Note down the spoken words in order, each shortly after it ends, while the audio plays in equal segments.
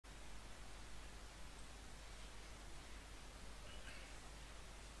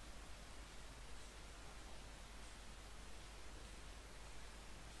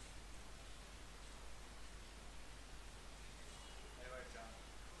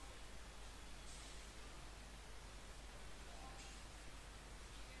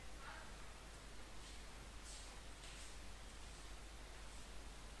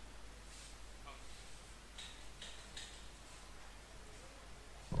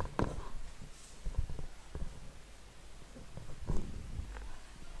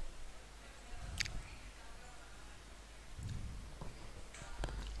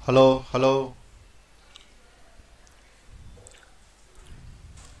Hello, hello.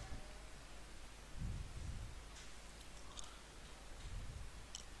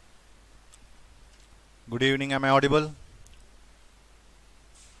 Good evening. Am I audible?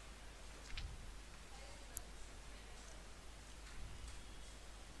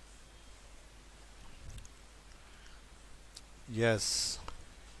 Yes.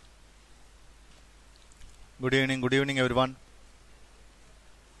 Good evening, everyone.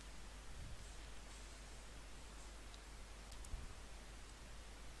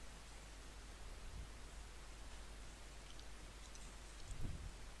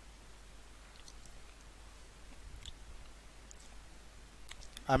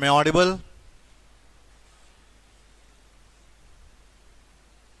 Am I audible?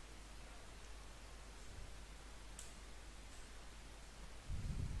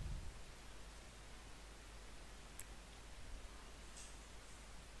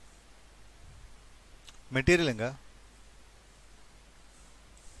 Material enga?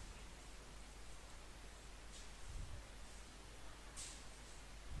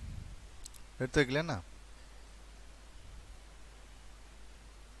 எடுத்து வைக்கலன்னா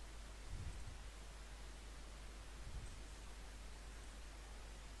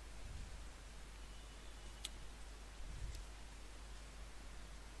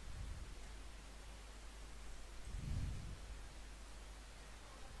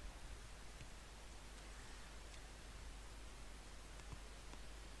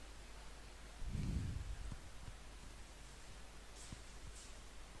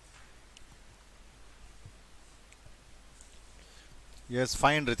Yes,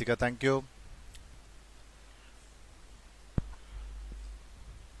 fine, Ritika. Thank you.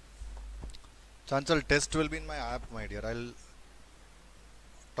 Chanchal, test will be in my app, my dear. I'll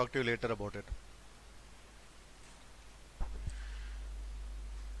talk to you later about it.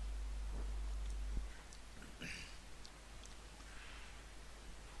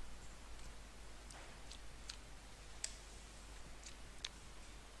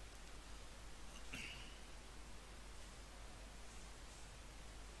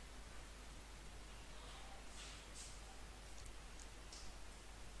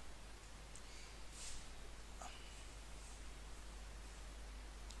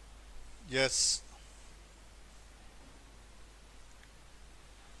 Yes.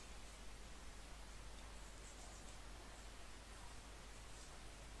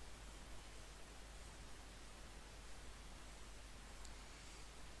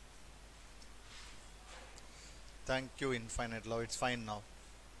 Thank you, Infinite Love. It's fine now.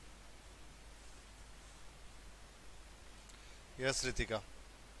 Yes, Ritika.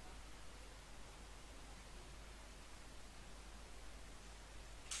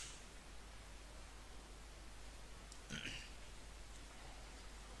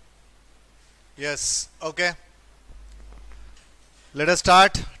 Yes. Okay. Let us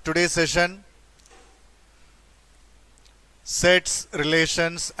start today's session. Sets,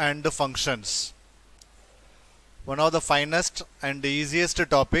 relations, and the functions. One of the finest and the easiest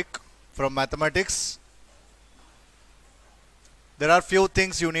topic from mathematics. There are few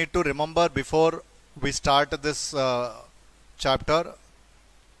things you need to remember before we start this chapter.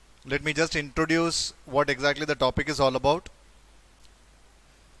 Let me just introduce what exactly the topic is all about.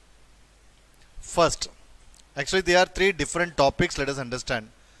 First, actually there are three different topics, let us understand,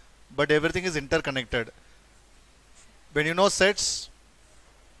 but everything is interconnected. When you know sets,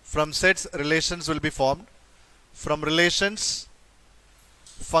 from sets relations will be formed. From relations,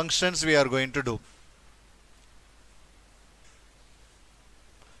 functions we are going to do.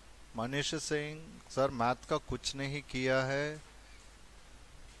 Manish is saying, sir, math का कुछ नहीं किया है,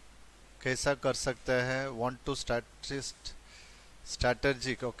 कैसा कर सकते हैं? Want to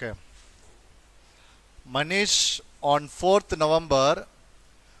strategic, okay. Manish, on 4th November,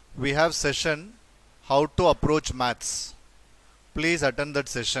 we have session how to approach maths. Please attend that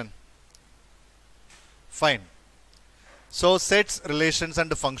session. Fine. So sets, relations,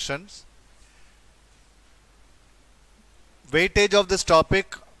 and functions. Weightage of this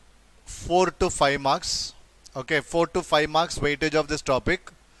topic 4 to 5 marks. Okay, 4 to 5 marks weightage of this topic.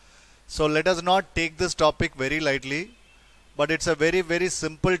 So let us not take this topic very lightly, but it's a very, very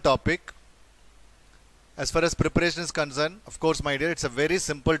simple topic. As far as preparation is concerned, of course, my dear, it's a very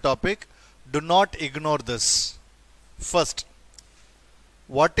simple topic. Do not ignore this. First,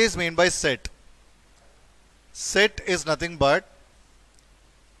 what is meant by set? Set is nothing but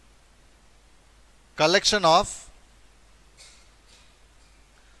collection of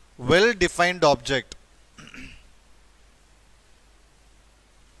well-defined object.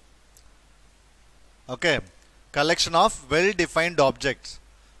 Okay, collection of well-defined objects.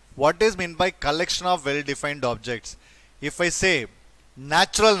 What is meant by collection of well-defined objects? If I say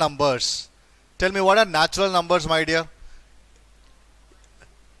natural numbers, tell me what are natural numbers, my dear?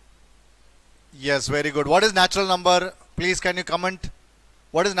 Yes, very good. What is natural number? Please, can you comment?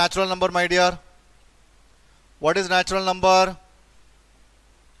 What is natural number, my dear? What is natural number?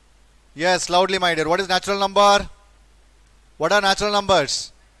 Yes, loudly, my dear. What is natural number? What are natural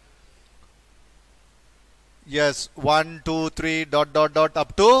numbers? Yes, 1, 2, 3, dot, dot, dot,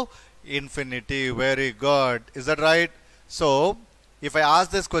 up to infinity. Very good. Is that right? So, if I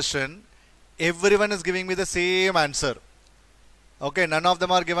ask this question, everyone is giving me the same answer. Okay, none of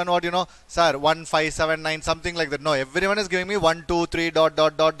them are given what, sir, 1, 5, 7, 9, something like that. No, everyone is giving me 1, 2, 3, dot,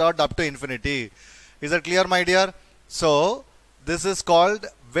 dot, dot, dot, up to infinity. Is that clear, my dear? So, this is called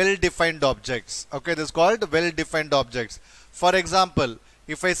well-defined objects. Okay, this is called well-defined objects. For example,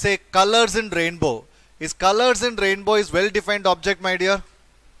 if I say colors in rainbow, is colors in rainbow is well-defined object, my dear?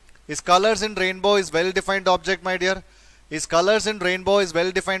 Is colors in rainbow is well-defined object, my dear? Is colors in rainbow is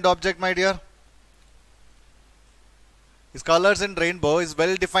well-defined object, my dear? Is colors in rainbow is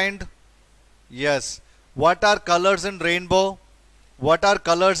well-defined? Yes. What are colors in rainbow? What are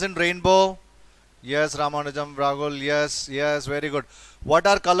colors in rainbow? Yes, Ramanujam, Ragul, yes, yes, very good. What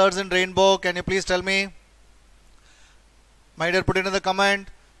are colors in rainbow? Can you please tell me? My dear, put it in the comment.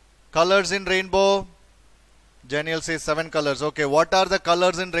 Colors in rainbow. Janiel says 7 colors. Okay, what are the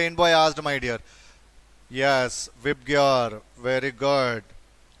colors in rainbow? I asked, my dear. Yes, Vibgyor. Very good.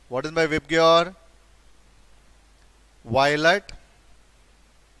 What is my Vibgyor? Violet,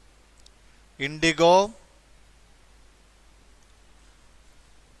 indigo,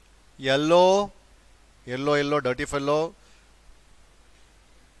 yellow, yellow, dirty fellow.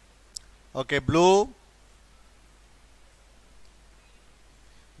 Okay, blue,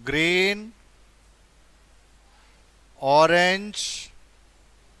 green, orange,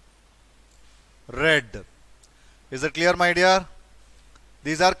 red. Is it clear, my dear?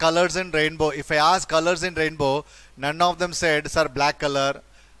 These are colors in rainbow. If I ask colors in rainbow, none of them said, sir, black color,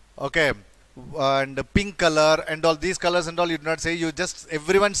 okay, and pink color, and all these colors and all. You did not say. You just,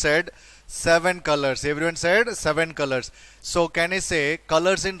 everyone said 7 colors. Everyone said 7 colors. So can I say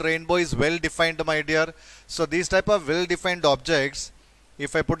colors in rainbow is well defined, my dear? So these type of well defined objects,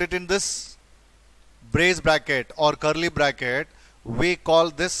 if I put it in this brace bracket or curly bracket, we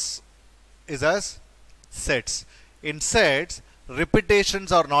call this is as sets. In sets,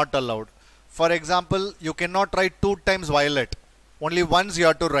 repetitions are not allowed. For example, you cannot write 2 times violet. Only once you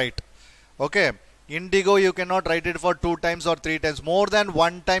have to write. Okay. Indigo, you cannot write it for 2 times or 3 times. More than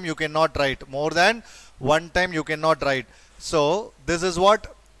 1 time you cannot write. More than 1 time you cannot write. So, this is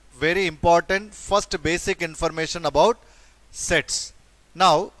what very important first basic information about sets.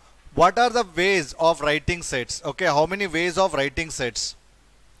 Now, what are the ways of writing sets? Okay, how many ways of writing sets?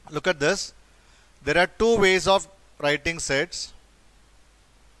 Look at this. There are 2 ways of writing sets.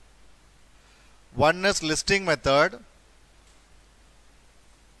 One is listing method.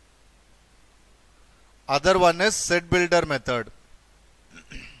 Other one is set builder method.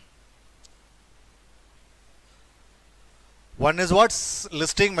 One is what?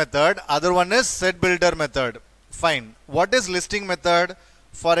 Listing method. Other one is set builder method. Fine. What is listing method?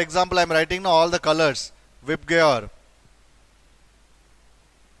 For example, I am writing now all the colors. Vibgyor.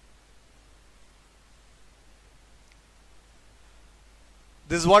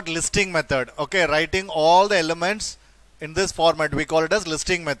 This is what listing method. Okay, writing all the elements in this format. We call it as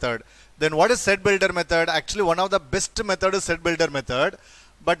listing method. Then what is set builder method? Actually, one of the best method is set builder method,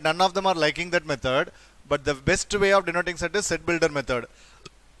 but none of them are liking that method. But the best way of denoting set is set builder method.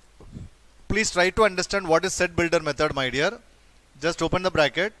 Please try to understand what is set builder method, my dear. Just open the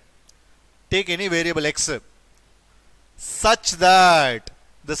bracket. Take any variable x. Such that.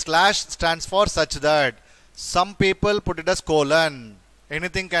 The slash stands for such that. Some people put it as colon.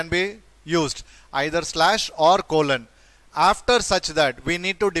 Anything can be used. Either slash or colon. After such that, we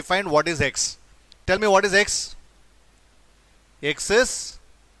need to define what is x. Tell me what is x. X is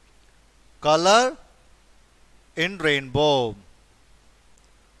color in rainbow.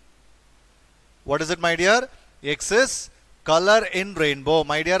 What is it, my dear? X is color in rainbow.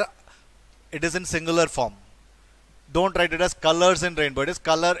 My dear, it is in singular form. Don't write it as colors in rainbow. It is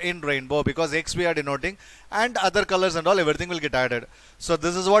color in rainbow because x we are denoting and other colors and all, everything will get added. So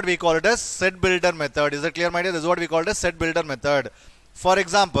this is what we call it as set builder method. Is it clear, my dear? This is what we call it as set builder method. For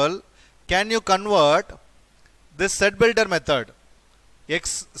example, can you convert this set builder method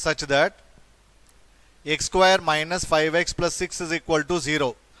x such that x square minus 5x plus 6 is equal to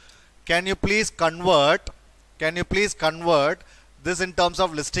 0? Can you please convert this in terms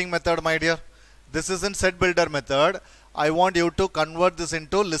of listing method, my dear? This is in set builder method. I want you to convert this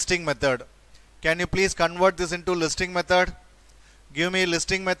into listing method. Can you please convert this into listing method? Give me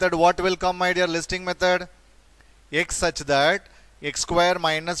listing method. What will come, my dear? Listing method. X such that x square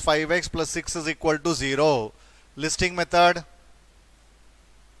minus 5x plus 6 is equal to 0. Listing method.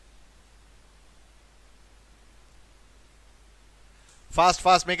 Fast,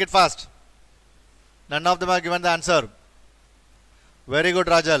 fast, make it fast. None of them have given the answer. Very good,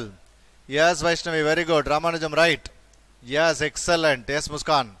 Rajal. Yes, Vaishnavi, very good. Ramanujam, right. Yes, excellent. Yes,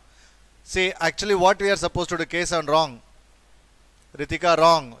 Muskan. See, actually what we are supposed to do, K7 wrong. Ritika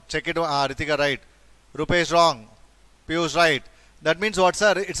wrong. Check it. Ritika right. Rupesh wrong. Piyush right. That means what,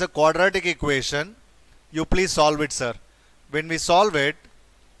 sir? It's a quadratic equation. You please solve it, sir. When we solve it,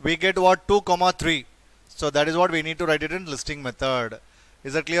 we get what? 2, 3. So that is what we need to write it in listing method.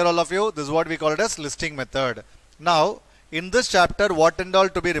 Is that clear, all of you? This is what we call it as listing method. Now, in this chapter, what and all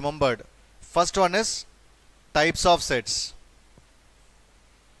to be remembered? First one is types of sets.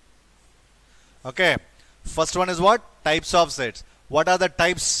 Okay. First one is what? Types of sets. What are the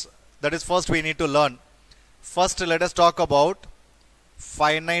types? That is first we need to learn. First, let us talk about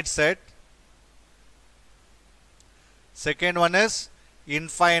finite set. Second one is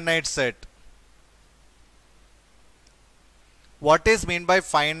infinite set. What is mean by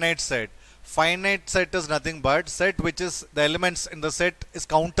finite set? Finite set is nothing but set which is the elements in the set is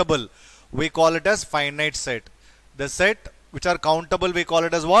countable. We call it as finite set. The set which are countable, we call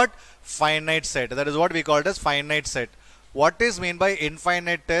it as what? Finite set. That is what we call it as finite set. What is mean by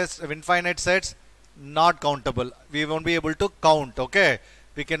infinite sets? Not countable. We won't be able to count. Okay,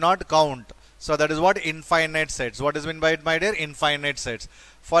 we cannot count. So that is what infinite sets. What is mean by it, my dear? Infinite sets.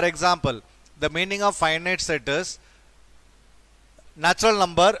 For example, the meaning of finite set is natural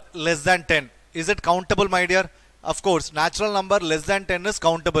number less than 10. Is it countable, my dear? Of course, natural number less than 10 is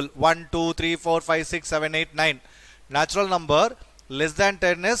countable. 1, 2, 3, 4, 5, 6, 7, 8, 9. Natural number less than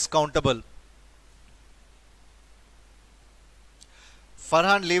 10 is countable.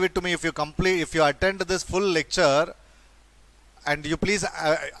 Farhan, leave it to me. If you attend this full lecture, and you please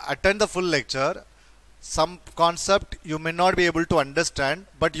attend the full lecture, some concept you may not be able to understand,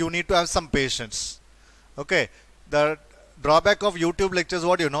 but you need to have some patience. Okay. The drawback of YouTube lectures,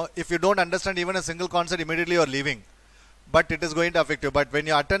 what you know, if you don't understand even a single concept, immediately you are leaving. But it is going to affect you. But when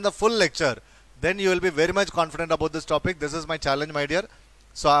you attend the full lecture, then you will be very much confident about this topic. This is my challenge, my dear.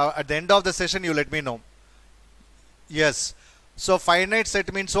 So at the end of the session, you let me know. Yes. So finite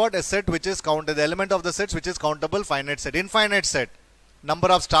set means what? A set which is counted. The element of the sets which is countable. Finite set. Infinite set. Number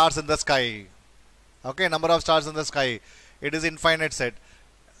of stars in the sky. Okay, number of stars in the sky. It is infinite set.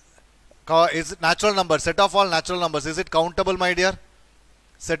 Is natural number. Set of all natural numbers. Is it countable, my dear?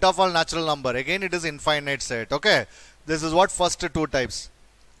 Set of all natural number. Again, it is infinite set. Okay. This is what first two types.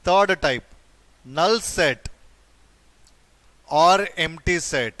 Third type. Null set or empty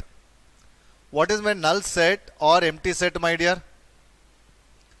set. What is my null set or empty set, my dear?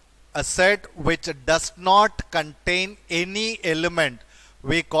 A set which does not contain any element.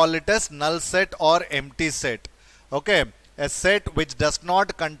 We call it as null set or empty set. Okay. A set which does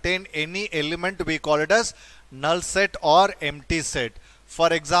not contain any element, we call it as null set or empty set.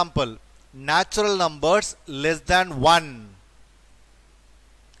 For example, natural numbers less than 1.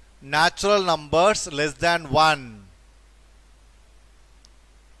 Natural numbers less than 1.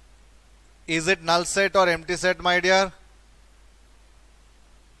 Is it null set or empty set, my dear?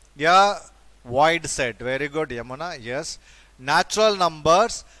 Yeah, void set. Very good, Yamuna. Yes. Natural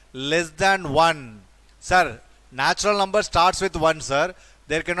numbers less than 1. Sir, natural number starts with 1, sir.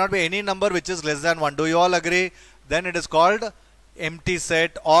 There cannot be any number which is less than 1. Do you all agree? Then it is called empty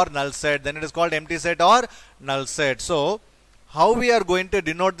set or null set. Then it is called empty set or null set. So, how we are going to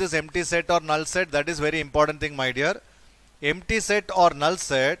denote this empty set or null set? That is very important thing, my dear. Empty set or null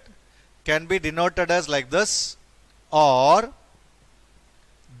set can be denoted as like this or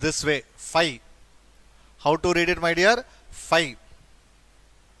this way. 5. How to read it, my dear? 5.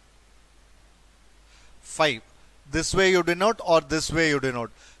 5. This way you denote or this way you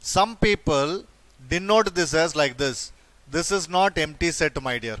denote. Some people denote this as like this. This is not empty set,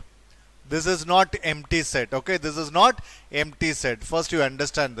 my dear. This is not empty set. Okay, this is not empty set. First you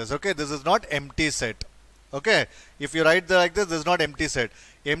understand this. Okay, this is not empty set. Okay, if you write like this is not empty set.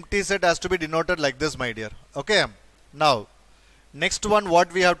 Empty set has to be denoted like this, my dear. Okay, now next one,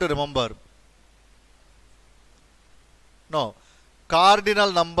 what we have to remember? No,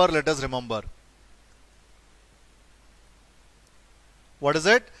 cardinal number, let us remember. What is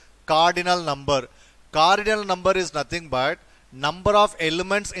it? Cardinal number. Cardinal number is nothing but number of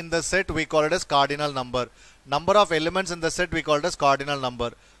elements in the set, we call it as cardinal number. Number of elements in the set we call it as cardinal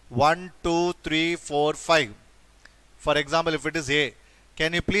number. 1, 2, 3, 4, 5. For example, if it is A,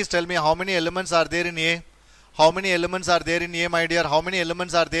 can you please tell me how many elements are there in A? How many elements are there in A, my dear? How many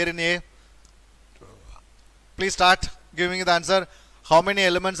elements are there in A? Please start giving me the answer. How many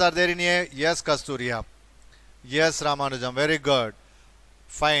elements are there in A? Yes, Kasturiya. Yes, Ramanujam. Very good.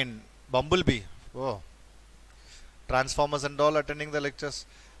 Fine. Bumblebee. Oh. Transformers and all attending the lectures.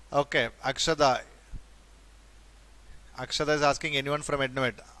 Okay. Akshada. Akshada is asking anyone from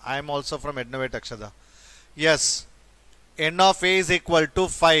Ednovate. I am also from Ednovate, Akshada. Yes. N of A is equal to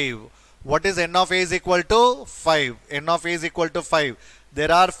 5. What is N of A is equal to? 5. N of A is equal to 5.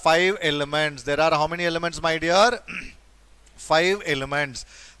 There are 5 elements. There are how many elements, my dear? 5 elements.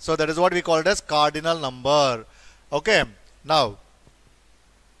 So that is what we call it as cardinal number. Okay. Now,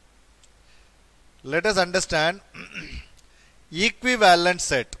 let us understand equivalent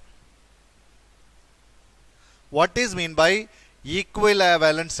set. What is mean by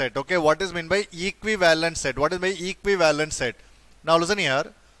equivalent set? Okay, what is mean by equivalent set? What is by equivalent set? Now listen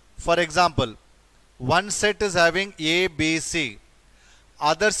here. For example, one set is having A, B, C.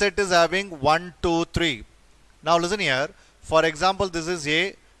 Other set is having 1, 2, 3. Now listen here. For example, this is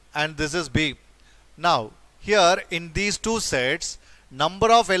A and this is B. Now here in these two sets,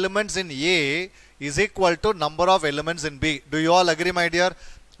 number of elements in A is equal to number of elements in B. Do you all agree, my dear?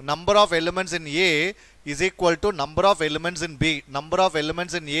 Number of elements in A is equal to number of elements in B. Number of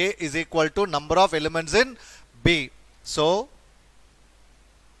elements in A is equal to number of elements in B. So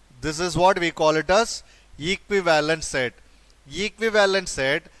this is what we call it as equivalent set. Equivalent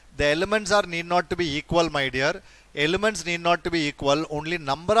set, the elements are need not to be equal, my dear. Elements need not to be equal. Only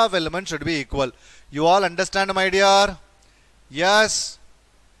number of elements should be equal. You all understand, my dear? Yes.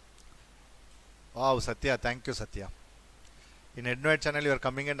 Wow, Satya. Thank you, Satya. In Ednovate channel, you are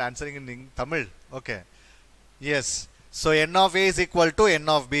coming and answering in Tamil. Okay. Yes. So N of A is equal to N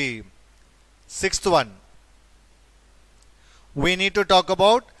of B. Sixth one. We need to talk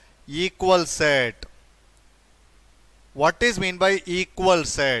about equal set. What is mean by equal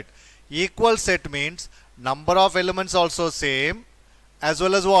set? Equal set means number of elements also same, as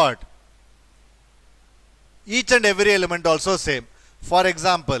well as what? Each and every element also same. For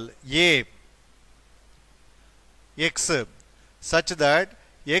example, A, X, such that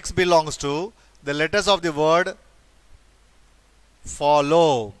X belongs to the letters of the word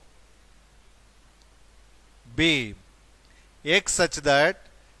follow. B, X such that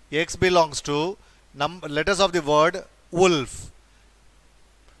X belongs to letters of the word wolf.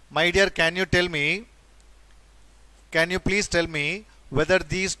 My dear, can you please tell me whether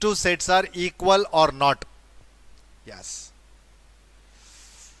these two sets are equal or not? Yes.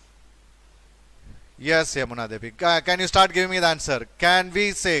 Yes, Yamuna Devi. Can you start giving me the answer? Can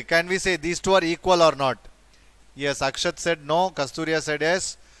we say these two are equal or not? Yes, Akshat said no. Kasturiya said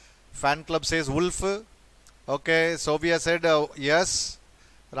yes. Fan club says wolf. Okay, Sovia said yes.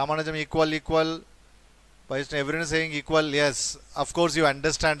 Ramanujam equal. Everyone is saying equal. Yes, of course you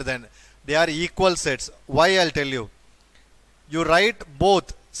understand then. They are equal sets. Why? I'll tell you. You write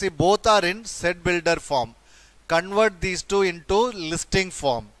both. See, both are in set builder form. Convert these two into listing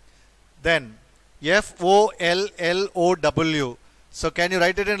form. Then FOLLOW. So can you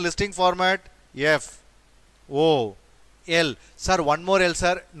write it in listing format? FOL. Sir, one more L,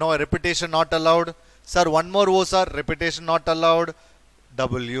 sir. No, repetition not allowed. Sir, one more O, sir. Repetition not allowed.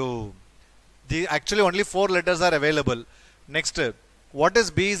 W. Actually only 4 letters are available. Next, what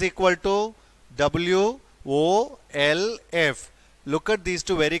is B is equal to? WOLF. Look at these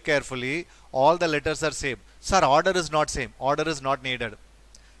two very carefully. All the letters are same. Sir, order is not same. Order is not needed.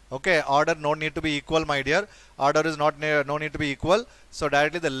 Okay, order no need to be equal, my dear. Order is no need to be equal. So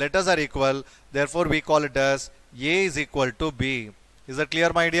directly the letters are equal. Therefore we call it as A is equal to B. Is that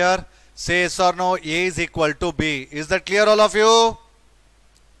clear, my dear? Say yes or no. A is equal to B. Is that clear, all of you?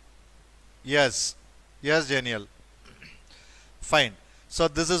 Yes. Yes, genial. Fine. So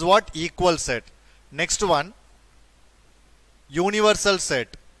this is what equal set. Next one, universal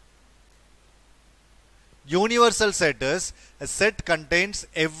set. Universal set is a set contains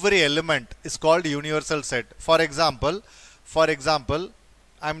every element is called universal set. For example,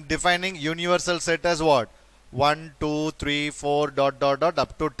 I am defining universal set as what? 1, 2, 3, 4, ...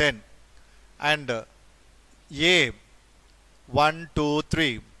 up to 10. And A, 1, 2,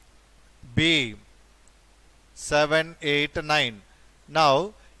 3. B, 7, 8, 9.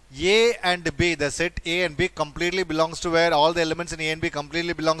 Now, A and B, the set A and B completely belongs to where? All the elements in A and B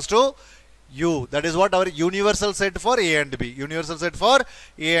completely belongs to U. That is what our universal set for A and B. Universal set for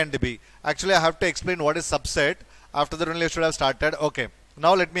A and B. Actually, I have to explain what is subset. After that only I should have started. Okay.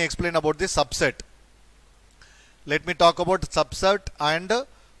 Now let me explain about the subset. Let me talk about subset and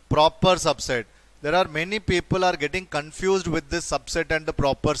proper subset. there are many people are getting confused with this subset and the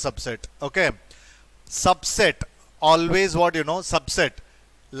proper subset. Okay. Subset, always what you know, subset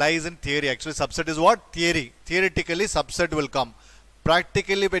lies in theory. Actually, subset is what? Theory. Theoretically, subset will come.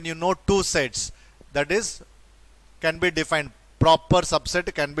 Practically, when you know two sets, that is, can be defined. Proper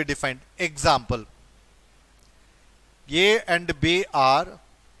subset can be defined. Example. A and B are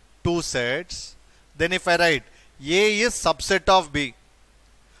two sets. Then if I write A is subset of B,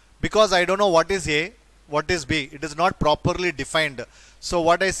 because I don't know what is A, what is B, it is not properly defined. So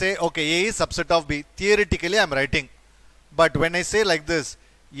what I say, okay, A is subset of B. Theoretically, I am writing. But when I say like this,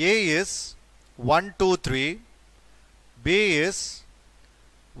 A is 1, 2, 3, B is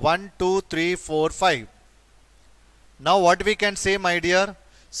 1, 2, 3, 4, 5. Now what we can say, my dear?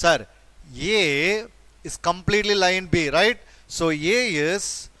 Sir, A is completely lie in B, right? So A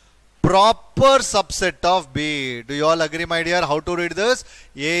is proper subset of B. Do you all agree, my dear? How to read this?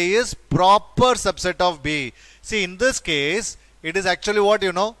 A is proper subset of B. See, in this case, it is actually what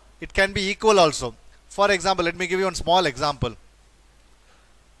you know, it can be equal also. For example, let me give you one small example.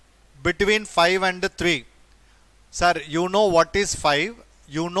 Between 5 and 3. Sir, you know what is 5,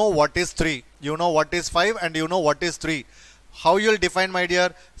 you know what is 3. You know what is 5 and you know what is 3. How you will define, my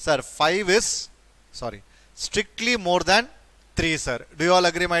dear? Sir, 5 is, strictly more than 3, sir. Do you all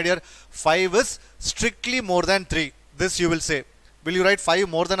agree, my dear? 5 is strictly more than 3. This you will say. Will you write 5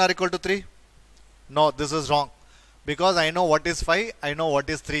 more than or equal to 3? No, this is wrong. Because I know what is 5, I know what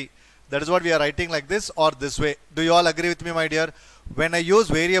is 3. That is what we are writing like this or this way. Do you all agree with me, my dear? When I use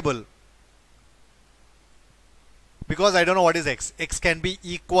variable, because I don't know what is x, x can be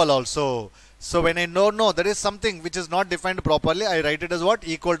equal also. So when I know there is something which is not defined properly, I write it as what?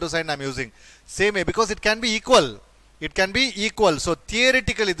 Equal to sign I am using. Same way, because it can be equal. It can be equal. So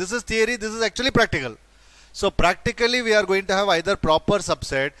theoretically, this is theory, this is actually practical. So practically we are going to have either proper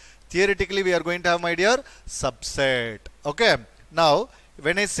subset. Theoretically we are going to have, my dear, subset. Okay. Now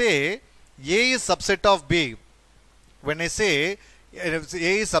when I say A is subset of B, when I say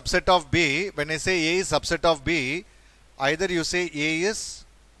A is subset of B, when I say A is subset of B, either you say A is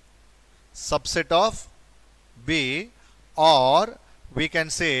subset of B, or we can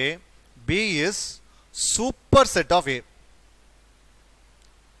say B is superset of A.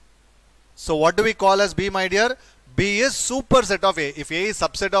 So what do we call as B, my dear? B is superset of A. If A is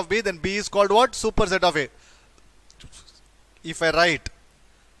subset of B, then B is called what? Superset of A. If I write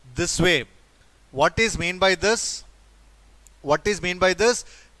this way, what is mean by this? What is mean by this?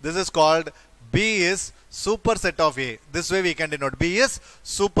 This is called B is superset of A. This way we can denote B is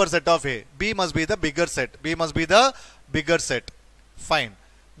superset of A. B must be the bigger set. B must be the bigger set. Fine.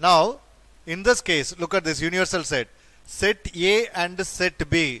 Now, in this case, look at this universal set. Set A and set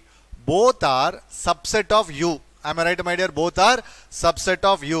B, both are subset of U. Am I right, my dear? Both are subset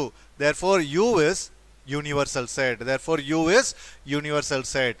of U. Therefore, U is universal set. Therefore, U is universal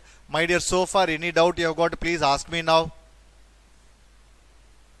set. My dear, so far any doubt you have got, please ask me now.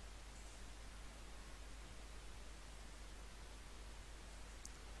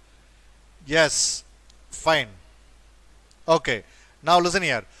 Yes, fine. Okay, now listen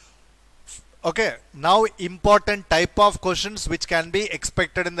here. Okay, now important type of questions which can be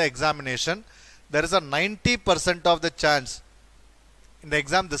expected in the examination. There is a 90% of the chance in the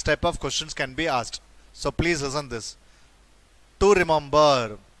exam this type of questions can be asked. So please listen this. To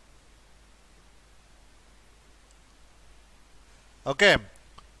remember. Okay,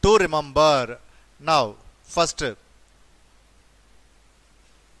 to remember. Now, first,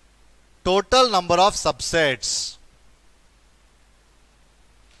 total number of subsets.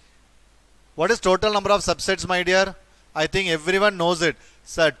 What is total number of subsets, my dear? I think everyone knows it.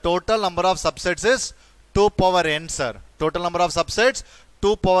 Sir, total number of subsets is 2 power n, sir. Total number of subsets,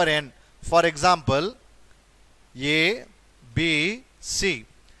 2 power n. For example, A, B, C.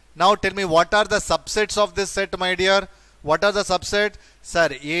 Now tell me, what are the subsets of this set, my dear? What are the subsets? Sir,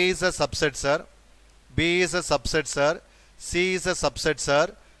 A is a subset, sir. B is a subset, sir. C is a subset,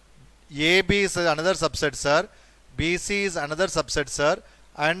 sir. AB is another subset, sir. BC is another subset, sir.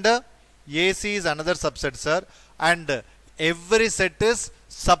 And AC is another subset, sir. And every set is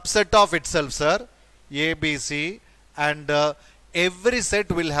subset of itself, sir. ABC. And every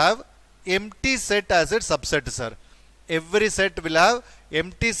set will have empty set as its subset, sir. Every set will have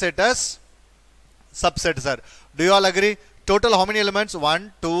empty set as subset, sir. Do you all agree? Total how many elements?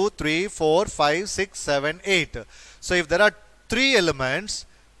 1, 2, 3, 4, 5, 6, 7, 8. So if there are 3 elements,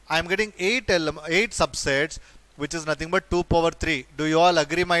 I am getting 8 subsets, which is nothing but 2 power 3. Do you all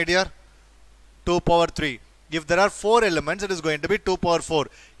agree, my dear? 2 power 3. If there are 4 elements, it is going to be 2 power 4.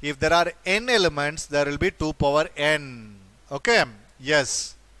 If there are n elements, there will be 2 power n. Okay?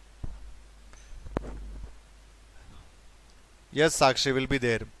 Yes. Yes, Sakshi will be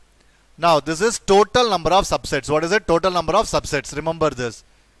there. Now, this is total number of subsets. What is it? Total number of subsets. Remember this.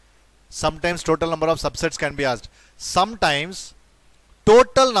 Sometimes total number of subsets can be asked. Sometimes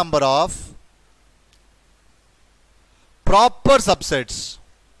total number of proper subsets.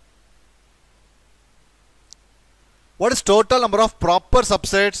 What is total number of proper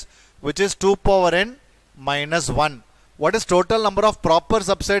subsets? Which is 2 power n minus 1. What is total number of proper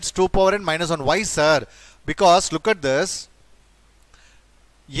subsets? 2 power n minus 1. Why, sir? Because look at this.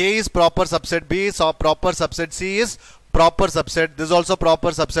 A is proper subset, B is proper subset, C is proper subset. This is also proper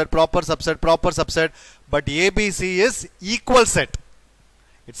subset, proper subset, proper subset. But A, B, C is equal set.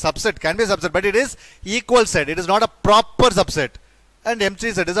 It's subset, can be a subset, but it is equal set. It is not a proper subset. And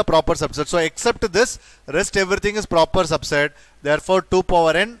MC set is a proper subset. So except this, rest everything is proper subset. Therefore 2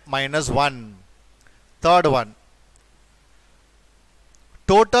 power n minus 1. Third one.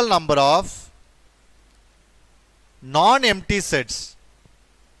 Total number of non-empty sets.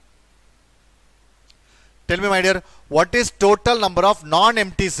 Tell me, my dear, what is total number of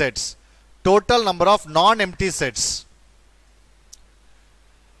non-empty sets? Total number of non-empty sets.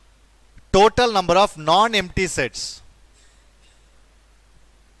 Total number of non-empty sets.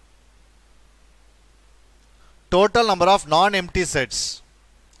 Total number of non-empty sets.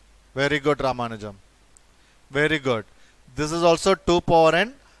 Very good, Ramanujam. Very good. This is also 2 power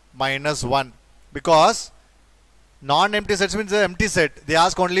n minus 1. Because non-empty sets means the empty set. They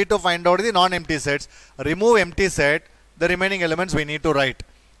ask only to find out the non-empty sets. Remove empty set. The remaining elements we need to write.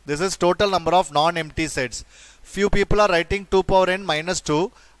 This is total number of non-empty sets. Few people are writing 2 power n minus 2.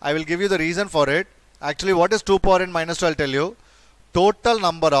 I will give you the reason for it. Actually, what is 2 power n minus 2? I'll tell you. Total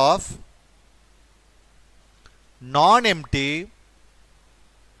number of non-empty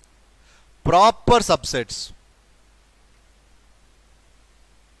proper subsets,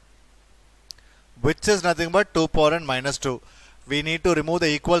 which is nothing but 2 power n minus 2. We need to remove the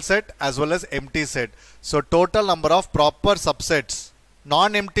equal set as well as empty set. So total number of proper subsets,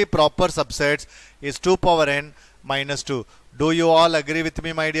 non-empty proper subsets, is 2 power n minus 2. Do you all agree with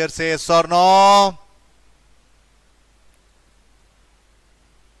me, my dear? Say yes or no.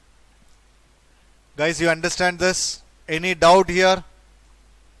 Guys, you understand this? Any doubt here?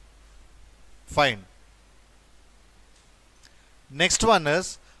 Fine. Next one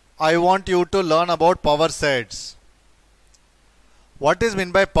is, I want you to learn about power sets. What is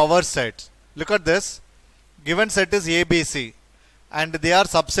meant by power sets? Look at this. Given set is A, B, C. And they are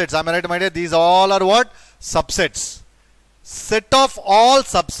subsets. Am I right, my dear? These all are what? Subsets. Set of all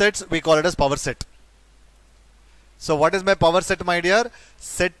subsets, we call it as power set. So what is my power set, my dear?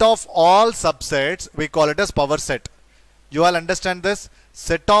 Set of all subsets, we call it as power set. You all understand this?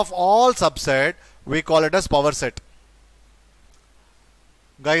 Set of all subset, we call it as power set.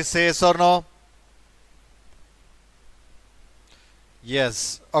 Guys, say yes or no?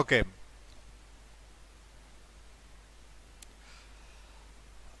 Yes. Okay.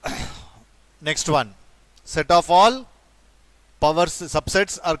 Next one. Set of all power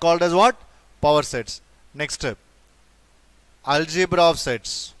subsets are called as what? Power sets. Next step. Algebra of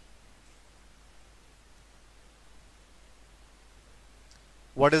sets.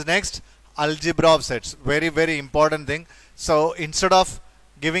 What is next? Algebra of sets. Very, very important thing. So instead of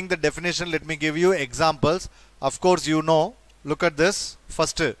giving the definition, let me give you examples. Of course, you know. Look at this.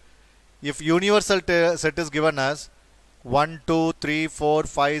 First, if universal set is given as 1, 2, 3, 4,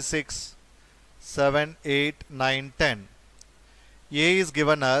 5, 6, 7, 8, 9, 10. A is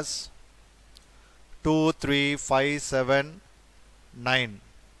given as 2, 3, 5, 7, 9.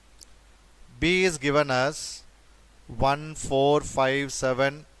 B is given as 1, 4, 5,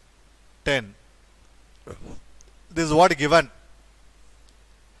 7, 10. This is what given.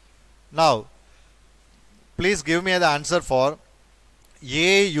 Now, please give me the answer for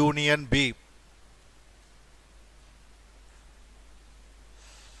A union B.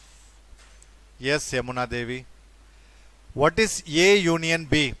 Yes, Yamuna Devi. What is A union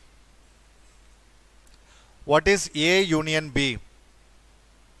B? What is A union B?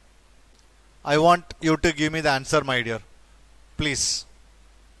 I want you to give me the answer, my dear. Please.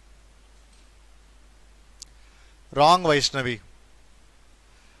 Wrong, Vaishnavi.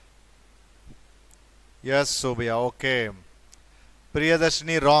 Yes, Subhya. Okay.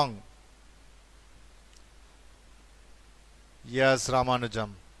 Priyadarshini, wrong. Yes, Ramanujam.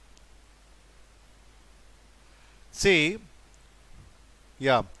 See,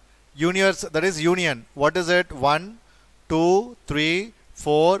 yeah, universe, that is union. What is it? 1, 2, 3,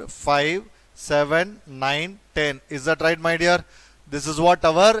 4, 5, 7, 9, 10. Is that right, my dear? This is what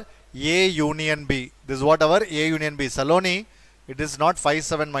our A union B. This is what our A union B. Saloni, it is not 5,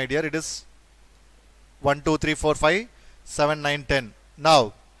 7, my dear. It is 1, 2, 3, 4, 5, 7, 9, 10.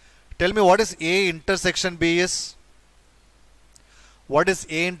 Now, tell me what is A intersection B is? What is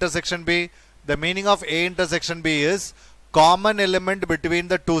A intersection B? The meaning of A intersection B is common element between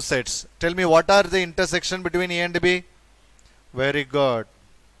the two sets. Tell me what are the intersection between A and B? Very good.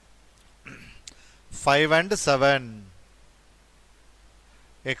 5 and 7.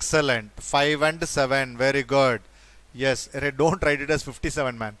 Excellent. 5 and 7. Very good. Yes. Don't write it as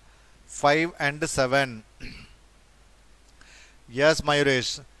 57, man. 5 and 7. Yes,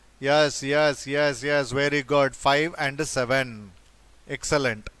 Mayuresh. Yes, yes, yes, yes. Very good. 5 and 7.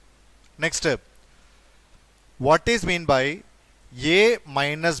 Excellent. Next step. What is mean by A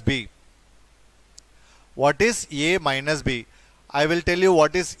minus B? What is A minus B? I will tell you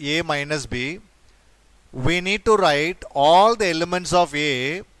what is A minus B. We need to write all the elements of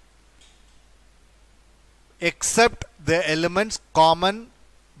A except the elements common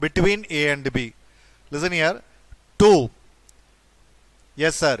between A and B. Listen here. 2.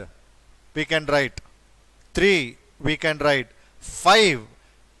 Yes, sir. We can write. 3. We can write. 5.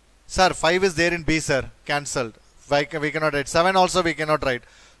 Sir, 5 is there in B, sir. Cancelled. We cannot write. 7 also we cannot write.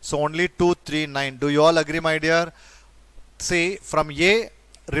 So only 2, 3, 9. Do you all agree, my dear? See, from A,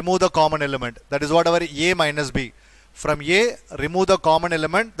 remove the common element. That is what our A minus B. From A, remove the common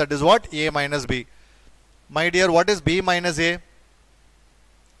element. That is what A minus B. My dear, what is B minus A?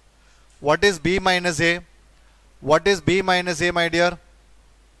 What is B minus A? What is B minus A, my dear?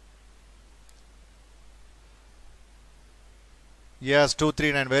 Yes, 2,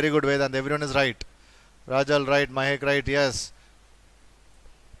 3, 9. Very good, Vedant. Everyone is right. Rajal right. Mahek right. Yes.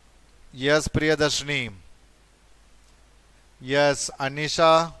 Yes, Priyadarshini. Yes,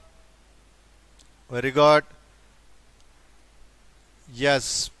 Anisha. Very good.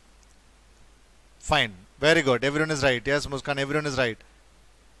 Yes. Fine. Very good. Everyone is right. Yes, Muskan. Everyone is right.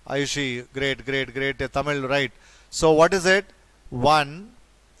 Ayushi. Great, great, great. Tamil. Right. So, what is it? 1,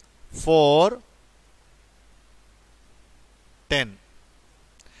 4, 10.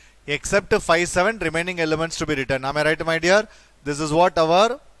 Except 5, 7 remaining elements to be written. Am I right, my dear? This is what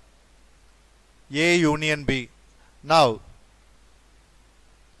our A union B. Now,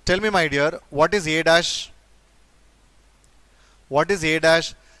 tell me, my dear, what is A dash? What is A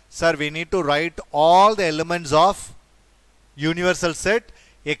dash? Sir, we need to write all the elements of universal set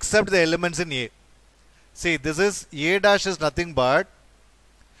except the elements in A. See, this is A dash is nothing but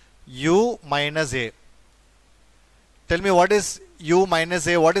U minus A. Tell me what is U minus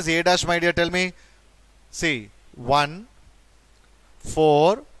A. What is A dash, my dear? Tell me. See, 1,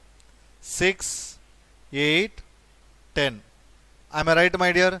 4, 6, 8, 10. Am I right,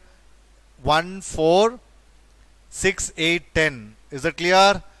 my dear? 1, 4, 6, 8, 10. Is that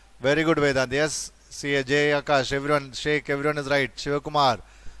clear? Very good, Vedant. Yes, CA, Jay, Akash, everyone, Sheik, everyone is right. Shivakumar,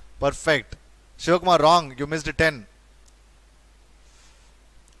 perfect. Shivakumar, wrong. You missed 10.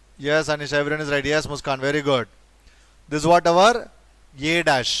 Yes, Anisha, everyone is right. Yes, Muskan, very good. This is what our A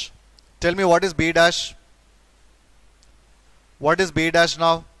dash. Tell me what is B dash? What is B dash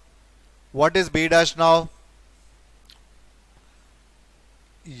now? What is B dash now?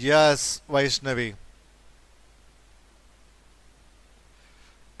 Yes, Vaishnavi.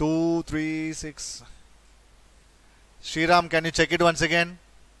 2, 3, 6. Shriram, can you check it once again?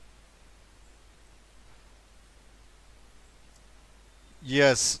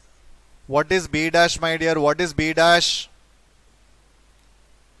 Yes. What is B dash, my dear? What is B dash?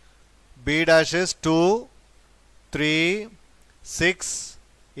 B dash is 2, 3, 6,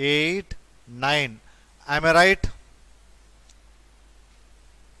 8, 9. Am I right?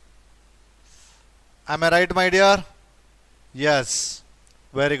 Am I right, my dear? Yes.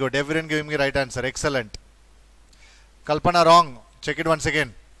 Very good. Everyone giving me right answer. Excellent. Kalpana, wrong. Check it once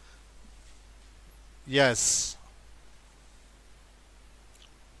again. Yes.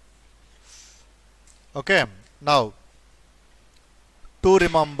 Okay. Now, to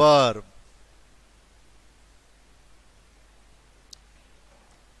remember,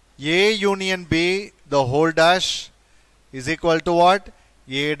 A union B, the whole dash, is equal to what?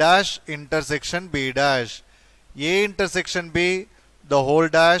 A dash intersection B dash. A intersection B, the whole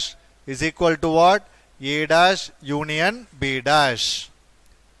dash, is equal to what? A dash union B dash.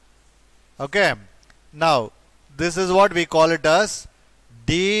 Okay. Now, this is what we call it as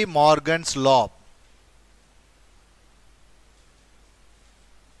De Morgan's law.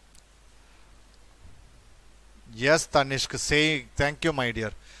 Yes, Tanishk, say thank you, my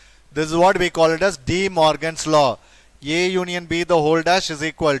dear. This is what we call it as De Morgan's law. A union B, the whole dash, is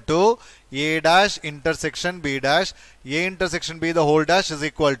equal to A dash intersection B dash. A intersection B, the whole dash, is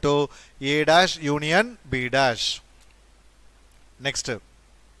equal to A dash union B dash. Next.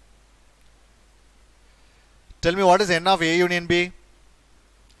 Tell me what is n of A union B?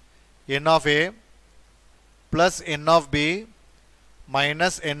 N of A plus n of B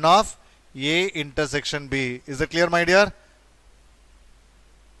minus n of A intersection B. Is that clear, my dear?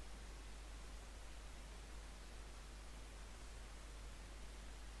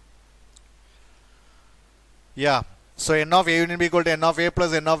 Yeah. So n of A union B equal to n of A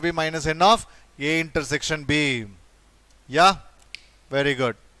plus n of B minus n of A intersection B. Yeah. Very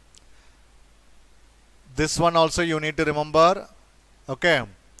good. This one also you need to remember. Okay.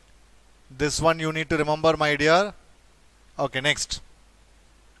 This one you need to remember, my dear. Okay, next.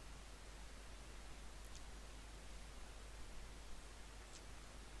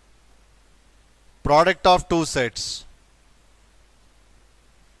 Product of two sets.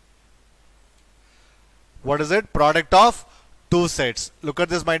 What is it? Product of two sets. Look at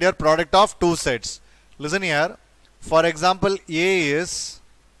this, my dear. Product of two sets. Listen here. For example, A is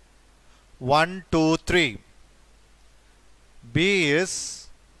 1, 2, 3. B is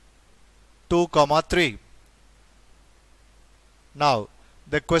 2, 3. Now,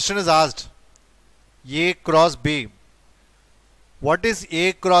 the question is asked. A cross B. What is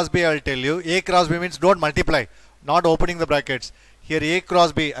A cross B? I will tell you. A cross B means don't multiply. Not opening the brackets. Here A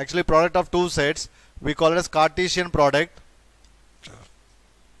cross B. Actually, product of two sets. We call it as Cartesian product.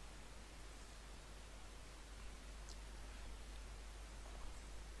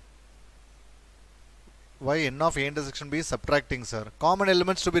 Why n of A intersection B is subtracting, sir? Common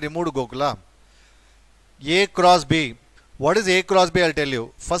elements to be removed, Gokula. A cross B. What is A cross B? I'll tell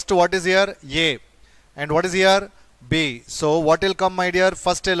you. First, what is here? A. And what is here? B. So, what will come, my dear?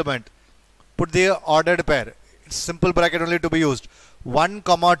 First element. Put the ordered pair. It's simple bracket only to be used. 1,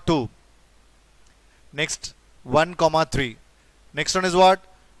 2. Next, 1, 3. Next one is what?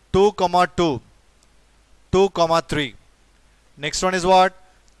 2, 2. 2, 3. Next one is what?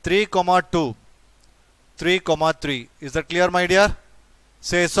 3, 2. 3, 3. Is that clear, my dear?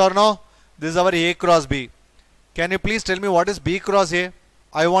 Say yes or no. This is our A cross B. Can you please tell me what is B cross A?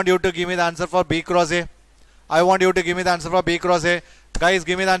 I want you to give me the answer for B cross A. I want you to give me the answer for B cross A. Guys,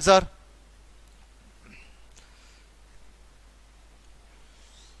 give me the answer.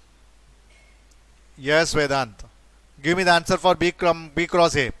 Yes, Vedant. Give me the answer for B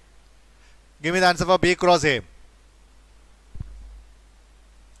cross A. Give me the answer for B cross A.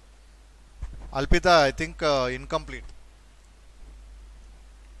 Alpita, I think incomplete.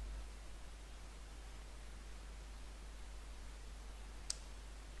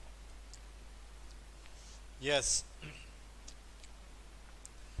 Yes.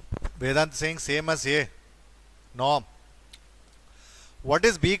 Vedant saying same as A. No. What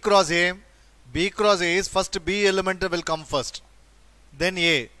is B cross A? B cross A is first B element will come first. Then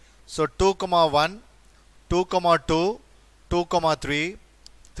A. So 2, 1, 2, 2, 2, 3,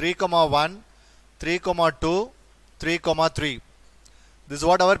 3, 1, 3, 2, 3, 3. This is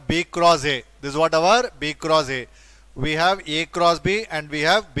what our B cross A. This is what our B cross A. We have A cross B and we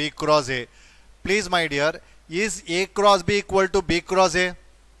have B cross A. Please, my dear, is A cross B equal to B cross A?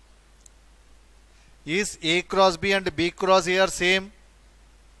 Is A cross B and B cross A are same?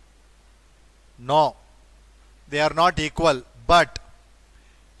 No. They are not equal. But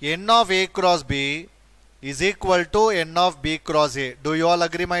n of A cross B is equal to n of B cross A. Do you all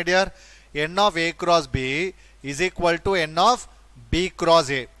agree, my dear? N of A cross B is equal to n of B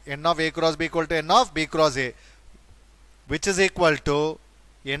cross A. N of A cross B equal to n of B cross A, which is equal to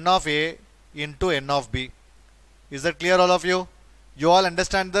n of A into n of B. Is that clear, all of you? You all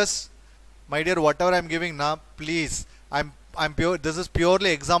understand this? My dear, whatever I am giving now, please, I'm pure. This is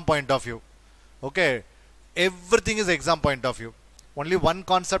purely exam point of view. Okay, everything is exam point of view. Only one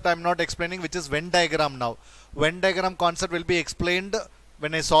concept I am not explaining, which is Venn diagram now. Venn diagram concept will be explained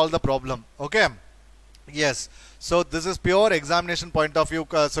when I solve the problem. Okay. Yes. So this is pure examination point of view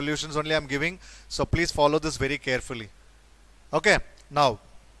solutions only I am giving. So please follow this very carefully. Okay. Now,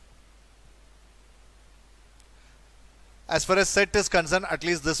 as far as set is concerned, at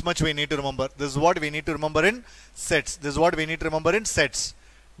least this much we need to remember. This is what we need to remember in sets. This is what we need to remember in sets.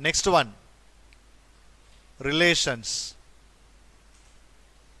 Next one. Relations.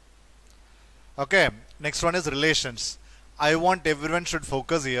 Okay. Next one is relations. I want everyone should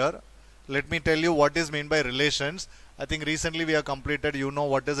focus here. Let me tell you what is meant by relations. I think recently we have completed, you know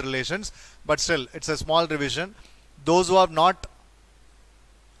what is relations, but still it's a small revision. Those who have not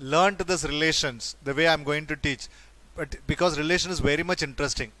learned this relations the way I am going to teach, but because relation is very much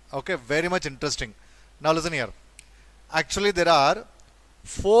interesting. Okay, very much interesting. Now listen here. Actually there are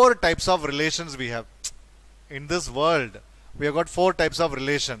 4 types of relations we have. In this world, we have got 4 types of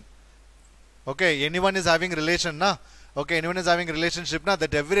relation. Okay, anyone is having relation, na? Okay, anyone is having relationship, na?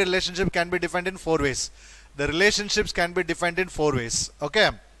 That every relationship can be defined in 4 ways. The relationships can be defined in 4 ways. Okay.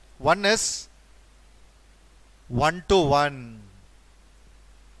 One is one to one.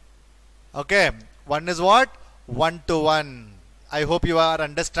 Okay. One is what? One to one. I hope you are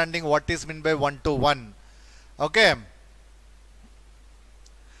understanding what is meant by one to one. Okay.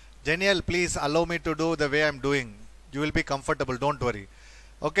 Genial, please allow me to do the way I am doing. You will be comfortable, don't worry.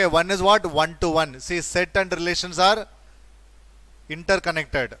 Okay, one is what? One to one. See, set and relations are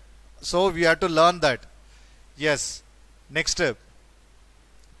interconnected. So we have to learn that. Yes. Next step.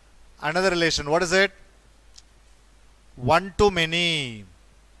 Another relation. What is it? One to many.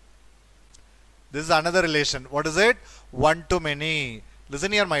 This is another relation. What is it? One to many.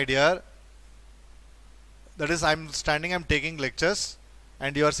 Listen here, my dear. That is, I'm standing, I'm taking lectures,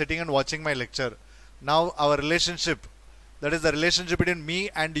 and you are sitting and watching my lecture. Now our relationship, that is the relationship between me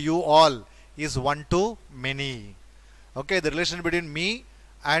and you all, is one to many. Okay, the relationship between me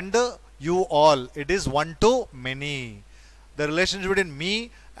and you all, it is one to many. The relationship between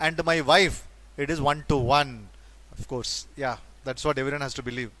me and my wife, it is one to one. Of course, yeah, that's what everyone has to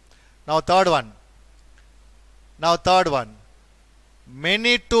believe. Now third one.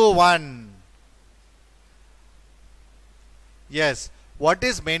 Many to one. Yes. What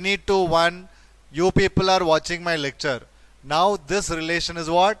is many to one? You people are watching my lecture. Now this relation is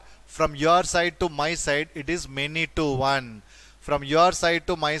what? From your side to my side, it is many to one. From your side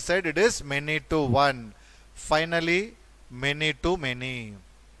to my side, it is many to one. Finally, many to many.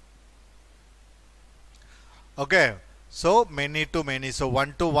 Okay. So many to many. So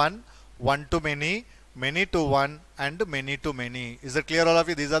one to one to many to one, and many to many. Is it clear, all of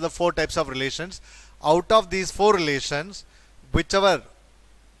you? These are the 4 types of relations. Out of these 4 relations, whichever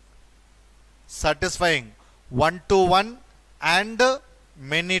satisfying one to one and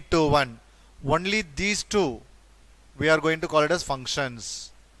many to one, only these 2 we are going to call it as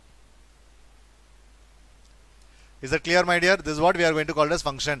functions. Is that clear, my dear? This is what we are going to call it as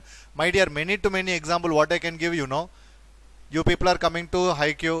function. My dear, many to many example, what I can give you, know, you people are coming to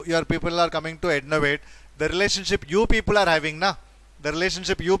HiQ, your people are coming to Ednovate. The relationship you people are having, the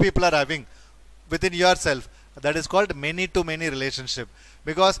relationship you people are having within yourself, that is called many to many relationship.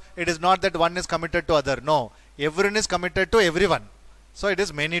 Because it is not that one is committed to other. No, everyone is committed to everyone. So it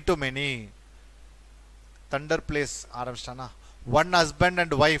is many to many. Thunder place, Aramstana. One husband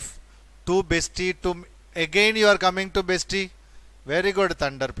and wife, 2 bestie, again you are coming to bestie. Very good,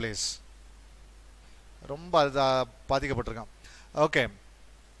 thunder place. Okay.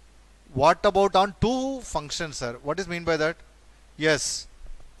 What about on 2 functions, sir? What is mean by that? Yes.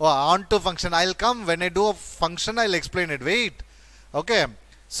 Oh, on to function. I'll come. When I do a function, I'll explain it. Wait. Okay.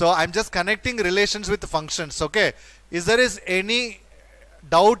 So I'm just connecting relations with functions. Okay. Is there any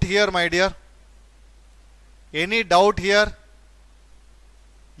doubt here, my dear? Any doubt here?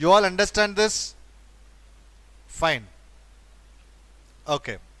 You all understand this? Fine.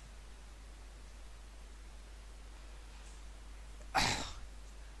 Okay.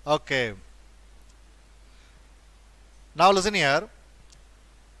 Okay. Now listen here.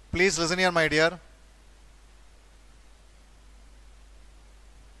 Please listen here, my dear.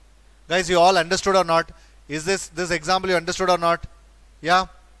 Guys, you all understood or not? Is this example you understood or not? Yeah?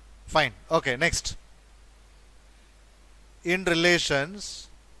 Fine. Okay, next. In relations,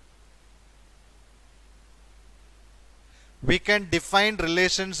 we can define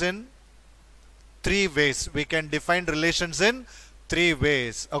relations in 3 ways. We can define relations in 3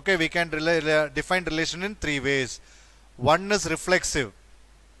 ways. Okay, we can define relation in 3 ways. One is reflexive.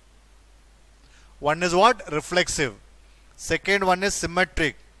 One is what? Reflexive. Second one is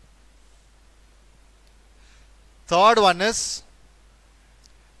symmetric. Third one is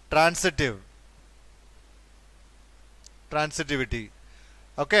transitive. Transitivity.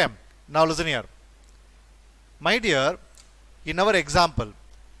 Okay. Now listen here. My dear, in our example,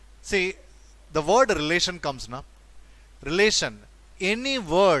 see, the word relation comes now. Relation. Any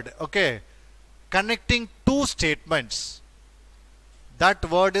word, okay, connecting 2 statements. That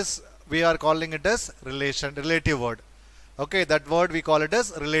word is, we are calling it as relation, relative word. Okay, that word we call it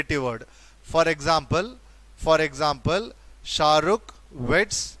as relative word. For example, Shahrukh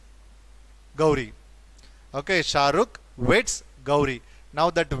weds Gauri. Okay, Shahrukh weds Gauri. Now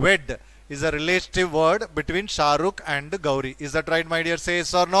that wed is a relative word between Shahrukh and Gauri. Is that right, my dear? Say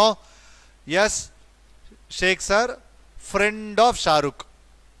yes or no? Yes. Sheik sir, friend of Shahrukh.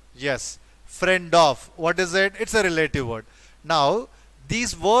 Yes, friend of. What is it? It's a relative word. Now,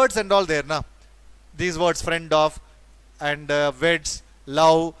 these words and all there, na? These words, friend of and weds,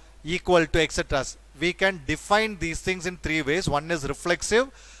 love, equal to, etc. we can define these things in three ways. One is reflexive,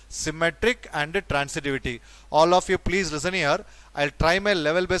 symmetric, and transitivity. All of you please listen here. I'll try my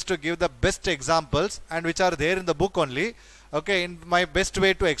level best to give the best examples and which are there in the book only. Okay, in my best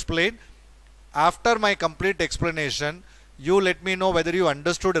way to explain. After my complete explanation, you let me know whether you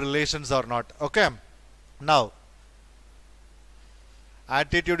understood relations or not. Okay. Now,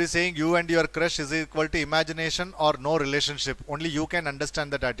 attitude is saying you and your crush is equal to imagination or no relationship. Only you can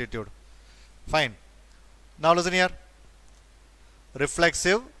understand that attitude. Fine. Now listen here.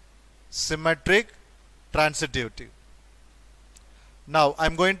 Reflexive, symmetric, transitivity. Now I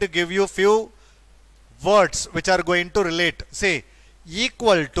am going to give you few words which are going to relate. Say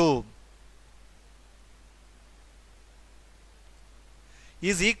equal to.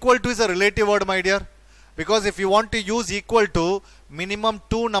 Is equal to is a relative word, my dear. Because if you want to use equal to, minimum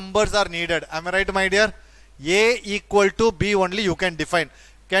two numbers are needed. Am I right, my dear? A equal to B only you can define.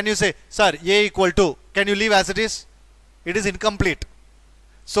 Can you say, sir, A equal to, can you leave as it is? It is incomplete.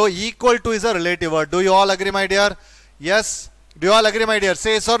 So equal to is a relative word. Do you all agree, my dear? Yes. Do you all agree, my dear?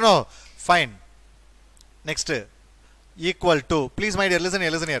 Say yes or no? Fine. Next. Equal to. Please, my dear, listen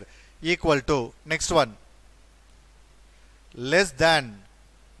here, listen here. Equal to. Next one. Less than.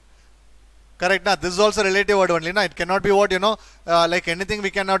 Correct. Now, this is also relative word only. Now, it cannot be what, like anything we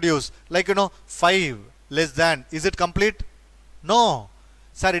cannot use. Like, 5 less than. Is it complete? No.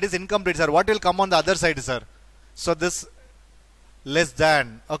 Sir, it is incomplete, sir. What will come on the other side, sir? So, this less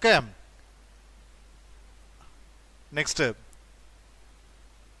than. Okay. Next.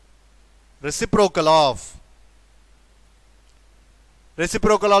 Reciprocal of.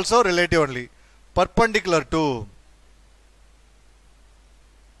 Reciprocal also relative only. Perpendicular to.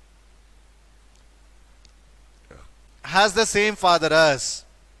 Has the same father as.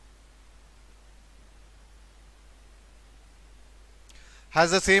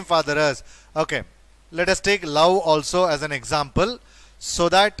 Has the same father as. Okay. Let us take love also as an example so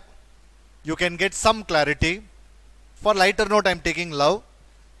that you can get some clarity. For lighter note, I am taking love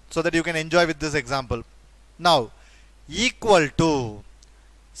so that you can enjoy with this example. Now, equal to.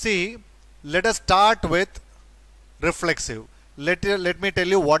 See, let us start with reflexive. Let me tell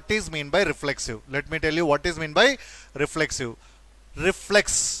you what is mean by reflexive. Let me tell you what is mean by reflexive.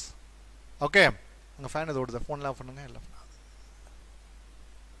 Reflex. Okay.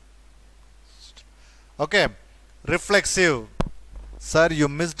 Okay. Reflexive. Sir, you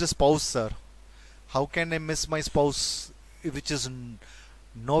missed spouse, sir. How can I miss my spouse? Which is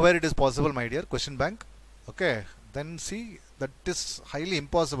nowhere it is possible, my dear. Question bank. Okay. Then see, that is highly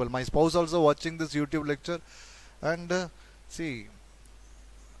impossible. My spouse also watching this YouTube lecture. And see,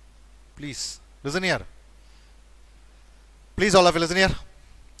 please listen here. Please all of you listen here.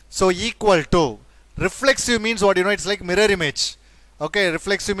 So equal to. Reflexive means what? It's like mirror image. Okay,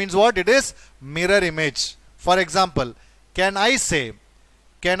 reflexive means what? It is mirror image. For example, can I say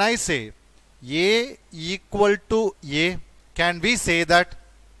A equal to A? Can we say that?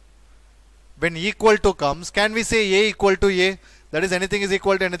 When equal to comes, can we say A equal to A? That is, anything is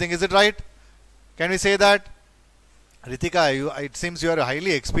equal to anything. Is it right? Can we say that? Ritika, it seems you are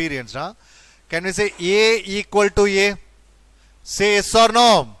highly experienced. Huh? Can we say A equal to A? Say yes or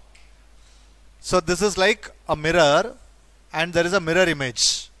no. So this is like a mirror and there is a mirror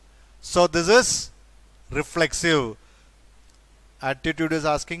image. So this is reflexive. Attitude is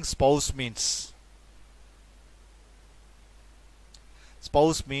asking spouse means.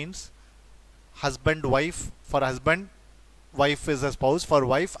 Spouse means husband, wife. For husband, wife is a spouse. For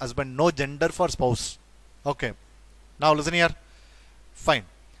wife, husband. No gender for spouse. Okay. Now listen here. Fine.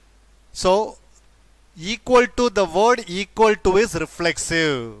 So equal to, the word equal to is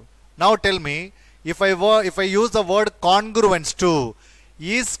reflexive. Now tell me, if I use the word congruence to,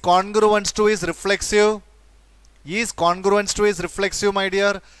 is congruence to is reflexive? Is congruence to is reflexive, my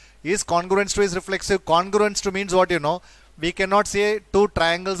dear? Is congruence to is reflexive? Congruence to means what? We cannot say two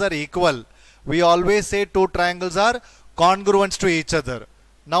triangles are equal. We always say two triangles are congruent to each other.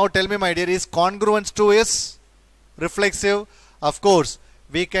 Now tell me, my dear, is congruence to is reflexive? Of course,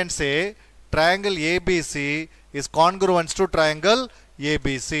 we can say triangle ABC is congruent to triangle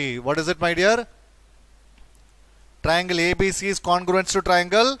ABC. What is it, my dear? Triangle ABC is congruent to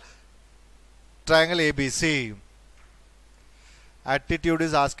triangle ABC. Attitude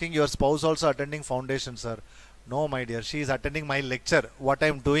is asking, your spouse also attending foundation, sir. No, my dear, she is attending my lecture. What I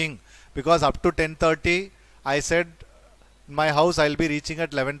am doing, because up to 10:30 I said my house I will be reaching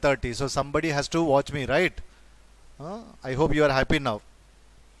at 11:30. So somebody has to watch me, right? I hope you are happy now.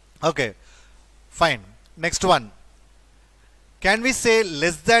 Okay, fine. Next one. Can we say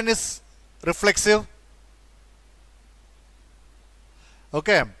less than is reflexive?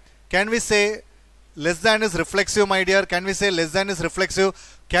 Okay. Can we say less than is reflexive, my dear? Can we say less than is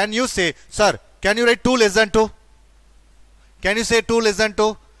reflexive? Can you say, sir, can you write 2 less than 2? Can you say 2 less than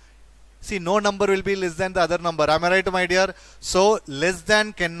 2? See, no number will be less than the other number. Am I right, my dear? So, less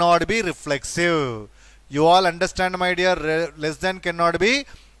than cannot be reflexive. You all understand, my dear? Less than cannot be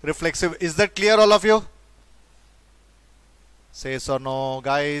reflexive. Is that clear, all of you? Say yes or no,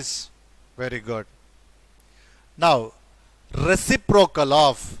 guys. Very good. Now, reciprocal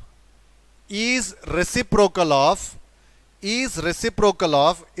of is reflexive. Is reciprocal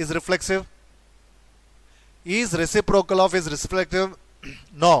of reflexive?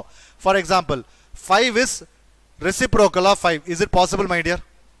 No. For example, 5 is reciprocal of 5. Is it possible, my dear?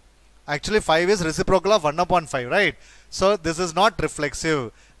 Actually, 5 is reciprocal of 1 upon 5, right? So, this is not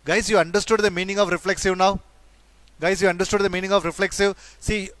reflexive. Guys, you understood the meaning of reflexive now? Guys, you understood the meaning of reflexive?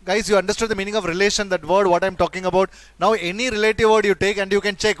 See, guys, you understood the meaning of relation, that word, what I'm talking about. Now, any relative word you take and you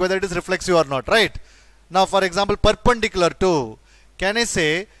can check whether it is reflexive or not, right? Now, for example, perpendicular to. Can I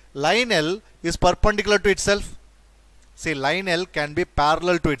say line L is perpendicular to itself? See, line L can be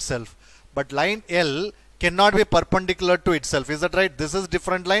parallel to itself, but line L cannot be perpendicular to itself. Is that right? This is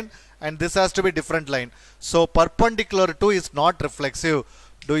different line and this has to be different line. So, perpendicular to is not reflexive.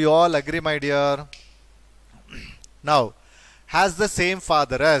 Do you all agree, my dear? Now, has the same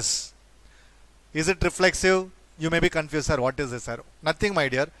father as. Is it reflexive? You may be confused, sir. What is this, sir? Nothing, my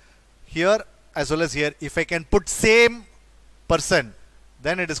dear. Here as well as here, if I can put same person,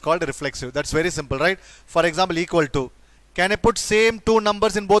 then it is called reflexive. That's very simple, right? For example, equal to. Can I put same 2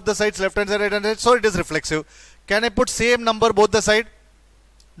 numbers in both the sides, left hand side, right hand side? So it is reflexive. Can I put same number both the side?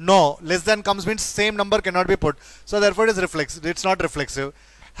 No. Less than comes means same number cannot be put. So therefore it is reflexive. It's not reflexive.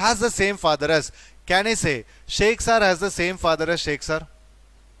 Has the same father as. Can I say Sheik sir has the same father as Sheik sir?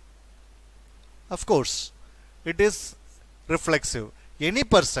 Of course. It is reflexive. Any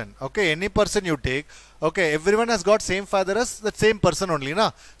person, okay, any person you take, okay, everyone has got same father as the same person only, na?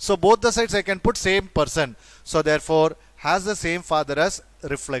 So both the sides I can put same person. So therefore, has the same father as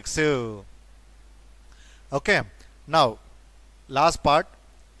reflexive. Okay. Now, last part,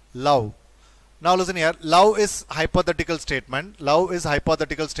 love. Now listen here. Love is hypothetical statement. Love is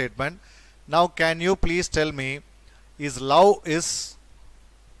hypothetical statement. Now can you please tell me, is love is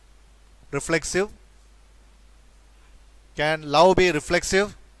reflexive? Can love be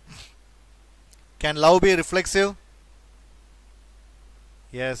reflexive? Can love be reflexive?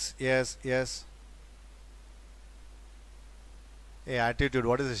 Yes, yes, yes. A attitude.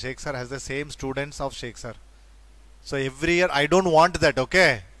 What is the Sheik sir has the same students of Sheik sir. So every year I don't want that,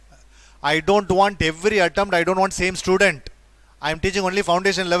 okay? I don't want every attempt, I don't want same student. I am teaching only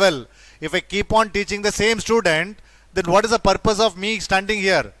foundation level. If I keep on teaching the same student, then what is the purpose of me standing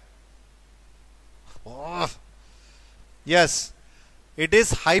here? Oh. Yes, it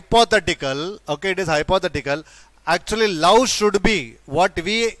is hypothetical. Okay, it is hypothetical. Actually, love should be what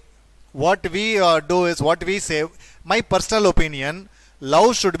we do is what we say. My personal opinion,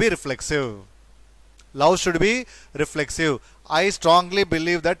 love should be reflexive. Love should be reflexive. I strongly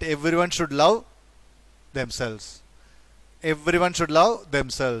believe that everyone should love themselves. Everyone should love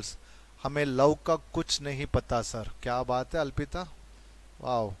themselves. हमें love का कुछ नहीं पता sir. क्या बात है Alpita?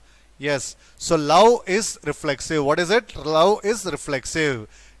 Wow. Yes. So love is reflexive. What is it? Love is reflexive.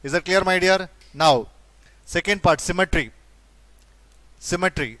 Is that clear, my dear? Now, second part, symmetry.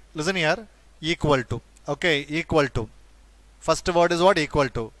 Symmetry. Listen here. Equal to. Okay, equal to. First word is what? Equal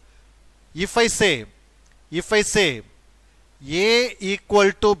to. If I say A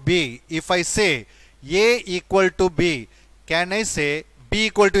equal to B, if I say A equal to B, can I say B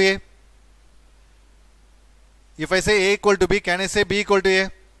equal to A? If I say A equal to B, can I say B equal to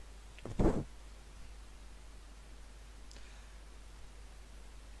A?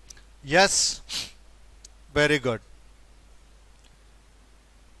 Yes. Very good.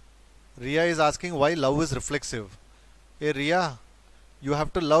 Ria is asking why love is reflexive. Hey Ria, you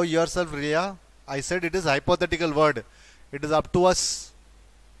have to love yourself, Ria. I said it is hypothetical word. It is up to us.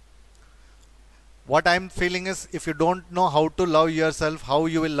 What I am feeling is, if you don't know how to love yourself, how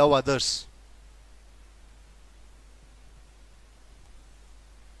you will love others?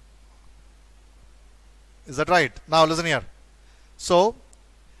 Is that right? Now listen here. So,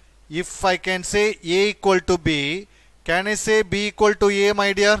 if I can say A equal to B, can I say B equal to A,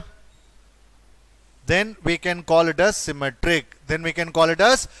 my dear? Then we can call it as symmetric. Then we can call it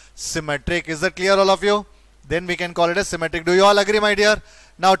as symmetric. Is that clear, all of you? Then we can call it as symmetric. Do you all agree, my dear?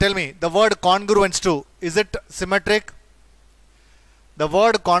 Now tell me, the word congruence to, is it symmetric? The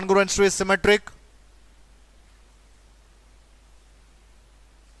word congruence to is symmetric.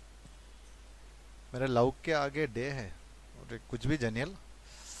 मेरे love के आगे day है और कुछ भी जनियल.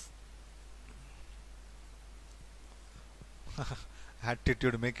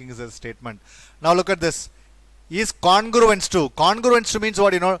 Attitude making is a statement. Now look at this. Is congruence to. Congruence to means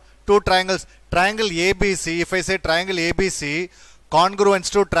what? You know, two triangles. Triangle ABC. If I say triangle ABC,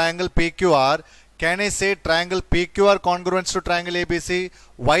 congruence to triangle PQR. Can I say triangle PQR congruence to triangle ABC?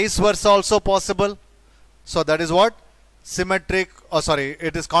 Vice versa also possible. So that is what? Symmetric. Oh, sorry.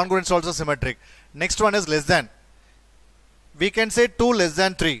 It is congruence also symmetric. Next one is less than. We can say 2 less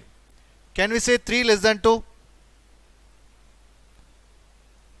than 3. Can we say 3 less than 2?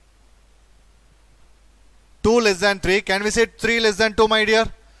 2 less than 3. Can we say 3 less than 2, my dear?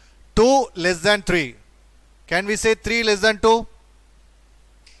 2 less than 3. Can we say 3 less than 2?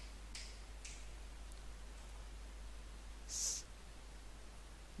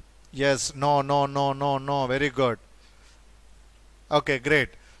 Yes. No, no, no, no, no. Very good. Okay, great.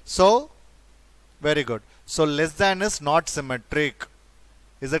 So, very good. So, less than is not symmetric.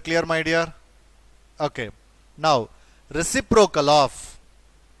 Is it clear, my dear? Okay. Now, reciprocal of.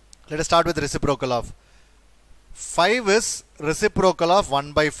 Let us start with reciprocal of. 5 is reciprocal of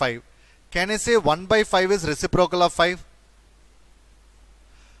 1 by 5. Can I say 1 by 5 is reciprocal of 5?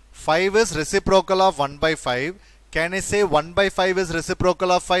 5 is reciprocal of 1 by 5. Can I say 1 by 5 is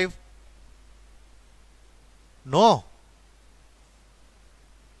reciprocal of 5? No.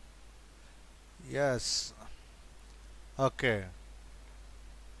 Yes. Okay.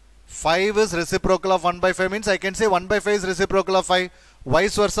 5 is reciprocal of 1 by 5 means I can say 1 by 5 is reciprocal of 5.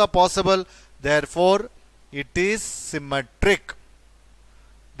 Vice versa possible. Therefore, it is symmetric.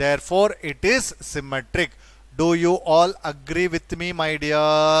 Therefore, it is symmetric. Do you all agree with me, my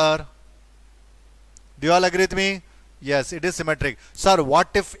dear? Do you all agree with me? Yes, it is symmetric. Sir, what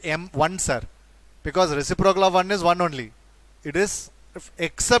if M1, sir? Because reciprocal of 1 is 1 only. It is, if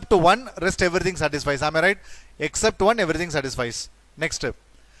except 1, rest everything satisfies. Am I right? Except 1, everything satisfies. Next.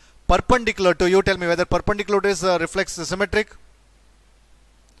 Perpendicular to, you tell me whether perpendicular to is reflects symmetric.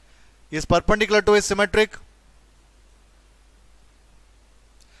 Is perpendicular to is symmetric?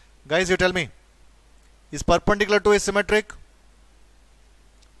 Guys, you tell me. Is perpendicular to is symmetric?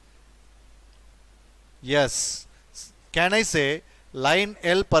 Yes. Can I say line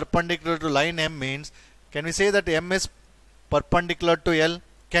L perpendicular to line M means, can we say that M is perpendicular to L?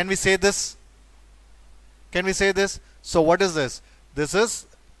 Can we say this? Can we say this? So what is this? This is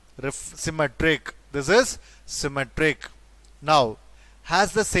symmetric. This is symmetric. Now,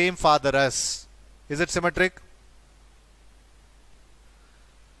 has the same father as. Is it symmetric?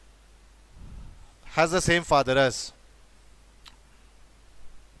 Has the same father as.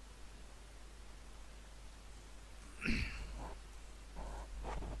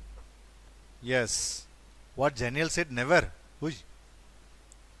 Yes. What Janiel said, never. Uy.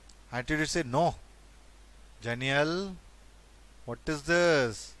 Attitude said no. Janiel, what is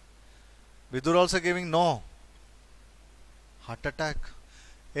this? Vidur also giving no. Heart attack.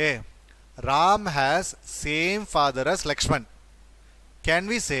 Hey, Ram has same father as Lakshman. Can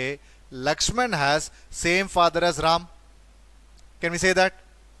we say Lakshman has same father as Ram? Can we say that?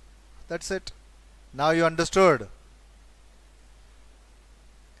 That's it. Now you understood.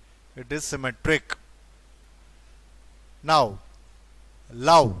 It is symmetric. Now,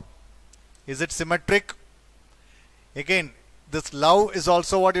 love. Is it symmetric? Again, this love is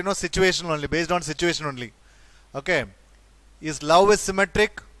also what, you know, situation only, based on situation only. Okay. Is love is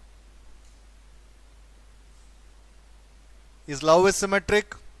symmetric? Is love is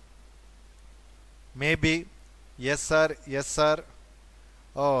symmetric? Maybe. Yes, sir. Yes, sir.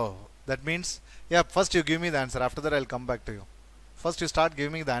 Oh, that means, yeah, first you give me the answer. After that, I'll come back to you. First, you start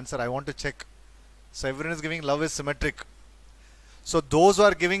giving me the answer. I want to check. So, everyone is giving love is symmetric. So, those who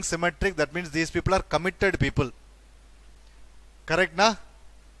are giving symmetric, that means these people are committed people. Correct, na?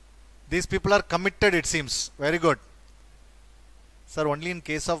 These people are committed, it seems. Very good. Sir, only in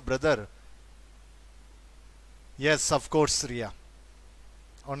case of brother. Yes, of course, Riya.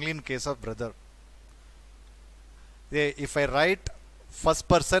 Only in case of brother. If I write first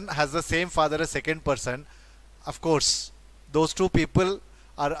person has the same father as second person, of course, those two people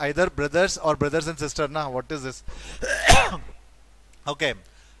are either brothers or brothers and sister. Now, what is this? Okay.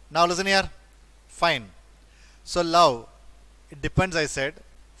 Now listen here. Fine. So love, it depends, I said.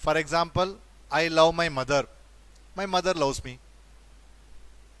 For example, I love my mother. My mother loves me.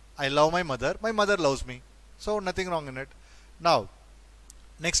 I love my mother. My mother loves me. So nothing wrong in it. Now,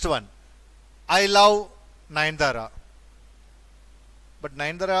 next one. I love Nayanthara. But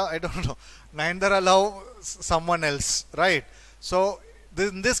Nayanthara, I don't know. Nayanthara love someone else, right? So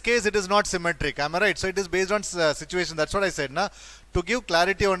in this case, it is not symmetric. Am I right? So it is based on situation. That's what I said. Na? To give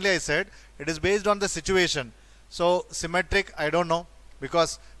clarity only, I said it is based on the situation. So symmetric, I don't know,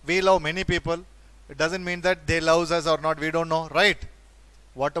 because we love many people. It doesn't mean that they love us or not. We don't know, right?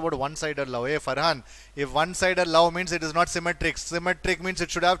 What about one-sided love? Hey Farhan, if one-sided love means it is not symmetric. Symmetric means it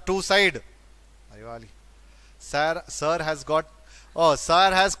should have two sides. Sir has got, oh,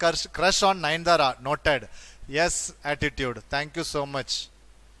 sir has crush on Naindara. Noted. Yes, attitude. Thank you so much.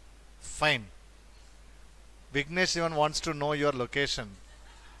 Fine. Vignesh even wants to know your location.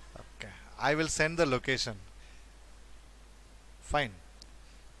 Okay. I will send the location. Fine.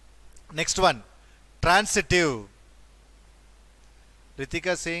 Next one. Transitive.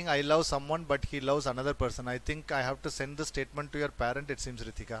 Ritika saying, I love someone but he loves another person. I think I have to send the statement to your parent, it seems,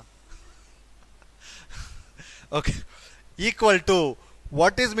 Ritika. Okay. Equal to.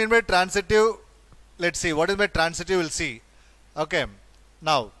 What is meant by transitive? Let's see. What is by transitive? We'll see. Okay.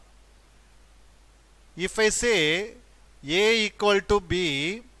 Now, if I say A equal to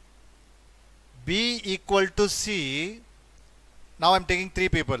B, B equal to C, now I'm taking three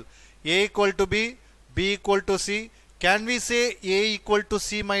people. A equal to B, B equal to C. Can we say A equal to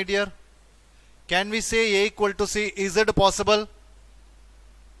C, my dear? Can we say A equal to C? Is it possible?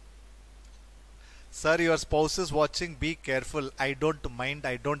 Sir, your spouse is watching. Be careful. I don't mind.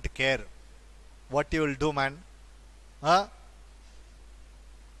 I don't care. What you will do, man? Huh?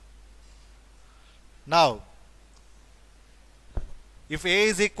 Now, if A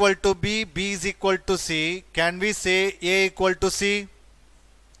is equal to B, B is equal to C, can we say A equal to C?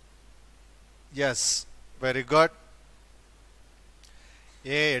 Yes. Very good.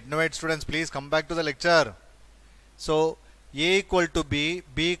 Hey, Ednovate students, please come back to the lecture. So, A equal to B,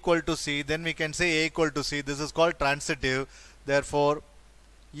 B equal to C, then we can say A equal to C. This is called transitive. Therefore,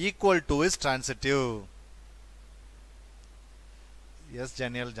 equal to is transitive. Yes,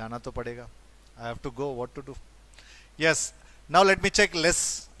 Daniel, jana to padega. I have to go. What to do? Yes. Now let me check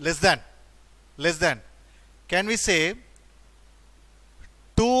less than. Less than. Can we say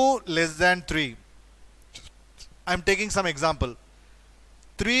 2 less than 3? I am taking some example.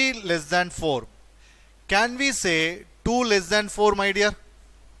 3 less than 4. Can we say 2 less than 4, my dear?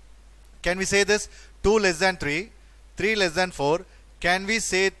 Can we say this? 2 less than 3, 3 less than 4. Can we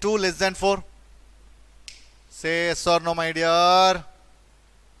say 2 less than 4? Say yes or no, my dear.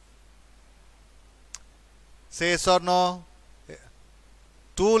 Say yes or no.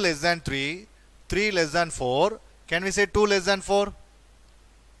 2 less than 3, 3 less than 4. Can we say 2 less than 4?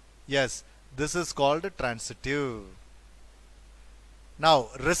 Yes, this is called transitive. Now,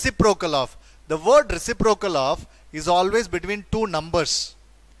 reciprocal of. The word reciprocal of is always between two numbers.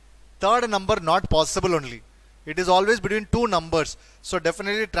 Third number not possible only. It is always between two numbers. So,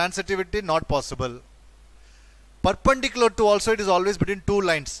 definitely transitivity not possible. Perpendicular to also it is always between two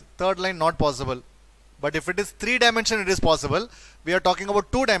lines. Third line not possible. But if it is 3 dimension, it is possible. We are talking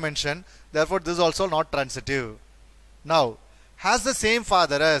about 2 dimension. Therefore, this is also not transitive. Now, has the same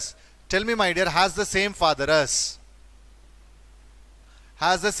father as. Tell me, my dear, has the same father as.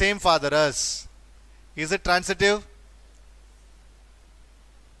 Has the same father as. Is it transitive?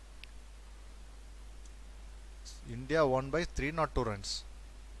 India won by 302 runs.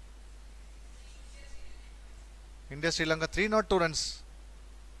 India Sri Lanka 302 runs.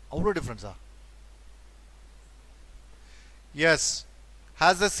 How difference are? Yes.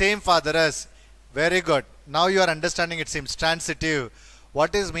 Has the same father as. Very good. Now you are understanding, it seems. Transitive.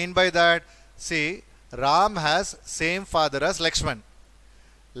 What is mean by that? See, Ram has same father as Lakshman.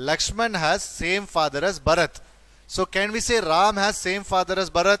 Lakshman has same father as Bharat. So can we say Ram has same father as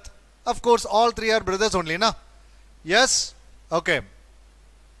Bharat? Of course, all three are brothers only, na? Yes? Okay.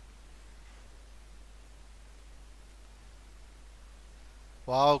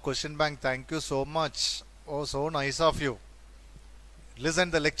 Wow, question bank, thank you so much. Oh, so nice of you. Listen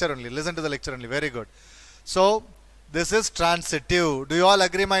to the lecture only. Listen to the lecture only. Very good. So, this is transitive. Do you all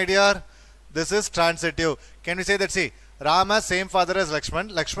agree, my dear? This is transitive. Can we say that, see, Ram has same father as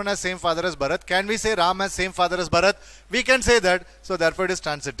Lakshman. Lakshman has same father as Bharat. Can we say Ram has same father as Bharat? We can say that. So, therefore, it is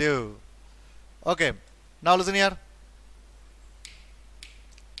transitive. Okay. Now, listen here.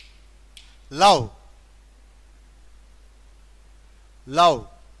 Love. Love.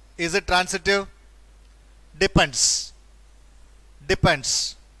 Is it transitive? Depends.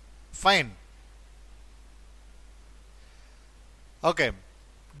 Depends. Fine. Okay.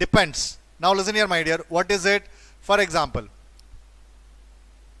 Depends. Now listen here, my dear. What is it? For example,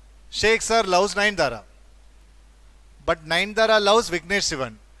 Sheik sir loves Naindara, but Naindara loves Vignesh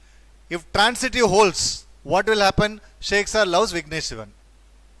Sivan. If transitive holds, what will happen? Sheik sir loves Vignesh Sivan.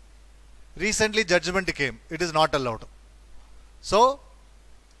 Recently judgment came. It is not allowed. So,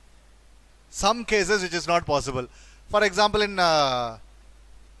 some cases which is not possible. For example, in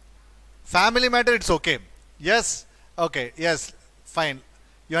family matter, it's okay. Yes. Okay. Yes. Fine.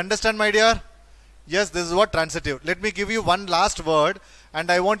 You understand, my dear? Yes, this is what transitive. Let me give you one last word,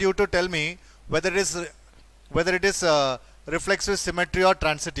 and I want you to tell me whether it is reflexive, symmetry, or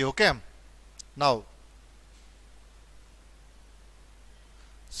transitive. Okay. Now,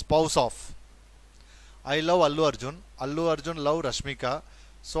 spouse of. I love Allu Arjun. Allu Arjun love Rashmika.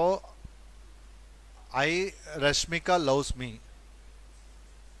 So, Rashmika loves me.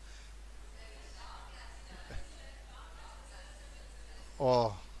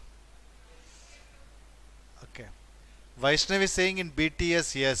 Oh, okay. Vaishnav is saying in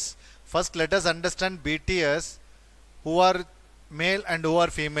BTS, yes. First, let us understand BTS, who are male and who are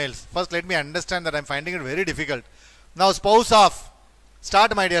females. First, let me understand that. I'm finding it very difficult. Now, spouse of.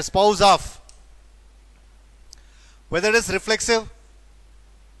 Start, my dear. Spouse of. Whether it is reflexive.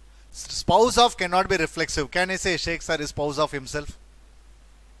 Spouse of cannot be reflexive. Can I say Sheik sir is spouse of himself?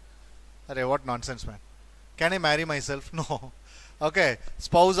 Array, what nonsense, man. Can I marry myself? No. Okay.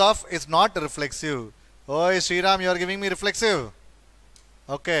 Spouse of is not reflexive. Oh, Sriram, you are giving me reflexive.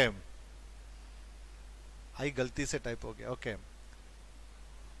 Okay. I galti se type ho gaya. Okay.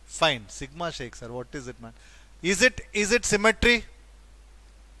 Fine. Sigma Sheik sir. What is it, man? Is it symmetry?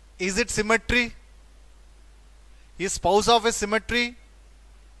 Is it symmetry? Is spouse of is symmetry?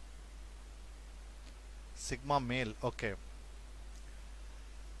 Sigma male. Okay.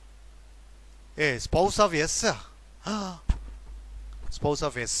 Hey, spouse of yes, sir. Spouse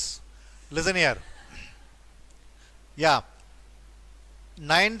of yes. Listen here. Yeah.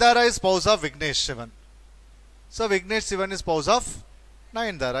 Nayandara is spouse of Vignesh Sivan. So Vignesh Sivan is spouse of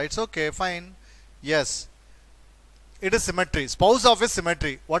Nayandara. It's okay, fine. Yes. It is symmetry. Spouse of is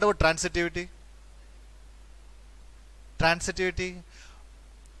symmetry. What about transitivity? Transitivity.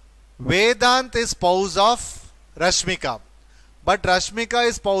 Vedant is spouse of Rashmika. But Rashmika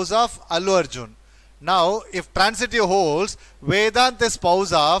is spouse of Allu Arjun. Now, if transitive holds, Vedant is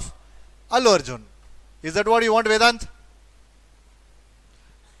spouse of Allu Arjun. Is that what you want, Vedant?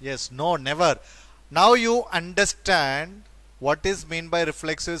 Yes, no, never. Now you understand what is meant by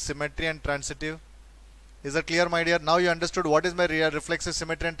reflexive, symmetry and transitive. Is that clear, my dear? Now you understood what is my reflexive,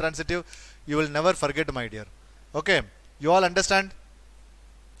 symmetry and transitive. You will never forget, my dear. Okay. You all understand?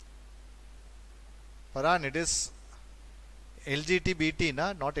 Paran, it is LGTBT,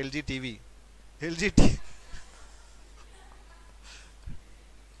 na? Not LGTV. LGT.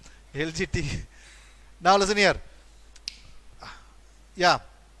 LGT. Now listen here. Yeah.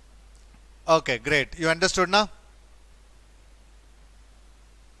 Okay, great. You understood now?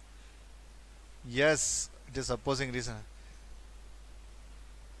 Yes, it is opposing reason.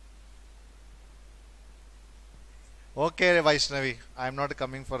 Okay, Vaishnavi. I am not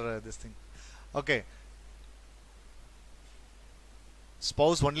coming for this thing. Okay.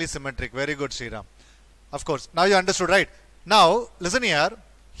 Spouse only symmetric. Very good, Sriram. Of course. Now you understood, right? Now, listen here.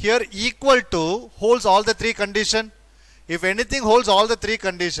 Here, equal to holds all the three conditions. If anything holds all the three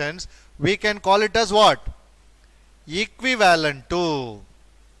conditions, we can call it as what? Equivalent to.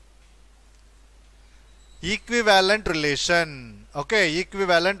 Equivalent relation. Okay,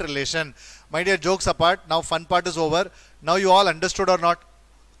 equivalent relation. My dear, jokes apart. Now fun part is over. Now you all understood or not?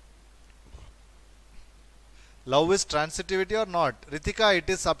 Love is transitivity or not? Ritika, it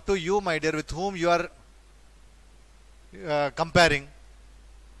is up to you, my dear, with whom you are comparing.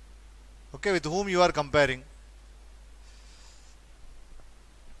 Okay, with whom you are comparing.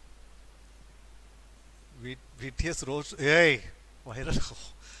 BTS Rose. Hey,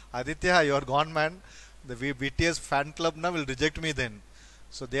 viral. Aditya, you are gone, man. The BTS fan club now will reject me then.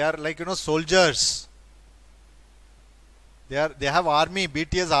 So they are like, soldiers. They have army,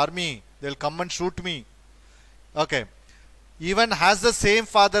 BTS army. They'll come and shoot me. Okay. Even has the same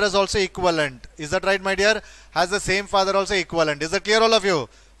father as also equivalent. Is that right, my dear? Has the same father also equivalent. Is that clear, all of you?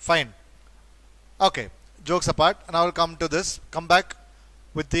 Fine. Okay. Jokes apart. Now I'll come to this. Come back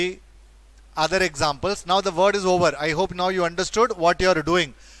with the other examples. Now the word is over. I hope now you understood what you are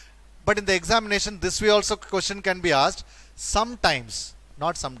doing. But in the examination, this way also question can be asked. Sometimes,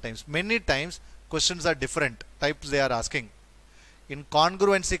 not sometimes, many times questions are different types they are asking. In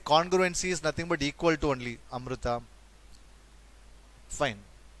congruency is nothing but equal to only, Amrita. Fine.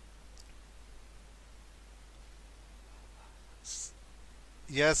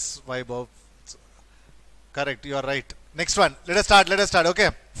 Yes, Vaibhav. Correct, you are right. Next one. Let us start. Okay,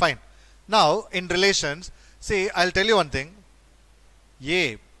 fine. Now, in relations, see, I'll tell you one thing.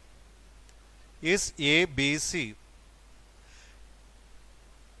 A is A, B, C.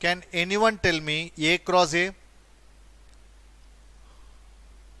 Can anyone tell me A cross A?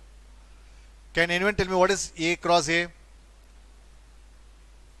 Can anyone tell me what is A cross A?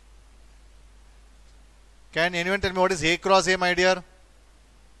 Can anyone tell me what is A cross A, my dear?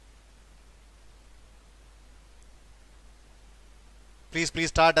 Please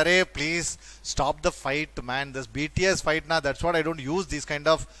start. Array, please stop the fight, man. This BTS fight, na. That's what I don't use these kind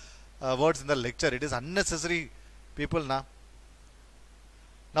of words in the lecture. It is unnecessary, people, na.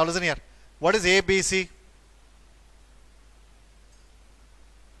 Now listen here. What is ABC?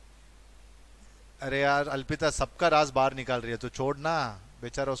 अरे यार अल्पिता सबका राज बाहर निकाल रही है तो छोड़ ना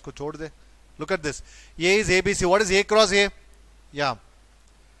बेचारा उसको छोड़ दे. Look at this. A is ABC. What is A cross A? Yeah.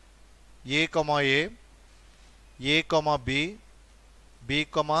 A comma A comma B, B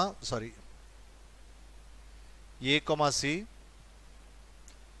comma sorry, A comma C.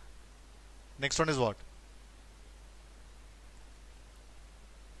 Next one is what?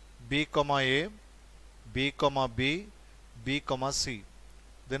 B comma A, B comma B, B comma C.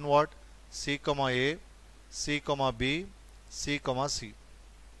 Then what? C comma A, C comma B, C comma C.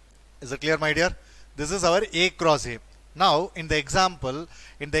 Is it clear, my dear? This is our A cross A. Now in the example,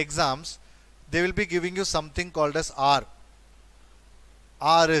 in the exams, they will be giving you something called as R.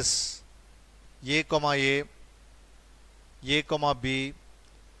 R is A comma A, A comma B,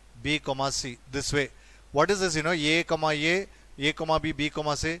 B comma C. This way. What is this? You know, A comma A comma B, B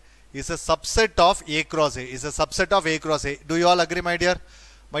comma C is a subset of A cross A. Is a subset of A cross A. Do you all agree, my dear?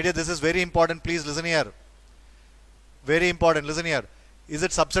 My dear, this is very important. Please listen here. Very important. Listen here. Is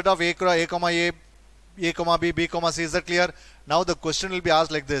it subset of A comma A comma B, B comma C? Is that clear? Now the question will be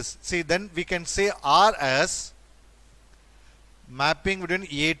asked like this. See, then we can say R as mapping between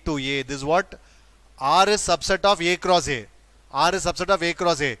A to A. This is what? R is subset of A cross A. R is subset of A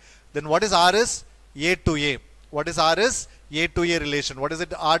cross A. Then what is R is? A to A. What is R is? A to A relation. What is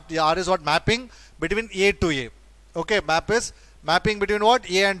it? R is what? Mapping between A to A. Okay, map is mapping between what?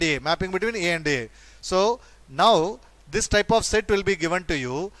 A and A. Mapping between A and A. So now this type of set will be given to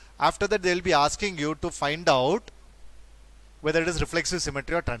you. After that they will be asking you to find out whether it is reflexive,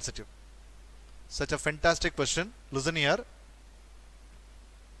 symmetry or transitive. Such a fantastic question. Listen here.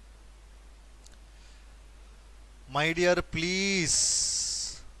 My dear,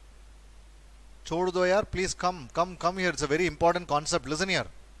 please. Chhod do yaar. Please come here. It's a very important concept. Listen here.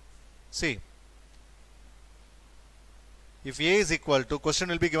 See. If A is equal to, question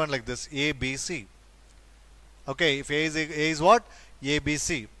will be given like this. A, B, C. Okay. If A is what? A, B,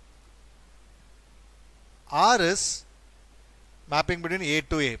 C. R is mapping between A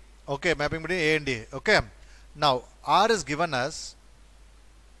to A. Okay, mapping between A and A. Okay. Now R is given as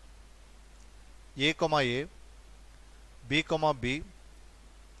A comma A, B comma B,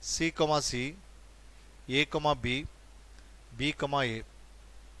 C comma C, A comma B, B comma A.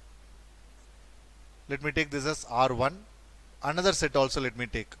 Let me take this as R1. Another set also let me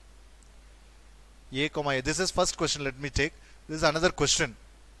take. A comma A. This is first question. Let me take. This is another question.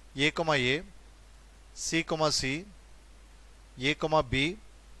 A comma A, C comma C, A comma B,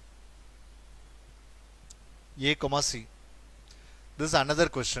 A comma C. This is another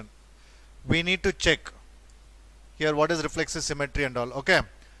question. We need to check here what is reflexive symmetry and all. Okay.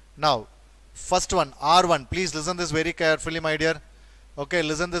 Now, first one, R1. Please listen this very carefully, my dear. Okay,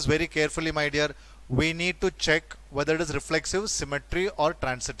 listen this very carefully, my dear. We need to check whether it is reflexive, symmetry or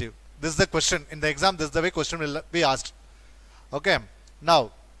transitive. This is the question. In the exam, this is the way question will be asked. Okay.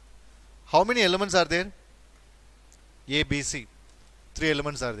 Now, how many elements are there? A, B, C. 3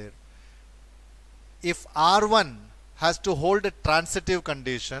 elements are there. If R1 has to hold a transitive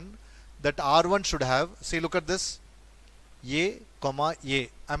condition, that R1 should have, see, look at this, A, comma A.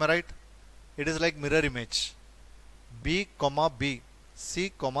 Am I right? It is like mirror image. B, comma B,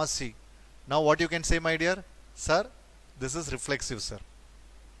 C, comma C. Now what you can say, my dear? Sir, this is reflexive, sir.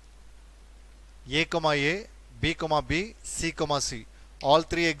 A, comma A, B, comma B, C, comma C. All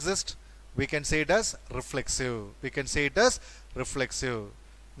 3 exist. We can say it as reflexive. We can say it as reflexive.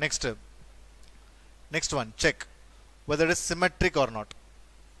 Next one, check whether it is symmetric or not.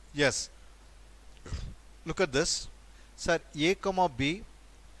 Yes. Look at this. Sir, A comma B.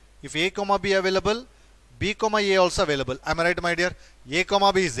 If A comma B available, B comma A also available. Am I right, my dear? A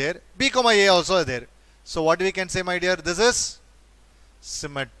comma B is there. B comma A also is there. So what we can say, my dear? This is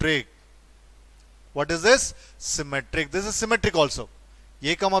symmetric. What is this? Symmetric. This is symmetric also.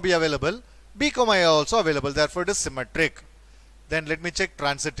 A comma B available, B comma A also available, therefore it is symmetric. Then let me check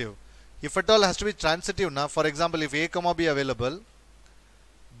transitive. If at all has to be transitive now, for example, if A comma B available,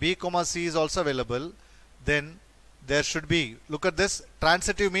 B comma C is also available, then there should be, look at this,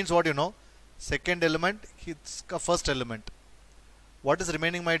 transitive means what, you know? Second element, it's first element. What is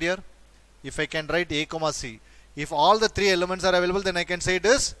remaining, my dear? If I can write A comma C, if all the 3 elements are available, then I can say it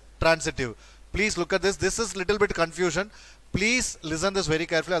is transitive. Please look at this. This is little bit confusion. Please listen this very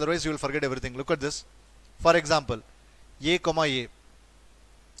carefully, otherwise you will forget everything. Look at this. For example, A comma A.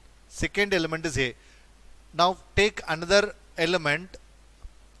 Second element is A. Now take another element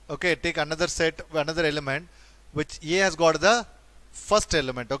Okay, take another set, another element, which A has got the first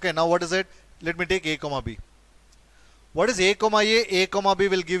element. Okay, now what is it? Let me take A comma B. What is A comma A? A comma B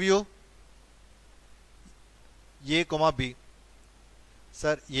will give you A comma B.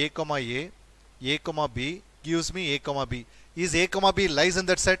 Sir, A comma A comma B gives me A comma B. Is A comma B lies in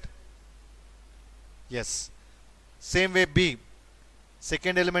that set? Yes. Same way B.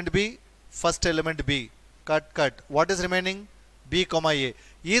 Second element B, first element B. Cut, cut. What is remaining? B comma A.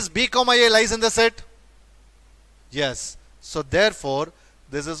 Is B comma A lies in the set? Yes. So therefore,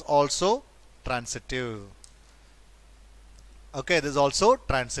 this is also transitive. Okay, this is also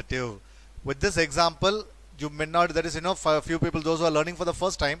transitive. With this example, you may not, that is, for a few people, those who are learning for the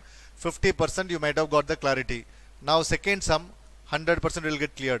first time, 50% you might have got the clarity. Now second sum, 100% will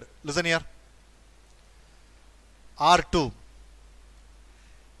get cleared. Listen here. R2.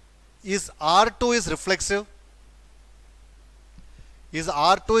 Is R2 is reflexive? Is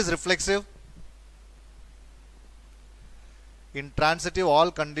R2 is reflexive? In transitive,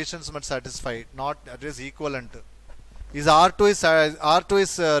 all conditions must satisfy, not that is equivalent. Is R2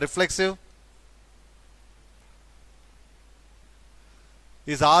 is reflexive?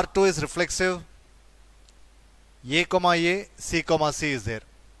 Is R2 is reflexive? A comma A, C comma C is there.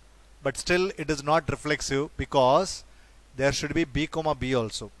 But still it is not reflexive because there should be B comma B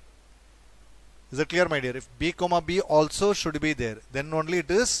also. Is it clear, my dear? If B comma B also should be there, then only it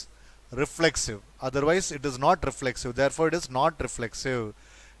is reflexive. Otherwise it is not reflexive. Therefore it is not reflexive.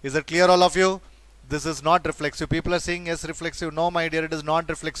 Is it clear, all of you? This is not reflexive. People are saying yes, reflexive. No, my dear, it is not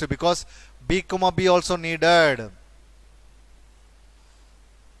reflexive because B comma B also needed.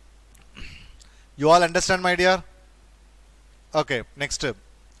 You all understand, my dear? Okay, next step.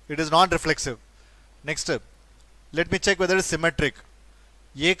 It is not reflexive. Next step. Let me check whether it is symmetric.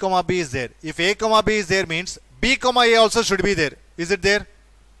 A comma B is there. If A comma B is there means B comma A also should be there. Is it there?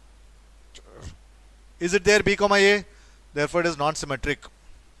 Is it there, B comma A? Therefore it is not symmetric.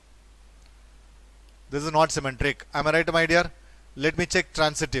 This is not symmetric. Am I right, my dear? Let me check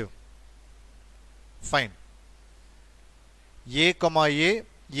transitive. Fine. A comma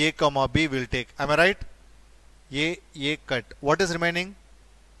B will take. Am I right? A cut. What is remaining?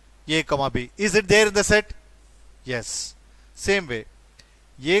 A comma B. Is it there in the set? Yes. Same way.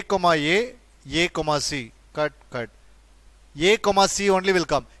 A comma C. Cut, cut. A comma C only will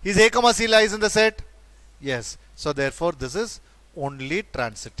come. Is A comma C lies in the set? Yes. So therefore this is only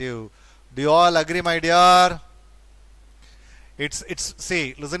transitive. Do you all agree, my dear?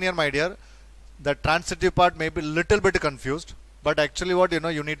 See, listen here, my dear. The transitive part may be little bit confused, but actually what,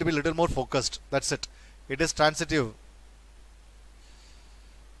 you need to be little more focused. That's it. It is transitive.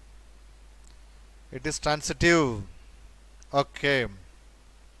 It is transitive. Okay.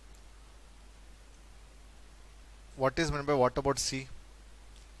 What is meant by what about C?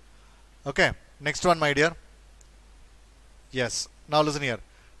 Okay. Next one, my dear. Yes. Now listen here.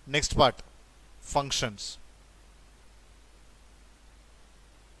 Next part. Functions.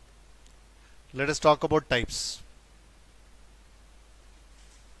 Let us talk about types.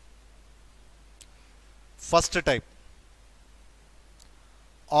 First type.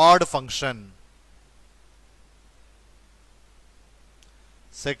 Odd function.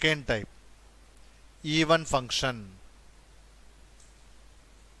 Second type. Even function.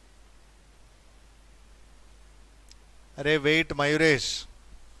 Array, wait, Mayuresh.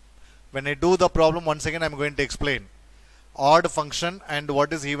 When I do the problem, once again I am going to explain. Odd function and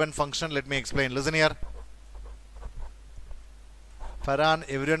what is even function, let me explain. Listen here. Farhan,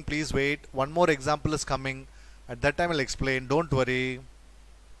 everyone please wait. One more example is coming. At that time I will explain. Don't worry.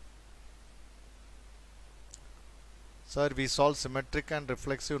 Sir, we solve symmetric and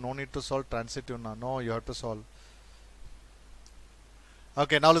reflexive. No need to solve transitive now. No, you have to solve.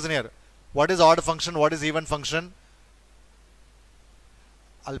 Okay, now listen here. What is odd function? What is even function?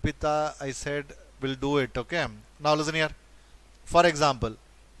 Alpita, I said, will do it. Okay. Now listen here. For example,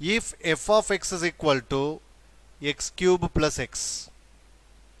 if f of x is equal to x cube plus x.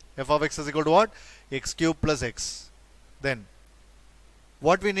 F of x is equal to what? X cube plus x. Then,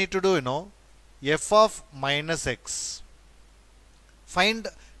 what we need to do, f of minus x. Find,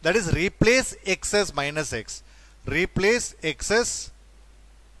 that is replace x as minus x. Replace x as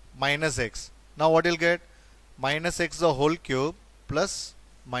minus x. Now what you'll get? Minus x the whole cube plus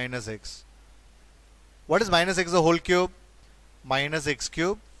minus x. What is minus x the whole cube? Minus x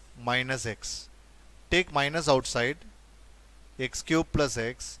cube minus x. Take minus outside. X cube plus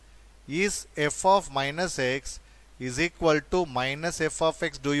x is f of minus x is equal to minus f of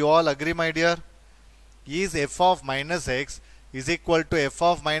x. Do you all agree, my dear? Is f of minus x is equal to f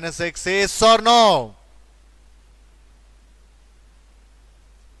of minus x? Say yes or no?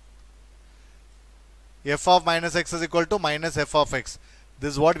 f of minus x is equal to minus f of x.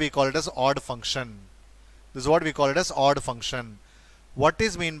 This is what we call it as odd function. This is what we call it as odd function. What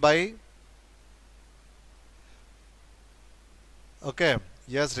is mean by, okay,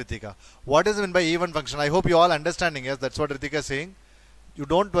 yes Ritika, what is mean by even function? I hope you all understanding. Yes, that's what Ritika is saying. You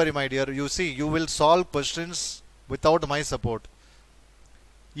don't worry my dear, you see, you will solve questions without my support.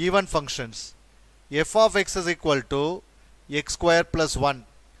 Even functions, f of x is equal to x square plus 1.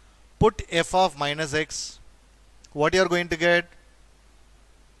 Put f of minus x, what you are going to get?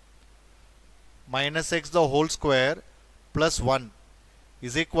 Minus x the whole square plus 1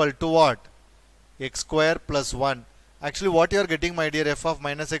 is equal to what? X square plus 1. Actually what you are getting my dear, f of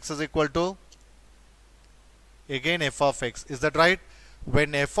minus x is equal to again f of x. Is that right?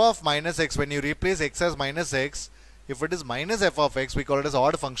 When f of minus x, when you replace x as minus x, if it is minus f of x, we call it as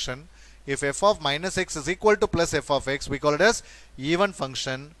odd function. If f of minus x is equal to plus f of x, we call it as even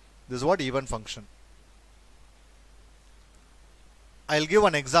function. This is what even function. I'll give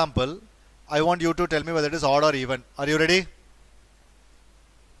an example. I want you to tell me whether it is odd or even. Are you ready?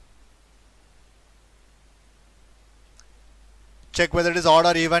 Check whether it is odd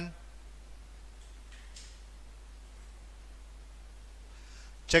or even.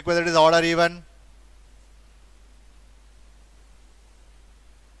 Check whether it is odd or even.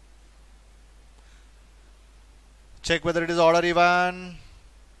 Check whether it is odd or even.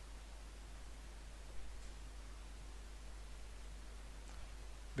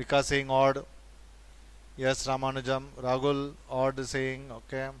 Because saying odd. Yes, Ramanujam. Rahul, odd is saying,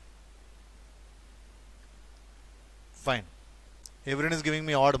 okay. Fine. Everyone is giving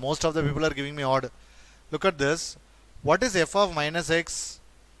me odd. Most of the people are giving me odd. Look at this. What is f of minus x?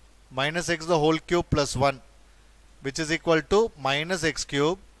 Minus x the whole cube plus 1, which is equal to minus x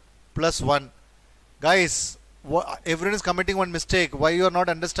cube plus 1. Guys, everyone is committing one mistake. Why you are not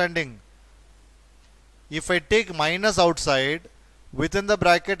understanding? If I take minus outside, within the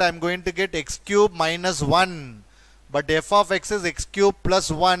bracket I am going to get x cube minus 1. But f of x is x cube plus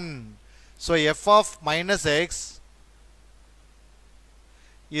 1. So f of minus x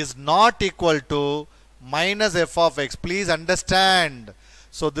is not equal to minus f of x. Please understand.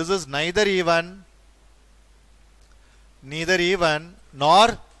 So this is neither even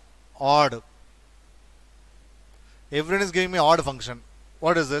nor odd. Everyone is giving me odd function.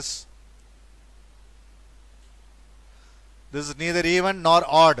 What is this? This is neither even nor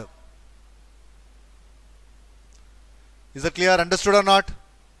odd. Is it clear? Understood or not?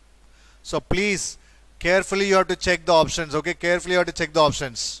 So please, carefully you have to check the options. Okay, carefully you have to check the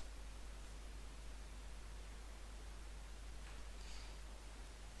options.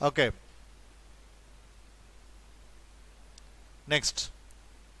 Okay. Next.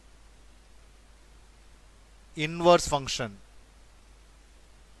 Inverse function.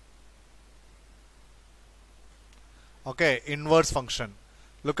 Okay, inverse function.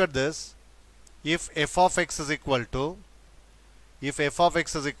 Look at this. If f of x is equal to,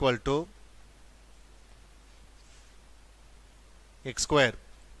 x square,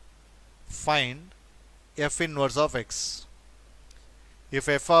 find f inverse of x. If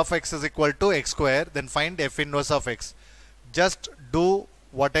f of x is equal to x square, then find f inverse of x. Just do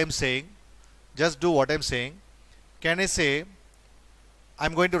what I'm saying. Just do what I'm saying. Can I say,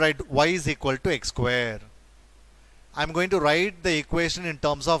 I'm going to write y is equal to x square. I'm going to write the equation in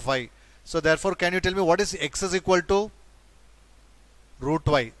terms of y. So therefore, can you tell me what is x is equal to? Root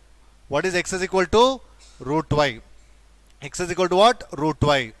y. What is x is equal to? Root y. X is equal to what? Root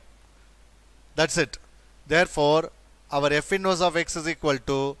y. That's it. Therefore, our f inverse of x is equal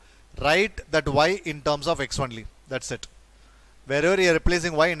to, write that y in terms of x only. That's it. Wherever you are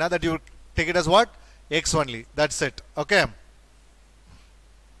replacing y, now that you take it as what? X only. That's it. Okay.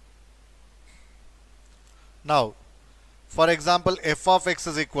 Now, for example, f of x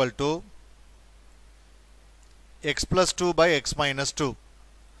is equal to x plus 2 by x minus 2.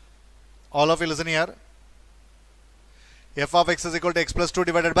 All of you listen here. F of x is equal to x plus 2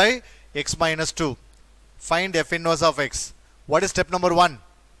 divided by x minus 2. Find f inverse of x. What is step number 1?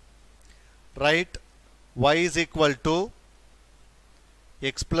 Write y is equal to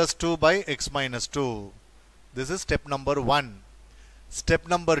x plus 2 by x minus 2. This is step number 1. Step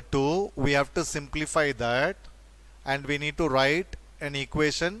number 2, we have to simplify that and we need to write an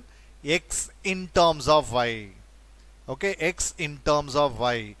equation x in terms of y. Okay, x in terms of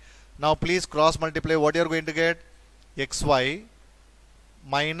y. Now please cross multiply. What you are going to get? Xy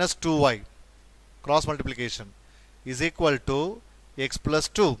minus 2y, cross multiplication, is equal to x plus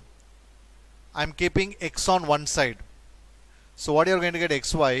 2. I am keeping x on one side. So what you are going to get?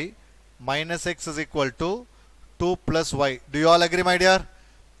 Xy minus x is equal to 2 plus y. Do you all agree, my dear?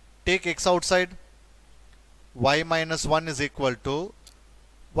 Take x outside. y minus 1 is equal to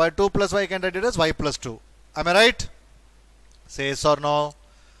y2 plus y, can write it as y plus 2. Am I right? Say yes or no.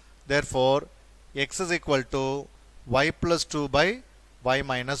 Therefore, x is equal to y plus 2 by y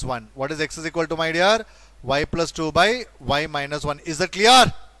minus 1. What is x is equal to, my dear? Y plus 2 by y minus 1. Is that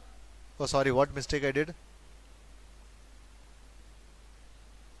clear? Oh, sorry, what mistake I did?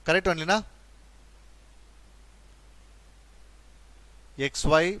 Correct only, na?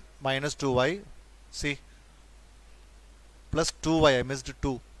 xy minus 2y. See, plus 2y, I missed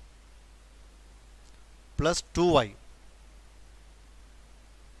 2, plus 2y.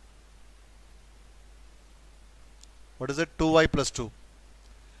 What is it? 2y plus 2.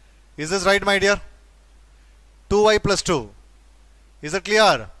 Is this right, my dear? 2y plus 2. Is it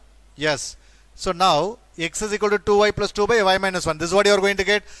clear? Yes. So now x is equal to 2y plus 2 by y minus 1. This is what you are going to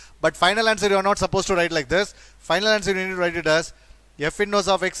get. But final answer you are not supposed to write like this. Final answer you need to write it as f inverse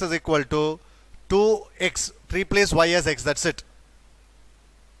of x is equal to 2x. Replace y as x. That's it.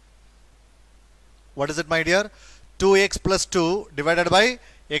 What is it, my dear? 2x plus 2 divided by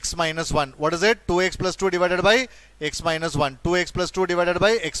x minus 1. What is it? 2x plus 2 divided by x minus 1. 2x plus 2 divided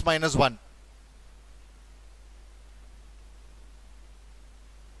by x minus 1.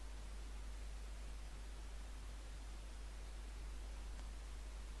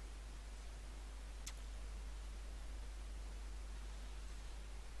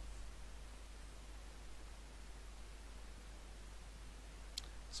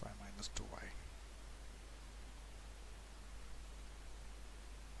 So I minus 2y.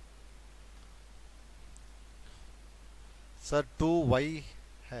 Sir, 2y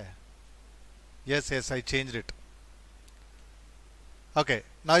hai. Yes, I changed it. Okay,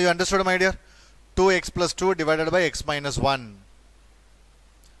 now you understood, my dear. 2x plus 2 divided by x minus 1.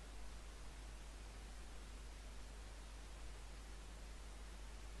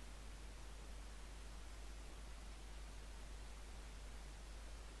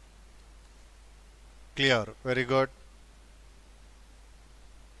 Clear. Very good.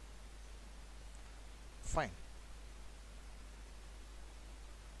 Fine.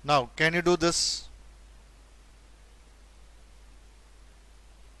 Now, can you do this?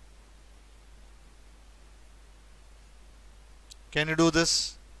 Can you do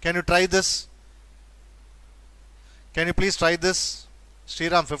this? Can you try this? Can you please try this?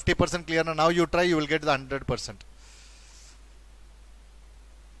 Sriram, 50% clear. Now you try, you will get the 100%.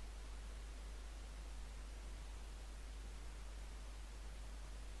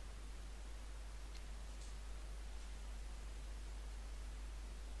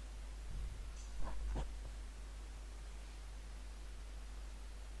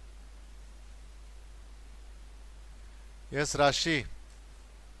 Yes, Rashi.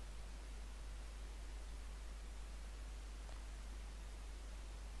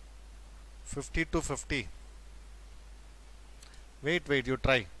 $50 to $50. Wait, you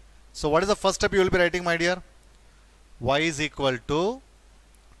try. So what is the first step you will be writing, my dear? Y is equal to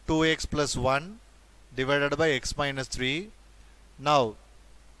 2x plus 1 divided by x minus 3. Now,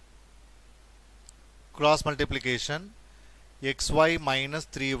 cross multiplication. xy minus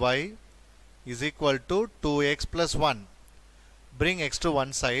 3y is equal to 2x plus 1. Bring x to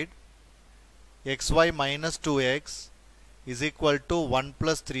one side. xy minus 2x is equal to 1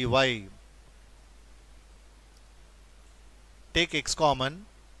 plus 3y. Take x common.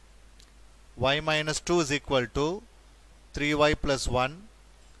 Y minus 2 is equal to 3y plus 1.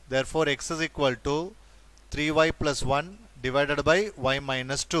 Therefore, x is equal to 3y plus 1 divided by y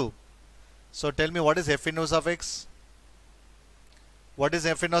minus 2. So, tell me, what is f inverse of x? What is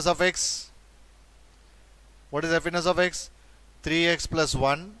f inverse of x? What is f inverse of x? 3x plus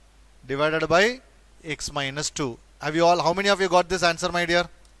 1 divided by x minus 2. Have you all, how many of you got this answer, my dear?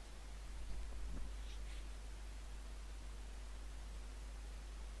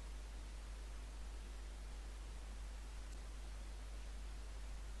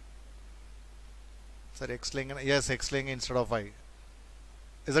 Sir, x-ling, yes, x-ling instead of y.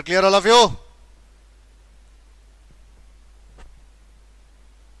 Is it clear, all of you?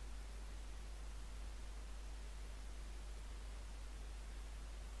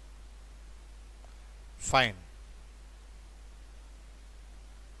 Fine.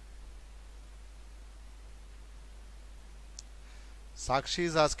 Sakshi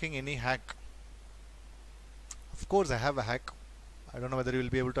is asking any hack. Of course I have a hack. I don't know whether you will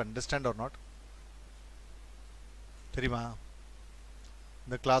be able to understand or not. Terima.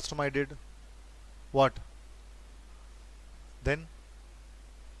 In the classroom I did what? Then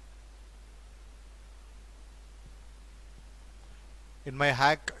in my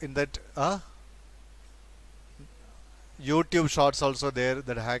hack, in that YouTube shorts also there,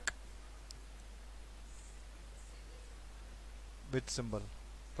 that hack. Which symbol?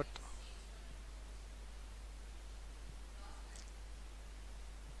 But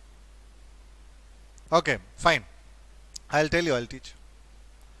okay, fine. I'll tell you, I'll teach.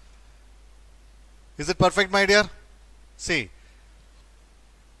 Is it perfect, my dear? See.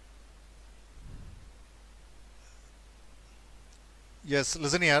 Yes,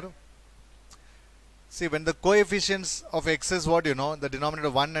 listen here. See, when the coefficients of x is what, the denominator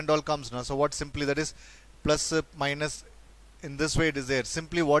 1 and all comes now. So what simply that is plus minus in this way it is there.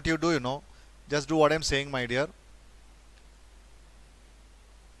 Simply what you do, just do what I'm saying, my dear.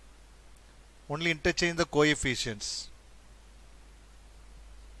 Only interchange the coefficients.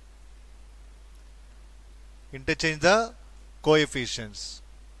 Interchange the coefficients.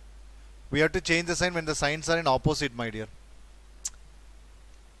 We have to change the sign when the signs are in opposite, my dear.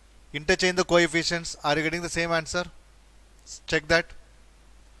 Interchange the coefficients. Are you getting the same answer? Check that.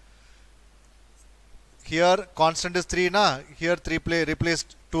 Here constant is 3 na. Here 3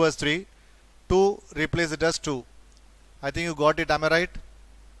 replaced 2 as 3. 2 replace it as 2. I think you got it. Am I right?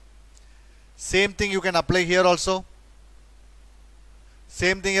 Same thing you can apply here also.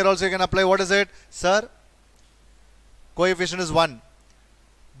 Same thing here also you can apply. What is it? Sir, coefficient is 1.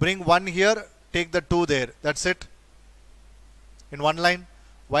 Bring 1 here. Take the 2 there. That's it. In one line.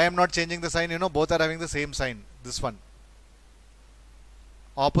 Why I am not changing the sign? Both are having the same sign. This one.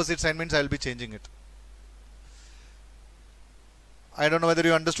 Opposite sign means I will be changing it. I don't know whether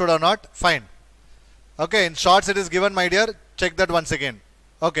you understood or not. Fine. Okay, in shorts it is given, my dear. Check that once again.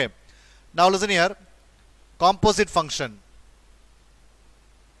 Okay. Now listen here. Composite function.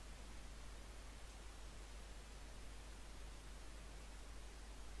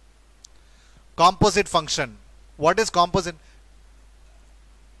 Composite function. What is composite?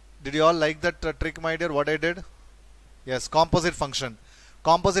 Did you all like that trick, my dear, what I did? Yes, composite function.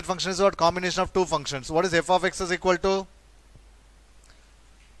 Composite function is what? Combination of two functions. What is f of x is equal to?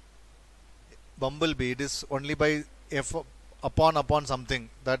 Bumblebee, it is only by f upon something.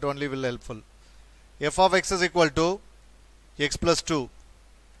 That only will helpful. F of x is equal to x plus 2.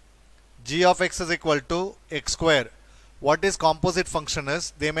 G of x is equal to x square. What is composite function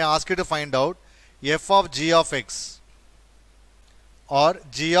is? They may ask you to find out f of g of x or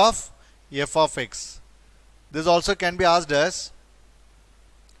g of f of x. This also can be asked as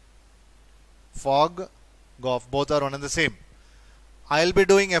fog, gof. Both are one and the same. I will be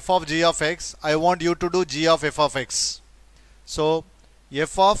doing f of g of x. I want you to do g of f of x. So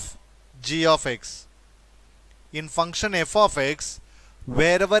f of g of x. In function f of x,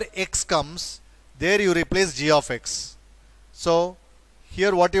 wherever x comes, there you replace g of x. So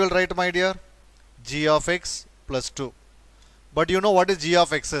here what you will write, my dear? G of x plus 2. But you know what is g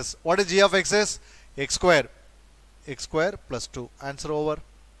of x is? What is g of x is? X square. X square plus 2. Answer over.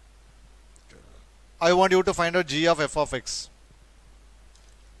 I want you to find out g of f of x.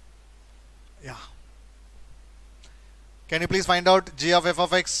 Yeah. Can you please find out g of f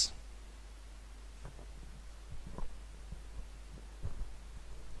of x?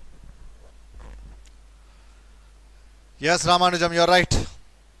 Yes, Ramanujam, you are right.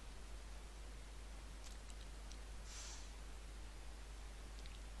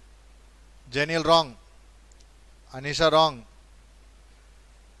 Genial wrong. Anisha wrong.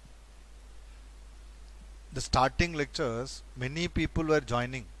 The starting lectures, many people were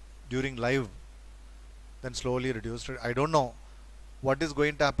joining during live, then slowly reduced it. I don't know what is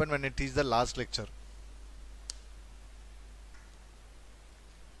going to happen when I teach the last lecture.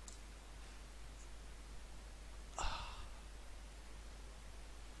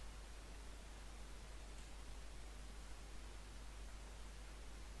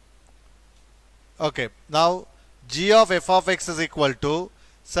 Okay, now g of f of x is equal to,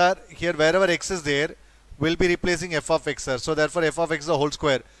 sir, here wherever x is there, we'll be replacing f of x, sir. So therefore f of x is the whole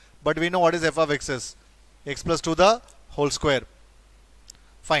square. But we know what is f of x is. X plus 2 the whole square.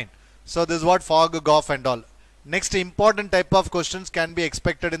 Fine. So this is what fog, gof and all. Next important type of questions can be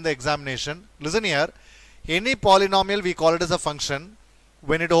expected in the examination. Listen here. Any polynomial we call it as a function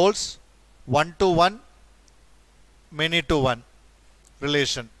when it holds 1 to 1, many to 1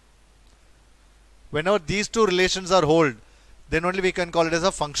 relation. Whenever these two relations are hold, then only we can call it as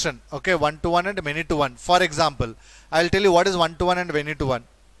a function. Okay, 1 to 1 and many to 1. For example, I will tell you what is 1 to 1 and many to 1.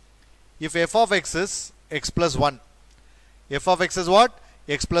 If f of x is x plus 1. F of x is what?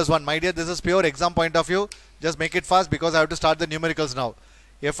 X plus 1. My dear, this is pure exam point of view. Just make it fast because I have to start the numericals now.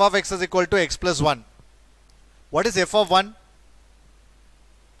 F of x is equal to x plus 1. What is f of 1?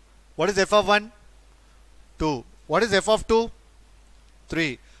 What is f of 1? 2. What is f of 2?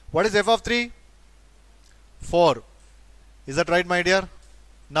 3. What is f of 3? 4. Is that right, my dear?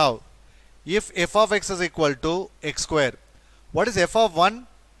 Now, if f of x is equal to x square, What is f of 1?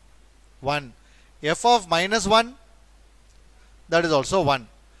 1. F of minus 1? That is also 1.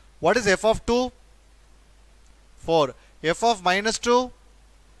 What is f of 2? 4. F of minus 2?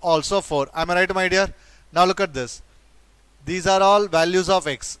 Also 4. Am I right, my dear? Now look at this. These are all values of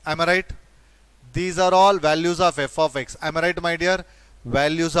x. Am I right? These are all values of f of x. Am I right, my dear?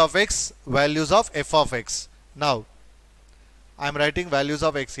 Values of x, values of f of x. Now, I am writing values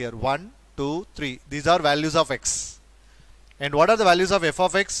of x here. 1, 2, 3. These are values of x. And what are the values of f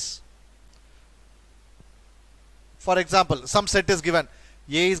of x? For example, some set is given.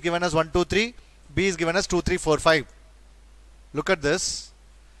 A is given as 1, 2, 3. B is given as 2, 3, 4, 5. Look at this.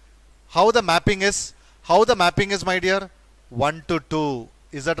 How the mapping is? How the mapping is, my dear? 1 to 2.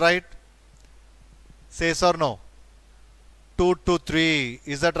 Is that right? Say yes or no. 2 to 3.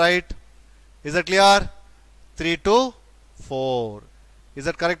 Is that right? Is that clear? 3 to 4. Is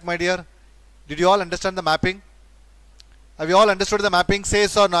that correct, my dear? Did you all understand the mapping? Have you all understood the mapping? Say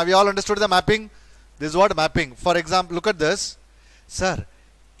yes or no. Have you all understood the mapping? This is what mapping. For example, look at this. Sir,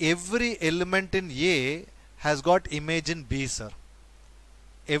 every element in A has got image in B, sir.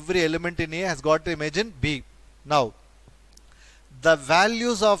 Every element in A has got image in B. Now, the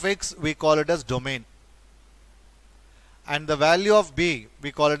values of X, we call it as domain. And the value of B,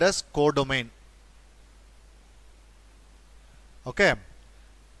 we call it as codomain. Okay.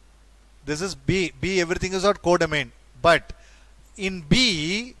 This is B. B, everything is not codomain. But in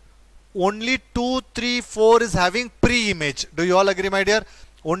B, only 2, 3, 4 is having pre-image. Do you all agree, my dear?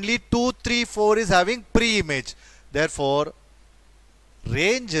 Only 2, 3, 4 is having pre-image. Therefore,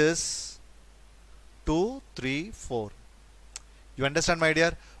 range is 2, 3, 4. You understand, my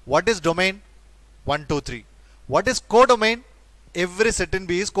dear? What is domain? 1, 2, 3. What is codomain? Every set in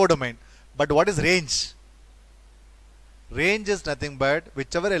B is codomain. But what is range? Range is nothing but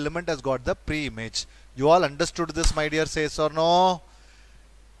whichever element has got the pre-image. You all understood this, my dear? Say yes or no?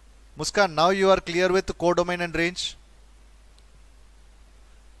 Muskan, now you are clear with codomain and range?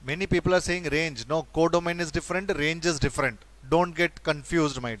 Many people are saying range. No, codomain is different, range is different. Don't get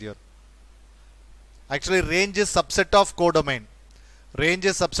confused, my dear. Actually, range is subset of codomain. Range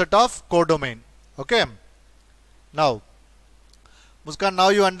is subset of codomain. Okay. Now, Muskan, now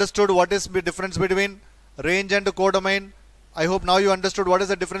you understood what is the difference between range and codomain. I hope now you understood what is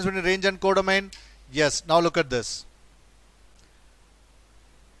the difference between range and codomain. Yes. Now look at this.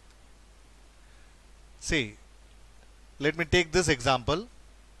 See, let me take this example.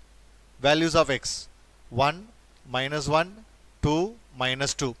 Values of x. 1, minus 1, 2,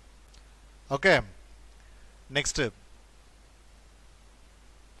 minus 2. Okay. Next.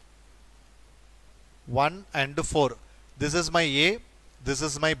 1 and 4. This is my A. This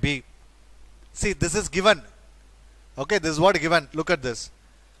is my B. See, this is given. Okay, this is what given. Look at this.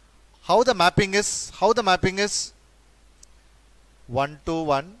 How the mapping is? How the mapping is? 1 to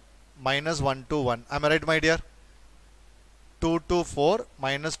 1, minus 1 to 1. Am I right, my dear? 2 to 4,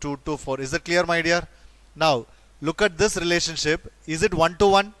 minus 2 to 4. Is it clear, my dear? Now, look at this relationship. Is it 1 to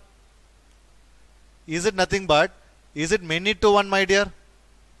 1? Is it nothing but? Is it many to 1, my dear?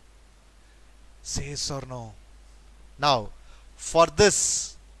 Say yes or no. Now, for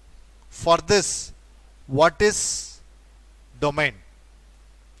this, what is domain?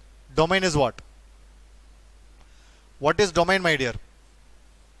 Domain is what? What is domain, my dear?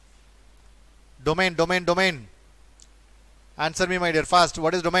 Domain, domain, domain. Answer me, my dear, fast.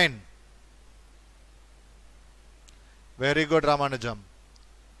 What is domain? Very good, Ramanujam.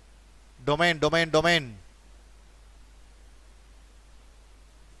 Domain, domain, domain.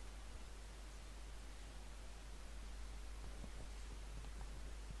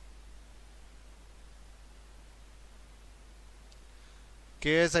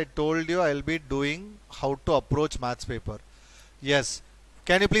 As I told you, I will be doing how to approach maths paper. Yes.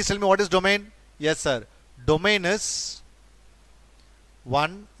 Can you please tell me what is domain? Yes, sir. Domain is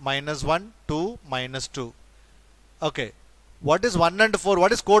 1, minus 1, 2, minus 2. Okay. What is 1 and 4?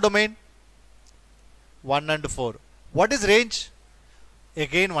 What is codomain? 1 and 4. What is range?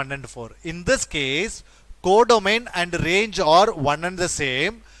 Again 1 and 4. In this case, codomain and range are one and the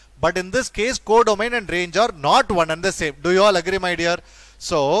same. But in this case, codomain and range are not one and the same. Do you all agree, my dear?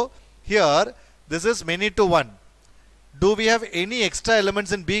 So, here, this is many to 1. Do we have any extra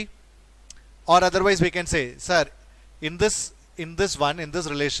elements in B? Or otherwise we can say, sir, in this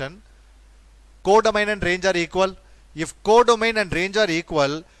relation, codomain and range are equal. If codomain and range are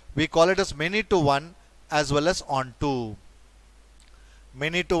equal, we call it as many to 1 as well as on 2.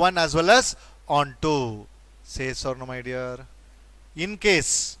 Many to 1 as well as on 2. Say yes or no, my dear. In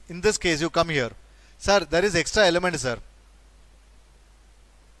this case, you come here. Sir, there is extra element, sir.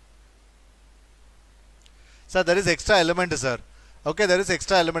 Sir, there is extra element, sir. Okay, there is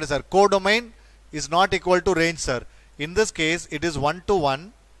extra element, sir. Codomain is not equal to range, sir. In this case, it is 1 to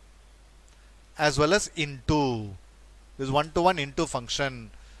 1 as well as into. This 1 to 1 into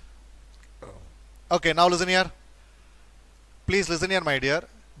function. Okay, now listen here. Please listen here, my dear.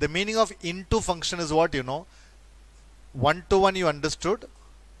 The meaning of into function is what you know. 1 to 1 you understood.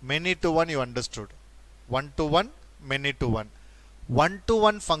 Many to 1 you understood. 1 to 1, many to 1. 1 to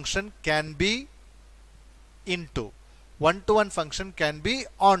 1 function can be into. 1 to 1 function can be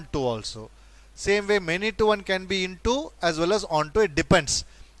onto also. Same way many to 1 can be into as well as onto. It depends.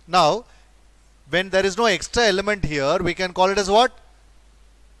 Now when there is no extra element here, we can call it as what?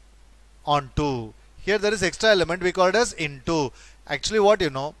 Onto. Here there is extra element, we call it as into. Actually what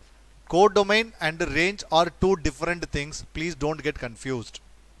you know, codomain and range are two different things. Please don't get confused.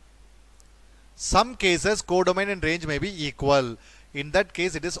 Some cases codomain and range may be equal. In that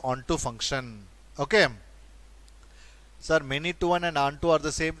case it is onto function. Okay. Sir, many to 1 and onto are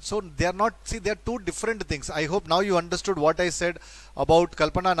the same. So they are not, see, they are two different things. I hope now you understood what I said about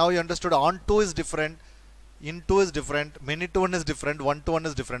Kalpana. Now you understood onto is different, into is different, many to 1 is different, 1 to 1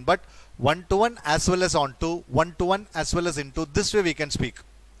 is different. But 1 to 1 as well as onto, 1 to 1 as well as into, this way we can speak.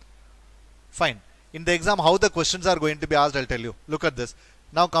 Fine. In the exam, how the questions are going to be asked, I'll tell you. Look at this.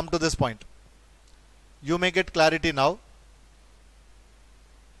 Now come to this point. You may get clarity now.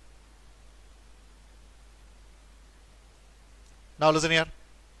 Now listen here.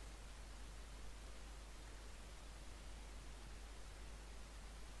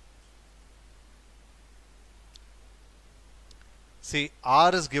 See,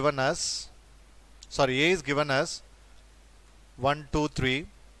 R is given as, sorry, A is given as 1, 2, 3.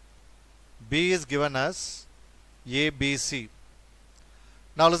 B is given as A, B, C.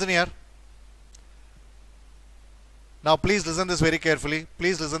 Now listen here. Now please listen this very carefully.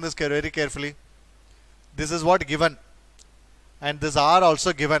 Please listen this very carefully. This is what given. And this R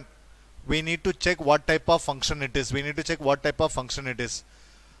also given. We need to check what type of function it is. We need to check what type of function it is.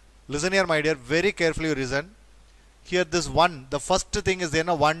 Listen here, my dear. Very carefully listen. Here this 1. The first thing is there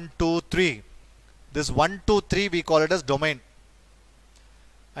now 1, 2, 3. This 1, 2, 3 we call it as domain.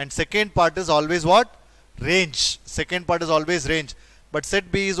 And second part is always what? Range. Second part is always range. But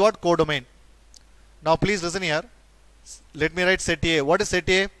set B is what? Codomain. Now please listen here. Let me write set A. What is set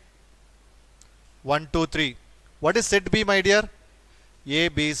A? 1, 2, 3. What is set B, my dear? A,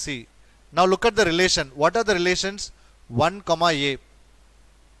 B, C. Now look at the relation. What are the relations? 1, A,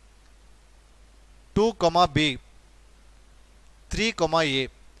 2, B, 3, A.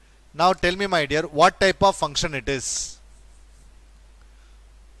 Now tell me, my dear, what type of function it is?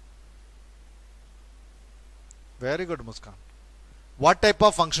 Very good, Muskan. What type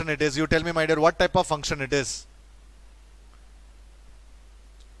of function it is? You tell me, my dear, what type of function it is?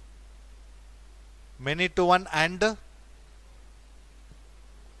 Many to 1 and?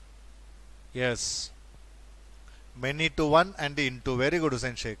 Yes. Many to 1 and into. Very good,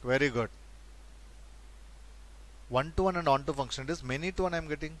 Hussein Sheik. Very good. 1 to 1 and onto function. It is many to 1 I am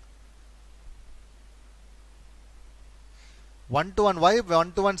getting. 1 to 1. Why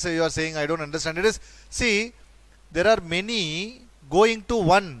 1 to 1 say you are saying? I don't understand. It is, see, there are many going to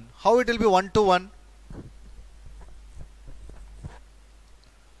 1. How it will be 1 to 1?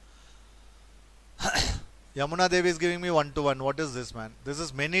 Yamuna Devi is giving me 1 to 1. What is this, man? This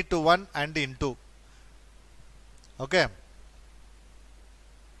is many to 1 and into. Okay.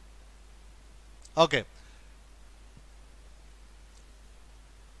 Okay.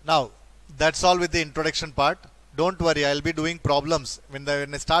 Now, that's all with the introduction part. Don't worry, I'll be doing problems. When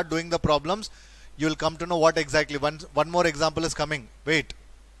I start doing the problems, you will come to know what exactly. One more example is coming. Wait.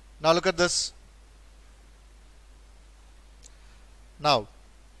 Now look at this. Now,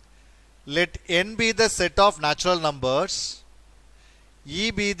 let n be the set of natural numbers, e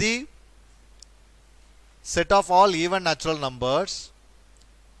be the set of all even natural numbers,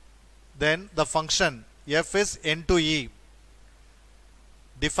 then the function f is n to e,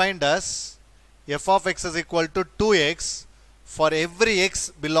 defined as f of x is equal to 2x for every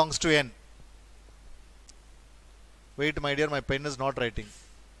x belongs to n. Wait, my dear, my pen is not writing.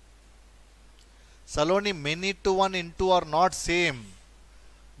 Saloni, many to 1 into are not same.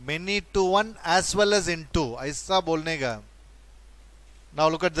 Many to 1 as well as into. ऐसा बोलने का. Now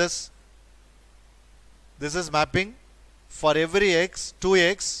look at this. This is mapping for every x,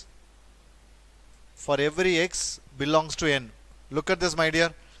 2x. For every x belongs to n. Look at this, my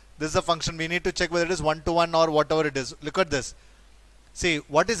dear. This is a function. We need to check whether it is 1 to 1 or whatever it is. Look at this. See,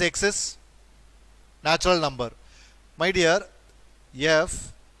 what is x is? Natural number. My dear,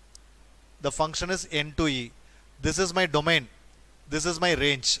 f, the function is n to e. This is my domain. This is my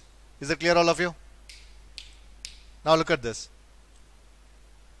range. Is it clear, all of you? Now look at this.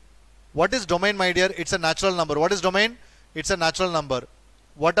 What is domain, my dear? It's a natural number. What is domain? It's a natural number.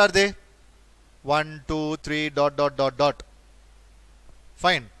 What are they? 1, 2, 3, dot, dot, dot, dot.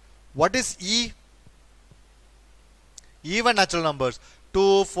 Fine. What is E? Even natural numbers.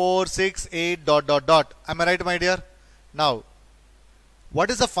 2, 4, 6, 8, dot, dot, dot. Am I right, my dear? Now, what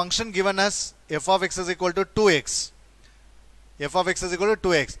is the function given as f of x is equal to 2x? F of x is equal to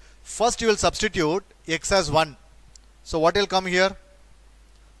 2x. First you will substitute x as 1. So what will come here?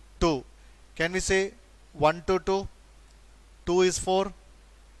 2. Can we say 1 to 2? 2 is 4.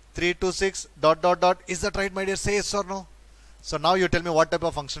 3 to 6, dot, dot, dot. Is that right, my dear? Say yes or no. So now you tell me what type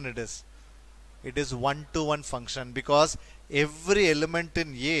of function it is. It is 1-to-1 function, because every element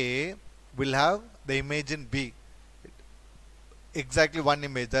in A will have the image in B. Exactly one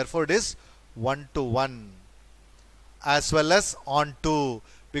image. Therefore it is 1-to-1 as well as onto,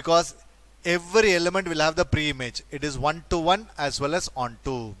 because every element will have the pre-image. It is 1-to-1 as well as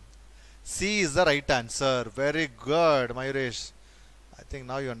onto. C is the right answer. Very good, Mayuresh. I think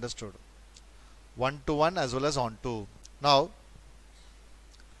now you understood. 1-to-1 as well as onto. Now,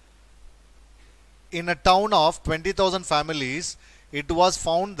 in a town of 20,000 families, it was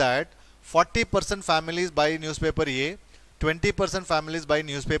found that 40% families buy newspaper A, 20% families buy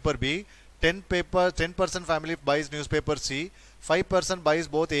newspaper B, 10% family buys newspaper C, 5% buys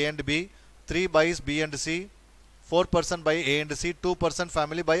both A and B, 3 buys B and C, 4% buy A and C, 2%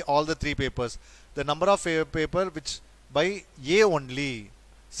 family buy all the 3 papers. The number of paper which buy A only.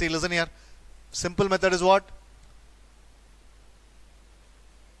 See, listen here. Simple method is what?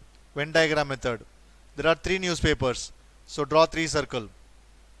 Venn diagram method. There are 3 newspapers. So draw 3 circle.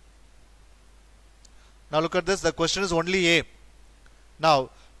 Now look at this. The question is only A. Now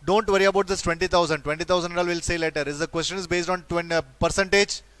don't worry about this 20,000. 20,000 we'll say later. Is the question is based on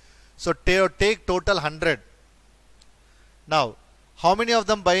percentage. So take total 100. Now how many of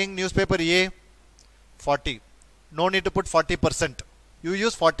them buying newspaper A? 40. No need to put 40%. You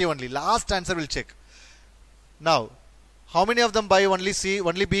use 40 only. Last answer will check. Now how many of them buy only C,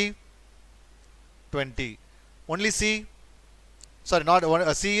 only B? 20. Only C, sorry, not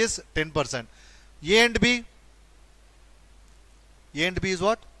C is 10%. A and B, A and B is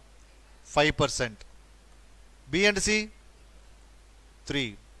what? 5%. B and C,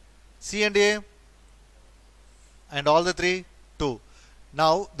 3. C and A, and all the 3, 2.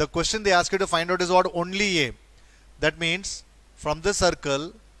 Now the question they ask you to find out is what? Only A. That means from this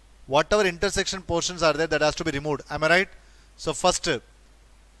circle, whatever intersection portions are there, that has to be removed. Am I right? So first,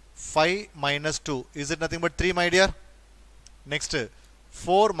 5 minus 2, is it nothing but 3, my dear? Next,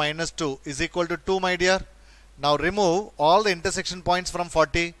 4 minus 2 is equal to 2, my dear. Now remove all the intersection points from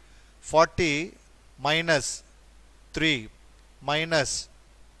 40. 40 minus 3 minus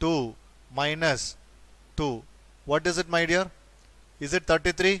 2 minus 2. What is it, my dear? Is it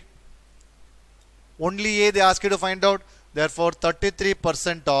 33? Only A they ask you to find out. Therefore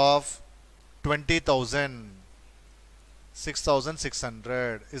 33% of 20,000.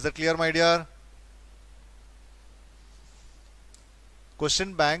 6,600. Is that clear, my dear?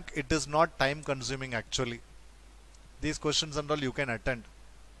 Question bank, it is not time consuming actually. These questions and all you can attend.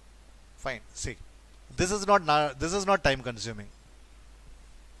 Fine. See, this is not time consuming.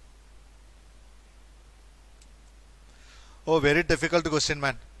 Oh, very difficult question,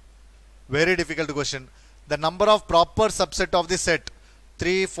 man. Very difficult question. The number of proper subset of the set.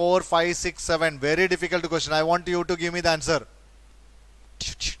 3, 4, 5, 6, 7. Very difficult question. I want you to give me the answer.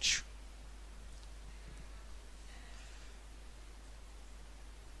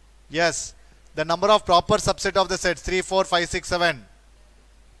 Yes. The number of proper subset of the sets. 3, 4, 5, 6, 7.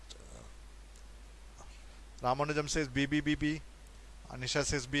 Ramanujam says B, B, B, B. Anisha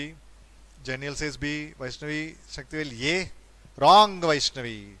says B. Janiel says B. Vaishnavi, Shaktivel, A. Wrong,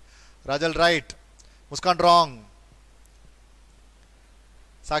 Vaishnavi. Rajal, right. Muskan, wrong.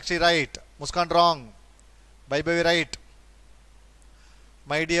 Sakshi, right. Muskan, wrong. Baibavi, right.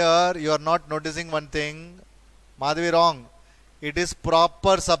 My dear, you are not noticing one thing. Madhavi, wrong. It is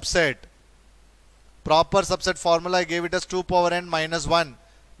proper subset. Proper subset formula, I gave it as 2 power n minus 1,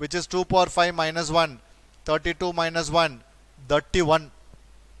 which is 2 power 5 minus 1. 32 minus 1, 31.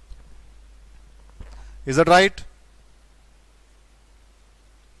 Is that right?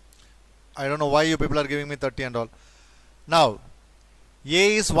 I don't know why you people are giving me 30 and all. Now,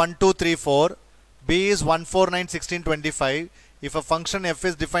 A is 1, 2, 3, 4. B is 1, 4, 9, 16, 25. If a function f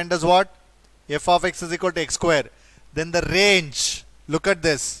is defined as what? F of x is equal to x square. Then the range, look at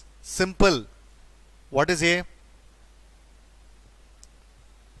this. Simple. What is A?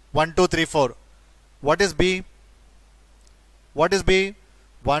 1, 2, 3, 4. What is B? What is B?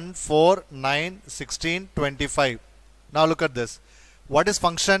 1, 4, 9, 16, 25. Now look at this. What is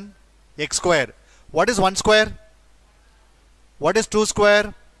function? X square. What is 1 square? What is 2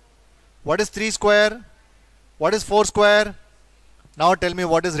 square? What is 3 square? What is 4 square? Now tell me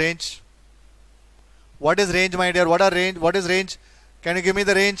what is range? What is range, my dear? What are range? What is range? Can you give me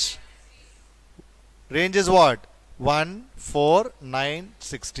the range? Range is what? 1, 4, 9,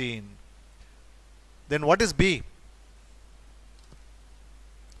 16. Then what is B?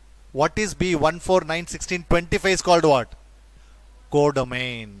 What is B? 1, 4, 9, 16, 25 is called what?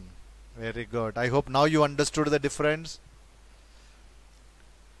 Codomain. Very good. I hope now you understood the difference.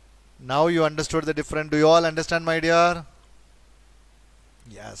 Now you understood the difference. Do you all understand, my dear?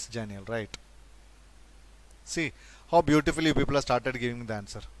 Yes, genial, right. See how beautifully people have started giving the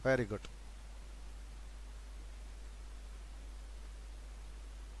answer. Very good.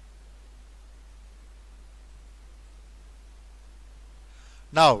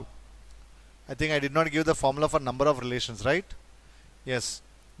 Now, I think I did not give the formula for number of relations, right? Yes.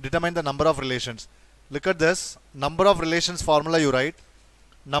 Determine the number of relations. Look at this. Number of relations formula you write.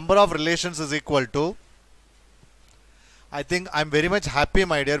 Number of relations is equal to, I think I'm very much happy,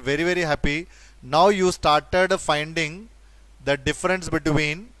 my dear, very, very happy. Now you started finding the difference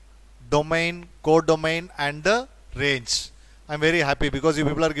between domain, codomain and the range. I'm very happy because you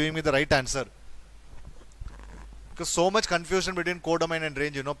people are giving me the right answer. Because so much confusion between codomain and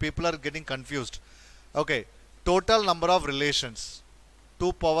range, you know, people are getting confused. Okay, total number of relations,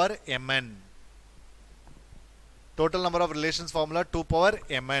 2 power mn. Total number of relations formula 2 power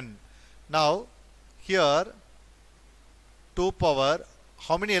mn. Now here 2 power,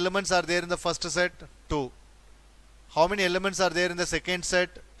 how many elements are there in the first set? 2. How many elements are there in the second set?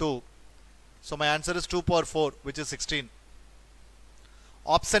 2. So my answer is 2 power 4, which is 16.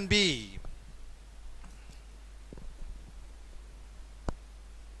 Option B.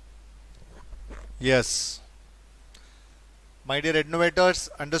 Yes. My dear Ednovators,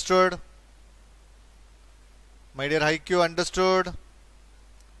 understood? My dear IQ, understood?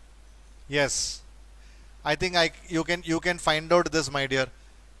 Yes. I think you can find out this, my dear.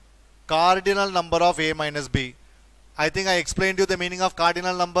 Cardinal number of A minus B. I think I explained you the meaning of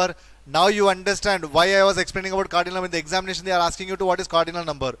cardinal number. Now you understand why I was explaining about cardinal number. In the examination they are asking you to what is cardinal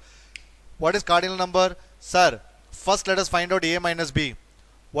number. What is cardinal number? Sir, first let us find out A minus B.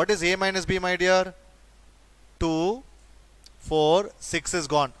 What is A minus B, my dear? 2, 4, 6 is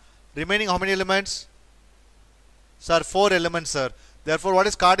gone. Remaining how many elements? Sir, 4 elements, sir. Therefore, what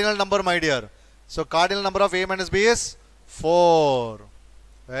is cardinal number, my dear? So, cardinal number of A minus B is 4.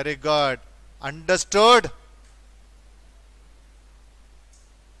 Very good. Understood?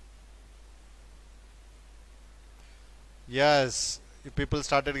 Yes. You people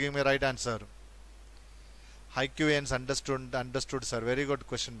started giving me right answer. IQNs understood, sir. Very good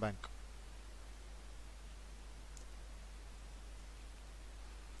question bank.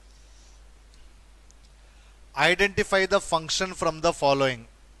 Identify the function from the following.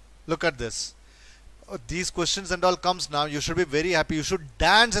 Look at this. These questions and all comes now. You should be very happy. You should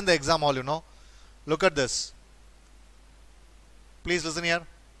dance in the exam hall, you know. Look at this. Please listen here.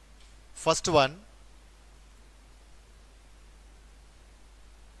 First one.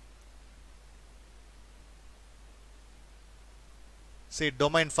 See,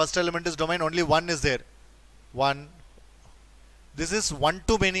 domain. First element is domain. Only one is there. 1. This is one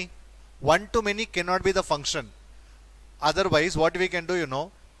to many. One to many cannot be the function. Otherwise, what we can do, you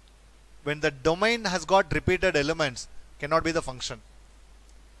know, when the domain has got repeated elements, cannot be the function.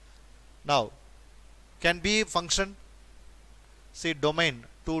 Now, can be function. See, domain,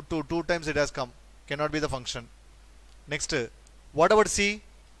 two times it has come. Cannot be the function. Next, what about C?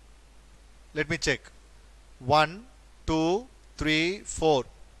 Let me check. 1, 2, 3, 4.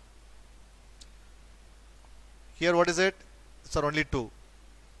 Here, what is it? Sir, only 2.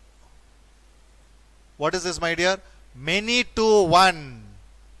 What is this, my dear? Many to one.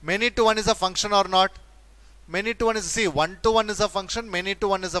 Many to one is a function or not? Many to one is, see, 1 to 1 is a function, many to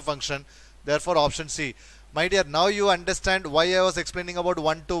 1 is a function. Therefore, option C. My dear, now you understand why I was explaining about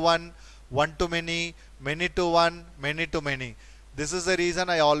 1 to 1, 1 to many to 1, many to many. This is the reason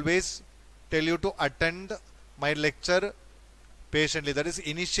I always tell you to attend my lecture patiently. That is,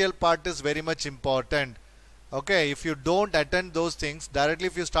 initial part is very much important. Okay, if you don't attend those things, directly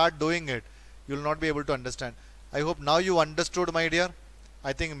if you start doing it, you will not be able to understand. I hope now you understood, my dear.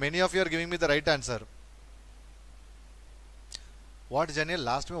 I think many of you are giving me the right answer. What, Janil?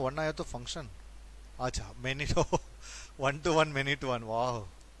 Last में one आया तो function. अच्छा, many to 1 to 1, many to 1. Wow.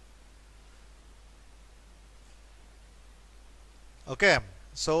 Okay.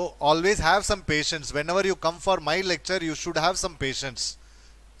 So always have some patience. Whenever you come for my lecture, you should have some patience,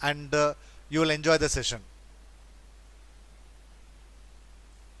 and you will enjoy the session.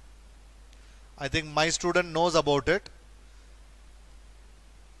 I think my student knows about it.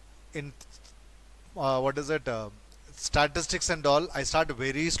 In what is it? Statistics and all, I start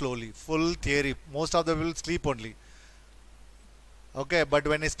very slowly, full theory. Most of them will sleep only. Okay, but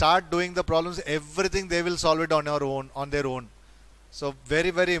when I start doing the problems, everything they will solve it on their own. So very,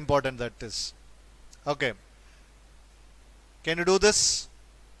 very important that is. Okay. Can you do this?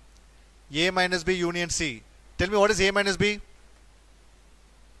 A minus B union C. Tell me what is A minus B?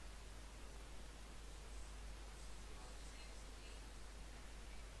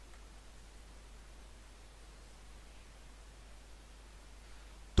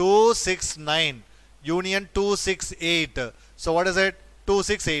 Two, 6, 9. Union 2, 6, 8. So what is it? 2,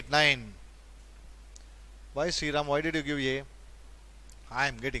 6, 8, 9. Why Sriram? Why did you give A? I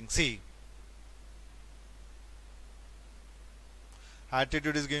am getting C.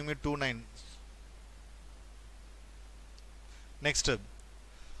 Attitude is giving me 2, 9. Next. A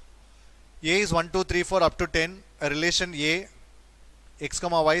is 1, 2, 3, 4 up to 10. A relation A, x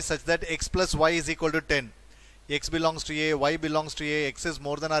comma y such that x plus y is equal to 10. X belongs to A, y belongs to A, x is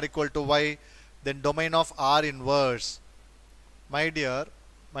more than or equal to y, then domain of R inverse. My dear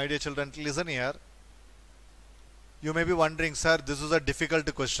children, listen here. You may be wondering, sir, this is a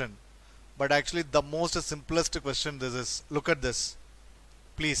difficult question. But actually the most simplest question this is. Look at this.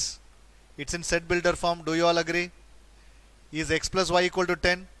 Please. It's in set builder form. Do you all agree? Is x plus y equal to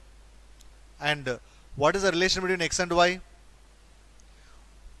 10? And what is the relation between x and y?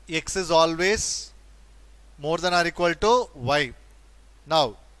 X is always more than or equal to y.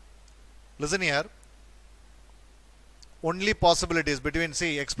 Now, listen here. Only possibilities between,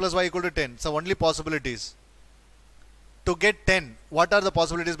 see, x plus y equal to 10. So, only possibilities. To get 10, what are the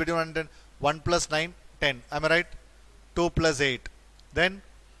possibilities between 1 and 10? 1 plus 9, 10. Am I right? 2 plus 8. Then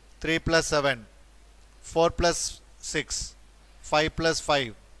 3 plus 7. 4 plus 6. 5 plus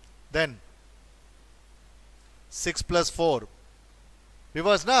 5. Then 6 plus 4.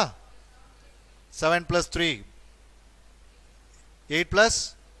 Reverse, na? 7 plus 3. 8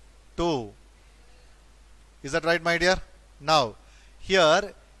 plus 2. Is that right, my dear? Now,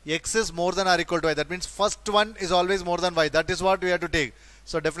 here x is more than or equal to y. That means first one is always more than y. That is what we have to take.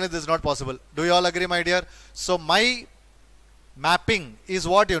 So definitely this is not possible. Do you all agree, my dear? So my mapping is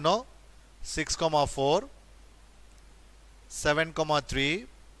what you know? 6, 4, 7, 3,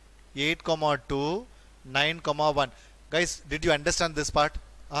 8, 2, 9, 1. Guys, did you understand this part?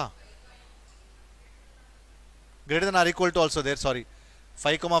 Greater than or equal to also there, sorry.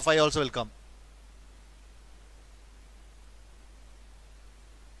 5, 5 also will come.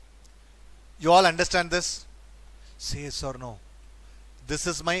 You all understand this? Say yes or no. This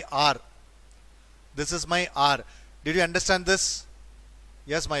is my R. This is my R. Did you understand this?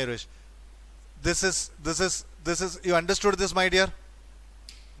 Yes, Mayuresh. This is, you understood this, my dear?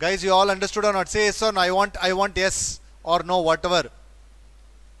 Guys, you all understood or not? Say yes or no. I want yes or no, whatever.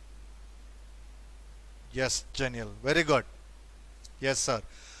 Yes, genial. Very good. Yes, sir.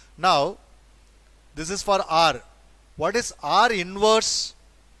 Now, this is for R. What is R inverse?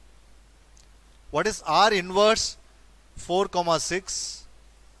 What is R inverse? 4, 6,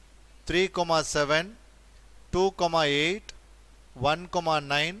 3, 7, 2, 8, 1,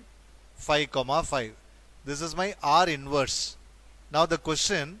 9, 5, 5. This is my R inverse. Now the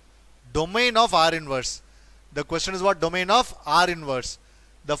question, domain of R inverse. The question is what? Domain of R inverse.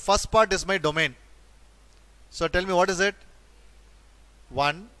 The first part is my domain. So tell me what is it?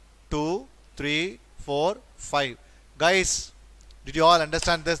 1, 2, 3, 4, 5. Guys, did you all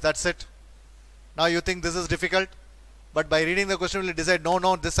understand this? That's it. Now you think this is difficult? But by reading the question, we'll decide,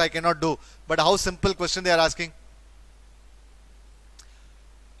 no, this I cannot do. But how simple question they are asking?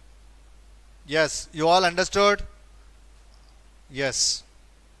 Yes, you all understood? Yes.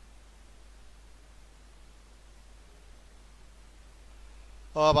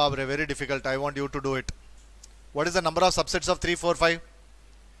 Oh, Babre, very difficult. I want you to do it. What is the number of subsets of 3, 4, 5?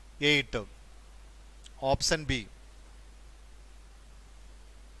 8. Option B.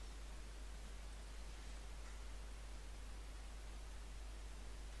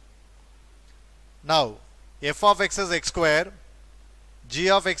 Now, f of x is x square, g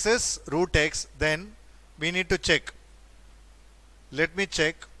of x is root x, then we need to check. Let me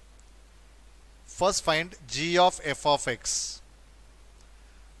check. First find g of f of x.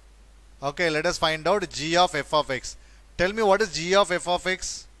 Okay, let us find out g of f of x. Tell me what is g of f of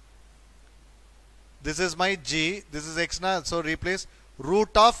x? This is my g, this is x now, so replace root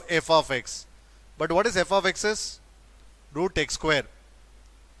of f of x. But what is f of x is? Root x square.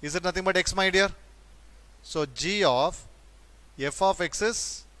 Is it nothing but x, my dear? So g of f of x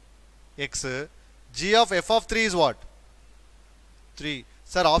is x. G of f of 3 is what? 3.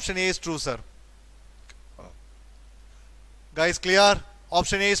 Sir, option A is true, sir. Guys, clear?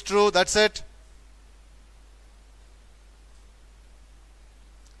 Option A is true. That's it.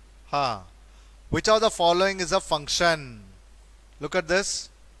 Which of the following is a function? Look at this.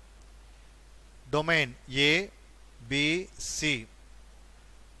 Domain A, B, C,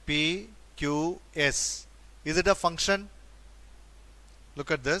 P, Q, S. Is it a function?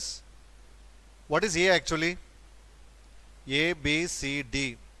 Look at this. What is A actually? A, B, C,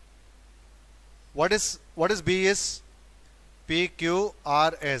 D. What is B is? P, Q,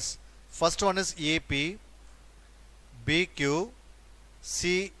 R, S. First one is A, P, B, Q,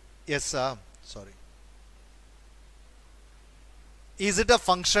 C, S. Sorry. Is it a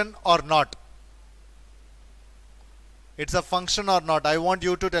function or not? It's a function or not? I want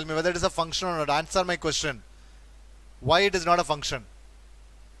you to tell me whether it is a function or not. Answer my question. Why it is not a function?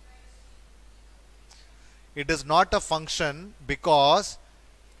 It is not a function because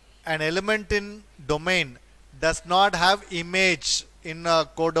an element in domain does not have image in a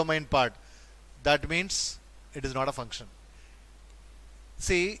codomain part. That means it is not a function.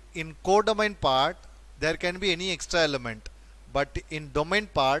 See, in codomain part there can be any extra element, but in domain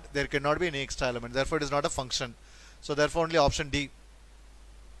part there cannot be any extra element. Therefore it is not a function. So therefore only option D.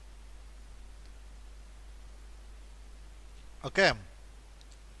 Okay,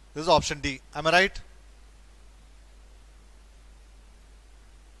 this is option D. Am I right?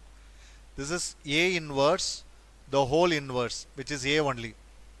 This is A inverse, the whole inverse, which is A only.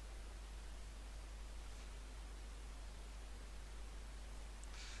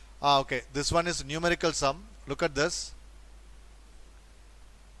 Okay, this one is numerical sum. Look at this.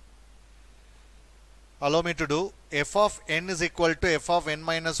 Allow me to do f of n is equal to f of n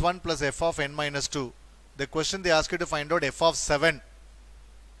minus 1 plus f of n minus 2. The question they ask you to find out f of 7.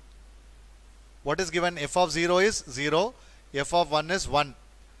 What is given? F of 0 is 0, f of 1 is 1.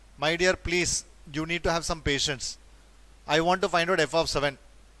 My dear, please, you need to have some patience. I want to find out f of 7.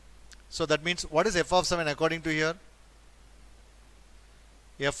 So that means, what is f of 7 according to here?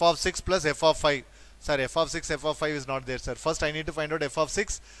 F of 6 plus f of 5. Sir, f of 6, f of 5 is not there, sir. First I need to find out f of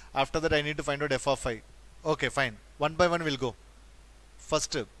 6. After that I need to find out f of 5. Okay, fine. One by one we'll go.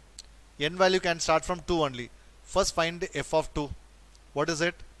 First, n value can start from 2 only. First find f of 2. What is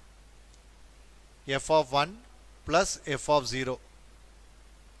it? F of 1 plus f of 0.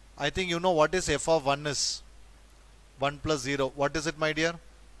 I think you know what is f of 1 is. 1 plus 0. What is it, my dear?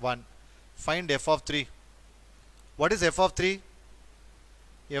 1. Find f of 3. What is f of 3?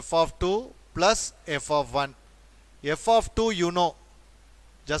 F of 2 plus f of 1. F of 2 you know.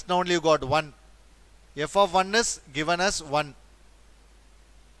 Just now only you got 1. F of 1 is given as 1.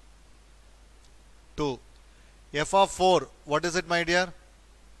 2. F of 4. What is it, my dear?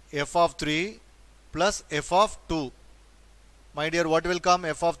 F of 3 plus f of 2. My dear, what will come?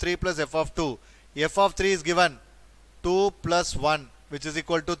 F of 3 plus f of 2. F of 3 is given 2 plus 1, which is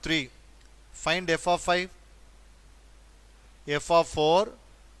equal to 3. Find f of 5. F of 4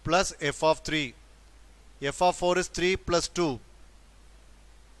 plus f of 3. F of 4 is 3 plus 2.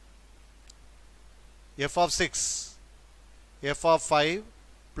 F of 6. F of 5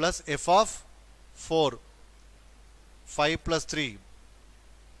 plus f of 4. 5 plus 3.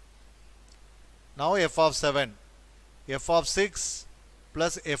 Now f of 7. F of 6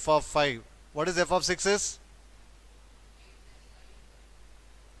 plus f of 5. What is f of 6 is?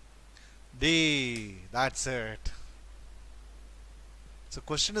 D. That's it. So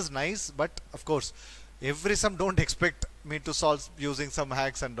question is nice, but of course every sum don't expect me to solve using some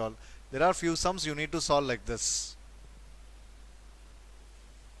hacks and all. There are few sums you need to solve like this.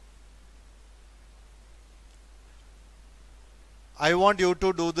 I want you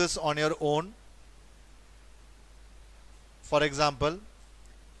to do this on your own. For example,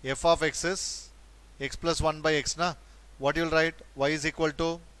 f of x is x plus 1 by x, na? What you will write? Y is equal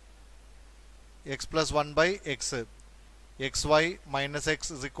to x plus 1 by x. Xy minus x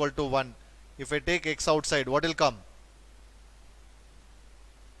is equal to 1. If I take x outside, what will come?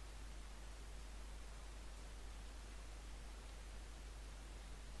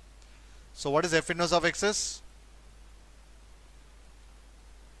 So what is f inverse of x is?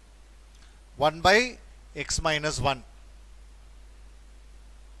 1 by x minus 1.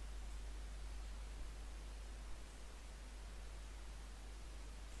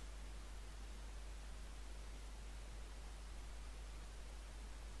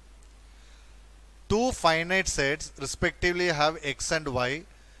 Two finite sets respectively have x and y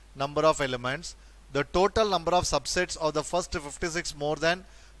number of elements. The total number of subsets of the first 56 more than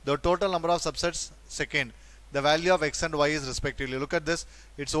the total number of subsets second. The value of x and y is respectively. Look at this.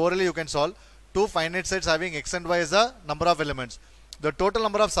 It's orally you can solve. Two finite sets having x and y is the number of elements. The total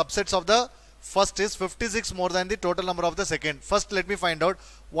number of subsets of the first is 56 more than the total number of the second. First let me find out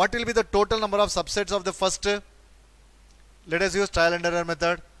what will be the total number of subsets of the first. Let us use trial and error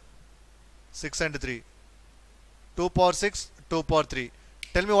method. 6 and 3. 2 power 6, 2 power 3.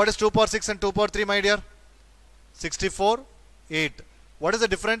 Tell me what is 2 power 6 and 2 power 3, my dear? 64, 8. What is the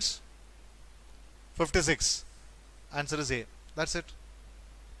difference? 56. Answer is A. That's it.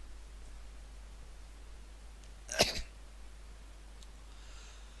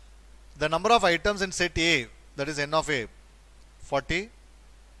 The number of items in set A, that is n of A, 40,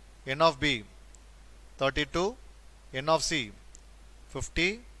 n of B, 32, n of C,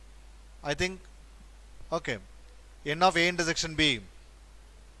 50, I think, okay, n of A intersection B,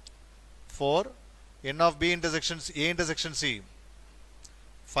 4, n of B intersection A intersection C,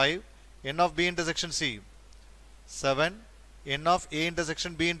 5, n of B intersection C, 7, n of A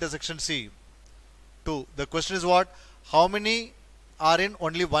intersection B intersection C, 2. The question is what? How many are in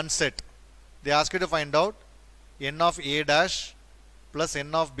only one set? They ask you to find out n of A dash plus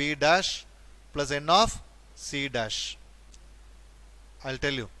n of B dash plus n of C dash. I'll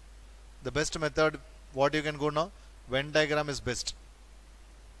tell you. The best method, what you can go now, Venn diagram is best.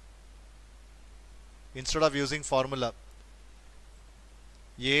 Instead of using formula.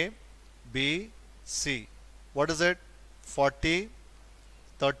 A, B, C. What is it? 40,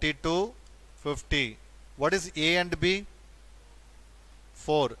 32, 50. What is A and B?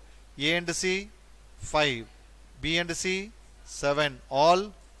 4. A and C, 5. B and C, 7.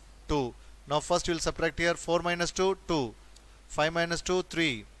 All 2. Now first we will subtract here. 4 minus 2, 2. 5 minus 2,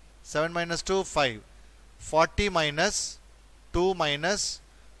 3. 7 minus 2, 5. 40 minus 2 minus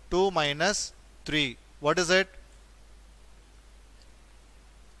 2 minus 3. What is it?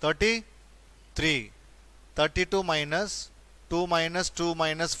 33. 32 minus 2 minus 2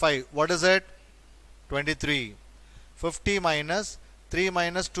 minus 5. What is it? 23. 50 minus 3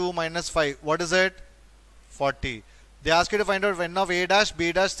 minus 2 minus 5. What is it? 40. They ask you to find out n of A dash,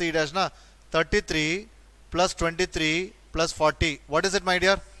 B dash, C dash. Na? 33 plus 23 plus 40. What is it, my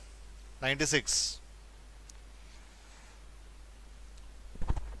dear? 96.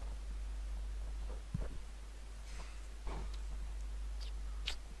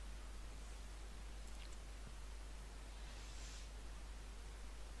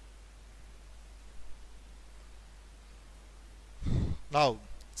 Now,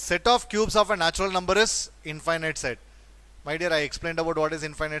 set of cubes of a natural number is infinite set. My dear, I explained about what is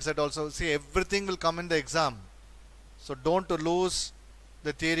infinite set also. See, everything will come in the exam. So, don't lose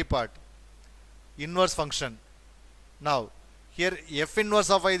the theory part. Inverse function. Now, here f inverse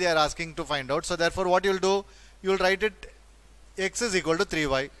of I they are asking to find out. So, therefore, what you will do? You will write it x is equal to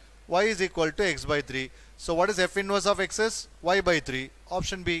 3y. Y is equal to x by 3. So, what is f inverse of x is? Y by 3.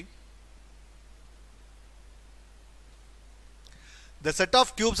 Option B. The set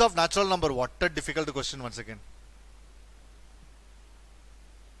of cubes of natural number. What a difficult question once again.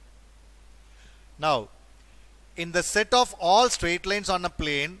 Now, in the set of all straight lines on a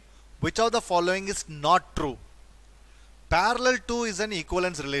plane, which of the following is not true? Parallel to is an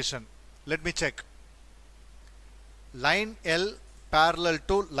equivalence relation. Let me check. Line L parallel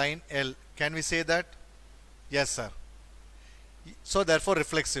to line L. Can we say that? Yes, sir. So, therefore,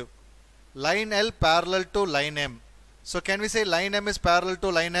 reflexive. Line L parallel to line M. So, can we say line M is parallel to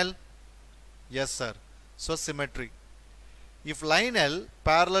line L? Yes, sir. So, symmetry. If line L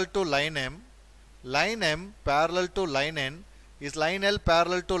parallel to line M parallel to line N, is line L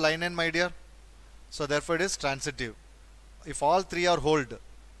parallel to line N, my dear? So, therefore, it is transitive. If all three are hold,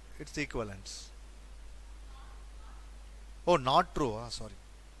 it's equivalence. Oh, not true. Sorry.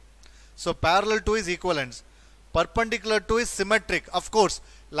 So, parallel to is equivalence. Perpendicular to is symmetric. Of course,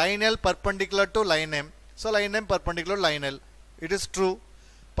 line L perpendicular to line M. So, line M perpendicular to line L. It is true.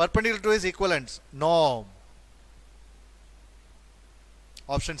 Perpendicular to is equivalence. No.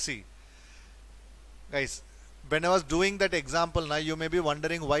 Option C. Guys, when I was doing that example, now you may be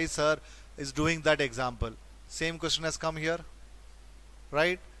wondering why sir is doing that example. Same question has come here.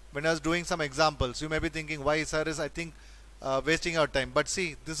 Right? When I was doing some examples, you may be thinking why sir is, I think, wasting our time. But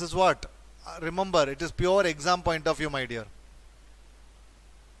see, this is what? Remember, it is pure exam point of view, my dear.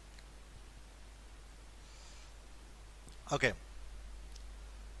 Okay.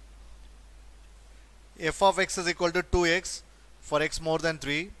 F of x is equal to 2x for x more than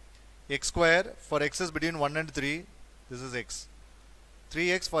 3. X square for x is between 1 and 3. This is x.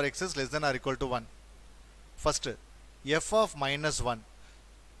 3x for x is less than or equal to 1. First, f of minus 1.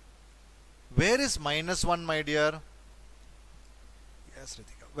 Where is minus 1, my dear? Yes,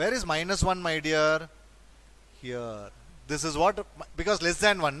 Ritika. Where is minus 1, my dear? Here. This is what? Because less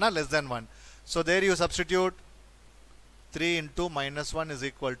than 1, na? Less than 1. So, there you substitute 3 into minus 1 is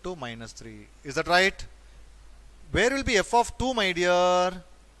equal to minus 3. Is that right? Where will be f of 2, my dear?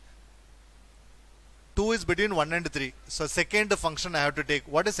 2 is between 1 and 3. So second function I have to take.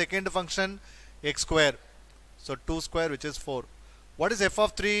 What is second function? X square. So 2 square, which is 4. What is f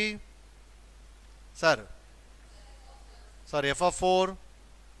of 3? Sir? Sorry, f of 4?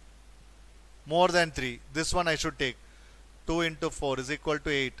 More than 3. This one I should take. 2 into 4 is equal to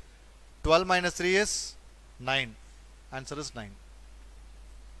 8. 12 minus 3 is 9. Answer is 9.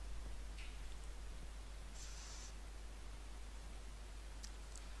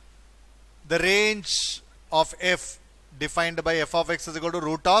 The range of f defined by f of x is equal to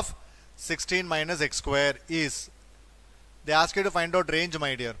root of 16 minus x square is. They ask you to find out range,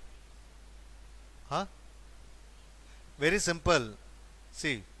 my dear. Huh? Very simple.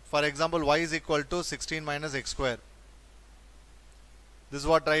 See, for example, y is equal to 16 minus x square. This is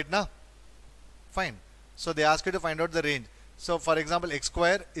what, right now? Fine. So they ask you to find out the range. So for example, x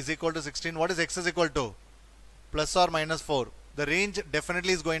square is equal to 16. What is x is equal to? Plus or minus 4. The range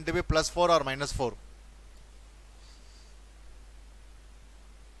definitely is going to be plus 4 or minus 4.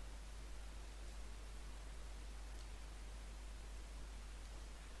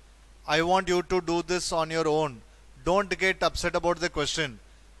 I want you to do this on your own. Don't get upset about the question.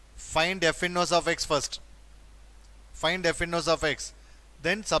 Find f inverse of x first. Find f inverse of x.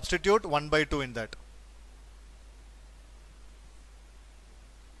 Then substitute 1 by 2 in that.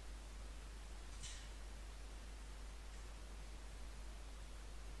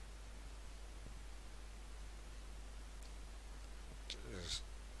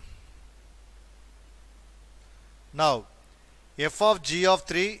 Now, f of g of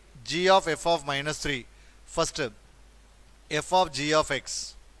 3, g of f of minus 3. First, f of g of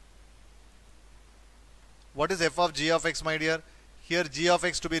x. What is f of g of x, my dear? Here g of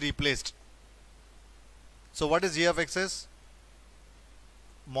x to be replaced. So what is g of x is?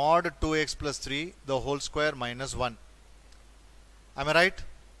 Mod 2x plus 3 the whole square minus 1. Am I right?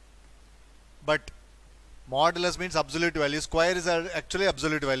 But modulus means absolute value. Square is actually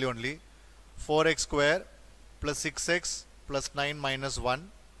absolute value only. 4x square plus 6x plus 9 minus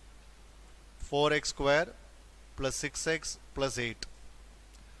 1. 4x square plus 6x plus 8.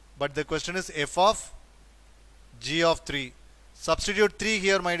 But the question is f of g of 3. Substitute 3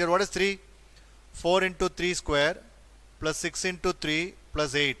 here, my dear. What is 3? 4 into 3 square plus 6 into 3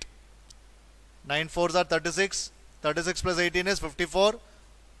 plus 8. 9 4s are 36. 36 plus 18 is 54.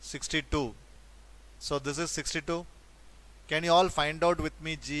 62. So this is 62. Can you all find out with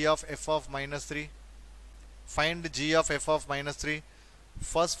me g of f of minus 3? Find g of f of minus 3.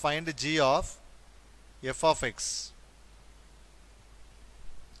 First find g of f of x.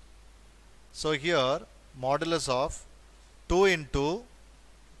 So here modulus of 2 into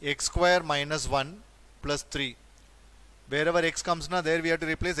x square minus 1 plus 3. Wherever x comes now, there we have to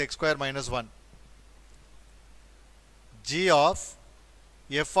replace x square minus 1. G of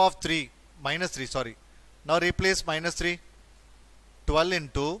f of 3 minus 3, sorry. Now replace minus 3. 12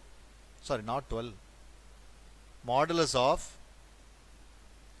 into, sorry, not 12. Modulus of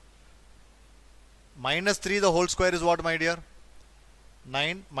minus 3 the whole square is what, my dear?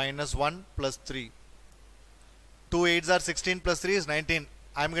 9 minus 1 plus 3. 2 8s are 16 plus 3 is 19.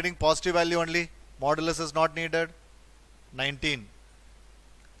 I am getting positive value only. Modulus is not needed. 19.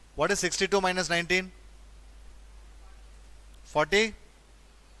 What is 62 minus 19? 40.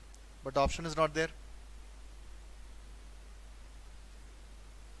 But option is not there.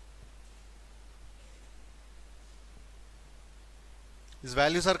 These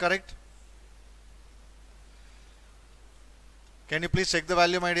values are correct. Can you please check the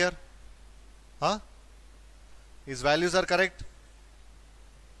value, my dear? Huh? His values are correct.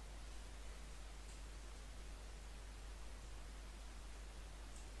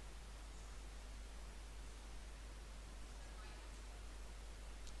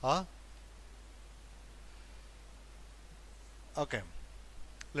 Huh? Okay.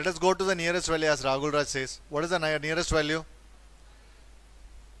 Let us go to the nearest value as Rahul Raj says. What is the nearest value?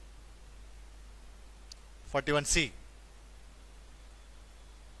 41C.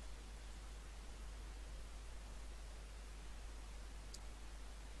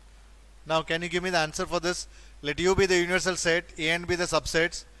 Now can you give me the answer for this? Let U be the universal set, A and B the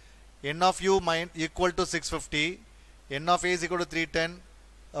subsets. N of U equal to 650. N of A is equal to 310.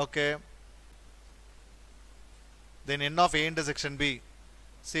 Okay. Then N of A intersection B.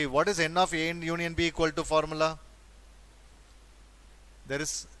 See, what is N of A in union B equal to formula? There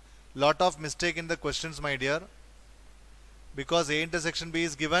is lot of mistake in the questions, my dear. Because A intersection B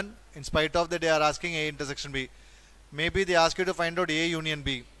is given. In spite of that, they are asking A intersection B. Maybe they ask you to find out A union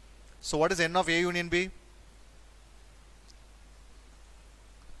B. So what is N of A union B?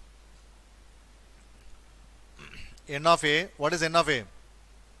 N of A. What is N of A?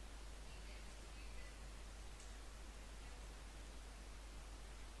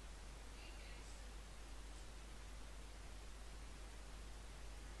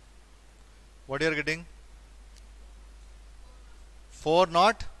 What you are getting? 4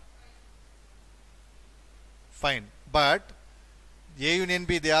 not? Fine. But A union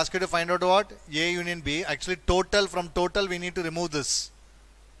B, they ask you to find out what? A union B. Actually total, from total we need to remove this.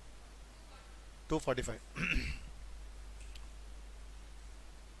 245.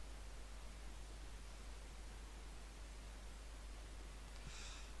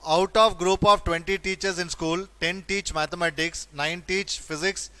 Out of group of 20 teachers in school, 10 teach mathematics, 9 teach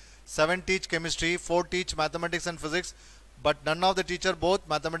physics, 7 teach chemistry, 4 teach mathematics and physics, but none of the teacher both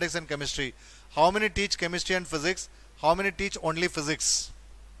mathematics and chemistry. How many teach chemistry and physics? How many teach only physics?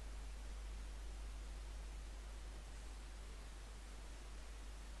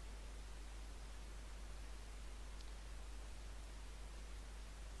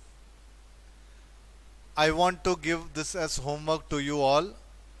 I want to give this as homework to you all.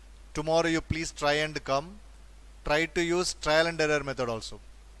 Tomorrow you please try and come. Try to use trial and error method also.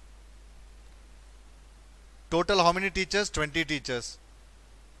 Total how many teachers? 20 teachers.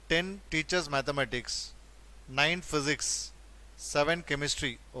 10 teachers mathematics. 9 physics. 7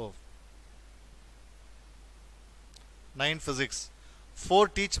 chemistry. Oh. 9 physics. 4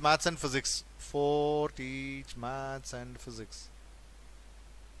 teach maths and physics. 4 teach maths and physics.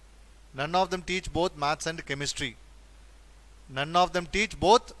 None of them teach both maths and chemistry. None of them teach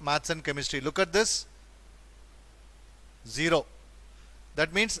both maths and chemistry. Look at this. 0.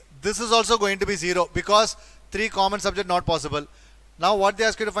 That means this is also going to be 0 because 3 common subject not possible. Now what they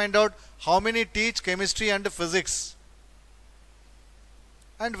ask you to find out, how many teach chemistry and physics?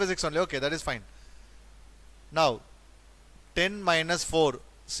 And physics only. Okay, that is fine. Now 10 minus 4,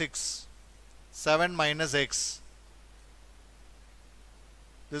 6. 7 minus x.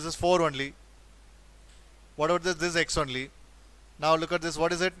 This is 4 only. What about this? This is x only. Now look at this.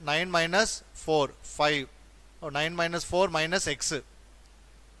 What is it? 9 minus 4, 5. Or 9 minus 4 minus x.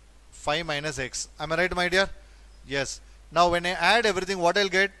 5 minus x. Am I right, my dear? Yes. Now when I add everything, what I'll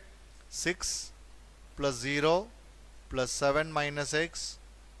get? 6 plus 0 plus 7 minus x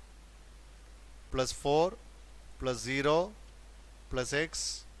plus 4 plus 0 plus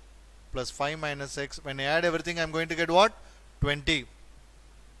x plus 5 minus x. When I add everything, I'm going to get what? 20.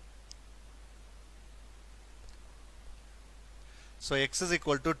 So x is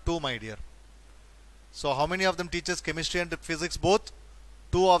equal to 2, my dear. So how many of them teaches chemistry and physics both?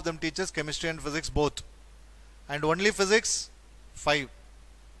 2 of them teaches chemistry and physics both. And only physics? 5.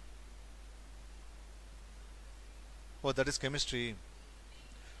 Oh, that is chemistry.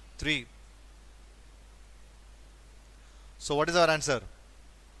 3. So what is our answer?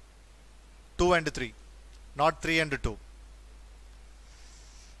 2 and 3. Not 3 and 2.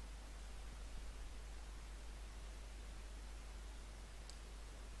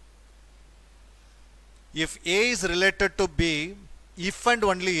 If A is related to B, if and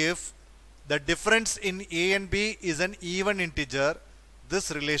only if the difference in A and B is an even integer,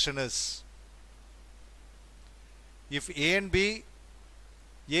 this relation is. If A and B,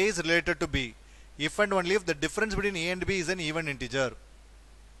 A is related to B, if and only if the difference between A and B is an even integer.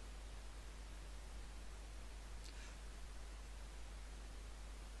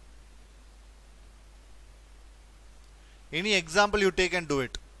 Any example you take and do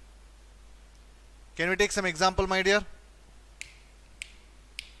it. Can we take some example, my dear?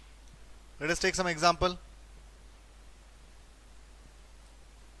 Let us take some example.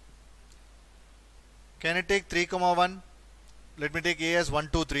 Can I take 3, 1? Let me take A as 1,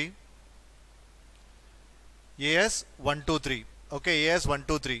 2, 3. A as 1, 2, 3. Okay, A as 1,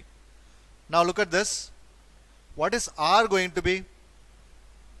 2, 3. Now look at this. What is R going to be?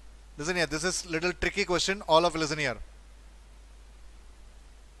 Listen here. This is little tricky question. All of you listen here.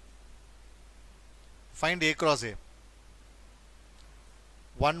 Find A cross A.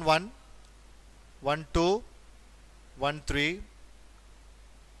 1, 1. 1, 2. 1, 3.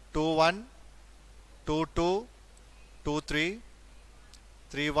 2, 1. 2, 2. 2, 3.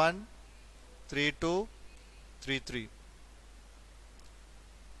 3, 1. 3, 2. 3, 3.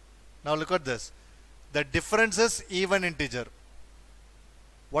 Now look at this. The difference is even integer.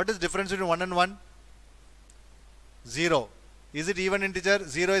 What is difference between 1 and 1? 0. Is it even integer?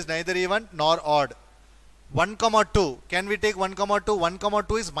 0 is neither even nor odd. 1, 2. Can we take 1, 2? 1,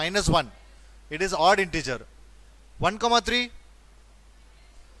 2 is minus 1. It is odd integer. 1, 3.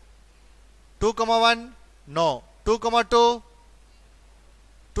 2, 1. No. 2, 2.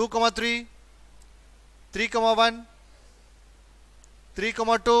 2, 3. 3, 1. 3,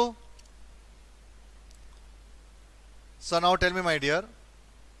 2. So now tell me, my dear,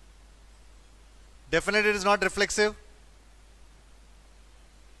 definitely it is not reflexive.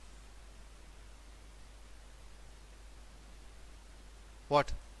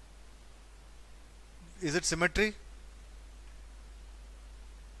 What? Is it symmetry?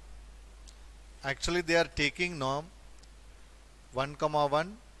 Actually they are taking norm 1,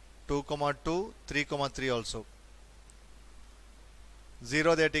 1, 2, 2, 3, 3 also.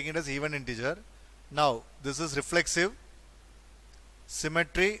 0 they are taking it as even integer. Now this is reflexive,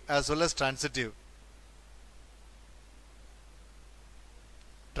 symmetry as well as transitive.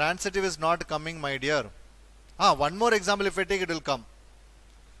 Transitive is not coming, my dear. One more example if I take, it will come.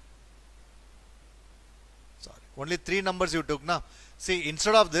 Sorry, only 3 numbers you took now. See,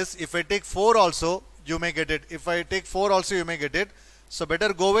 instead of this, if I take 4 also, you may get it. If I take 4 also, you may get it. So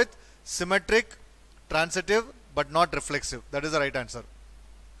better go with symmetric, transitive, but not reflexive. That is the right answer.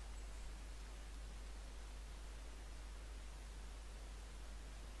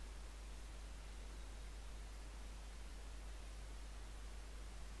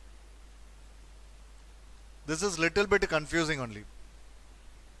 This is little bit confusing only.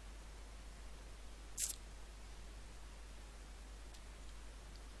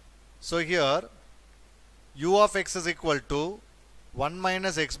 So here u of x is equal to 1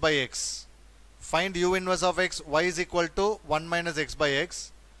 minus x by x. Find u inverse of x. Y is equal to 1 minus x by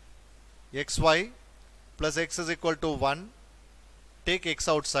x. Xy plus x is equal to 1. Take x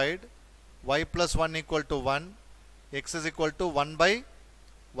outside. Y plus 1 equal to 1. X is equal to 1 by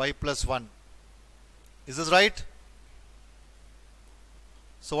y plus 1. Is this right?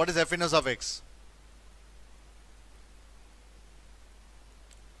 So what is f inverse of x?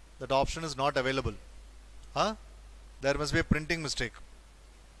 That option is not available. There must be a printing mistake.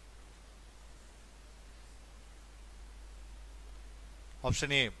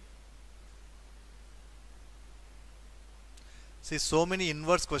 Option A. See, so many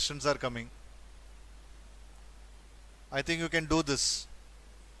inverse questions are coming. I think you can do this.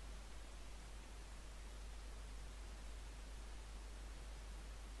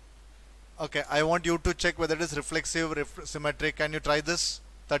 Okay, I want you to check whether it is reflexive, symmetric. Can you try this?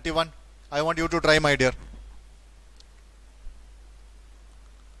 31. I want you to try, my dear.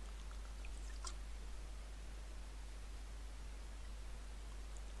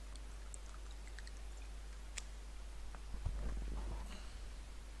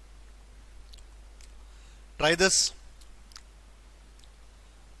 Try this.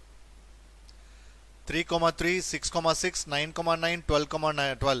 3, 3, 6, 6, 9, 9, 12,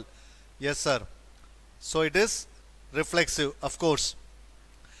 9, 12. Yes, sir. So it is reflexive, of course.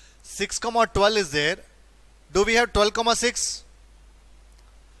 6, 12 is there. Do we have 12, 6?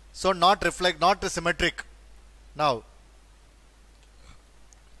 So not symmetric. Now,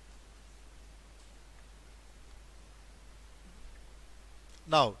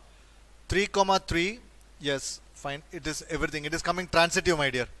 now 3, 3. Yes, fine. It is everything. It is coming transitive, my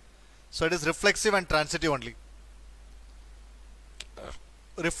dear. So it is reflexive and transitive only.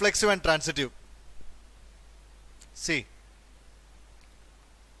 Reflexive and transitive. See.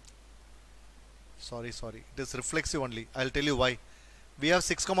 Sorry. It is reflexive only. I'll tell you why. We have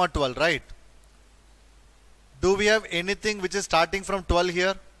 6, 12, right? Do we have anything which is starting from 12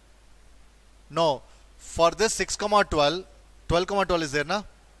 here? No. For this 6, 12, 12, 12 is there, na?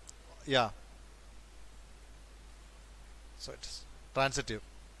 Yeah. So it is transitive.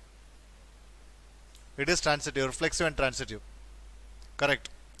 It is transitive, reflexive and transitive. Correct.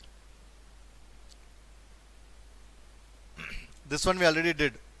 This one we already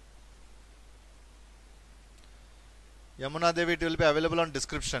did. Yamuna Devi, it will be available on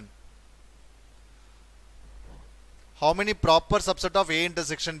description. How many proper subset of A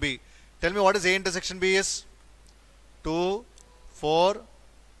intersection B? Tell me what is A intersection B is? 2, 4,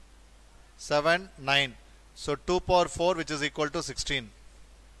 7, 9. So 2 power 4, which is equal to 16.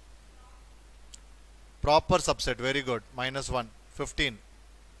 Proper subset, very good. Minus 1, 15.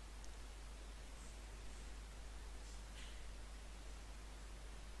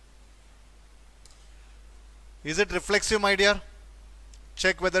 Is it reflexive, my dear?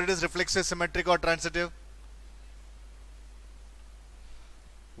 Check whether it is reflexive, symmetric or transitive.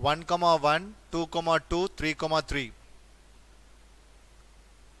 1, 1, 2, 2, 3, 3.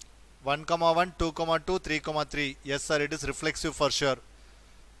 1, 1, 2, 2, 3, 3. Yes, sir, it is reflexive for sure.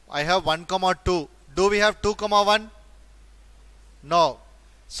 I have 1, 2. Do we have 2, 1? No.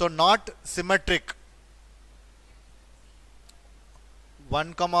 So not symmetric.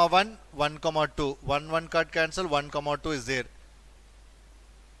 1, 1, 1, 2. 1, 1 cut cancel, 1, 2 is there.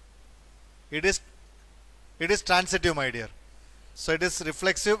 It is transitive, my dear. So it is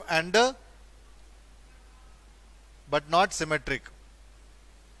reflexive and but not symmetric.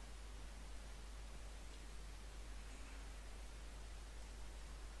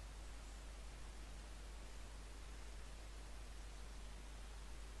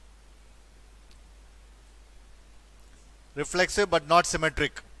 Reflexive but not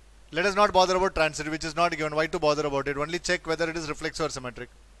symmetric. Let us not bother about transitive, which is not given. Why to bother about it? Only check whether it is reflexive or symmetric.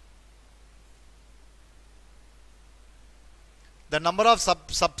 The number of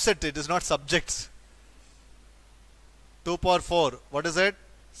subset, it is not subjects. 2 power 4. What is it?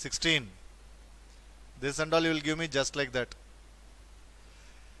 16. This and all you will give me just like that.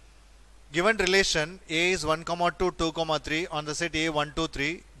 Given relation A is 1, 2, 2, 3 on the set A 1, 2,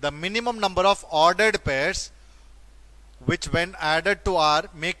 3. The minimum number of ordered pairs which when added to R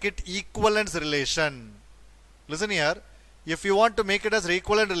make it equivalence relation. Listen here. If you want to make it as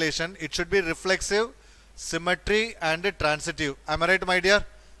equivalent relation, it should be reflexive, symmetry and transitive. Am I right, my dear?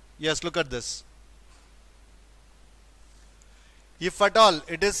 Yes, look at this. If at all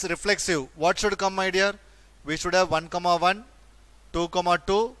it is reflexive, what should come, my dear? We should have 1, 1, 2,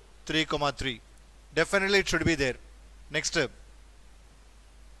 2, 3, 3. Definitely it should be there. Next step.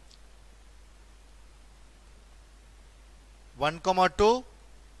 1, 2,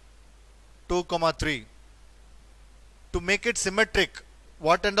 2, 3. To make it symmetric,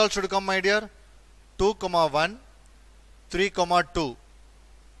 what and all should come, my dear? 2, 1, 3, 2.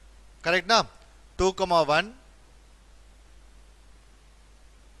 Correct now? 2, 1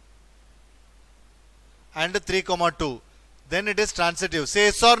 and 3, 2. Then it is transitive. Say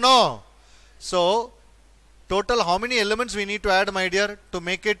yes or no? So, total how many elements we need to add, my dear, to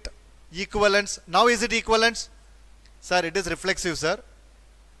make it equivalence? Now is it equivalence? Sir, it is reflexive, sir.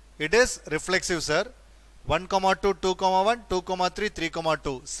 It is reflexive, sir. 1, 2, 2, 1, 2, 3, 3,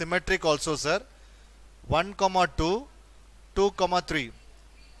 2. Symmetric also, sir. 1, 2, 2, 3.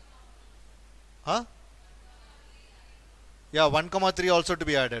 Huh? Yeah, 1, 3 also to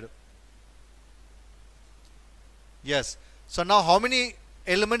be added. Yes. So now how many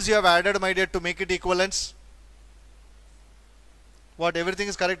elements you have added, my dear, to make it equivalence? What? Everything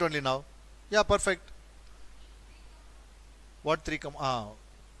is correct only now? Yeah, perfect. What 3,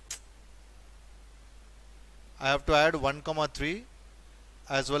 I have to add 1, 3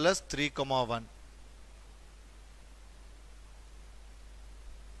 as well as 3, 1.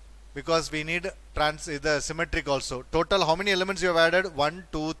 Because we need the symmetric also. Total how many elements you have added? 1,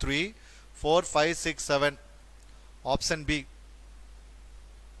 2, 3, 4, 5, 6, 7. Option B.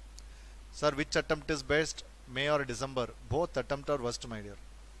 Sir, which attempt is best? May or December? Both attempt are worst, my dear.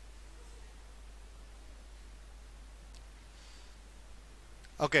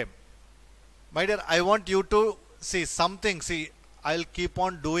 Okay. My dear, I want you to see something. See, I'll keep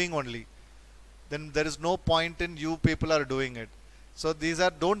on doing only. Then there is no point in you people are doing it. So these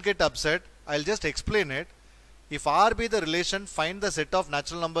are, don't get upset. I'll just explain it. If R be the relation, find the set of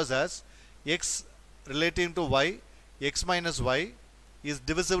natural numbers as x relating to y, x minus y is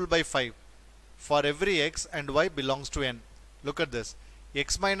divisible by 5 for every x and y belongs to n. Look at this.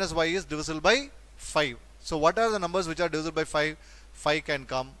 X minus y is divisible by 5. So what are the numbers which are divisible by 5? 5 can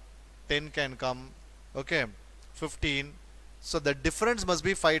come, 10 can come, okay, 15. So the difference must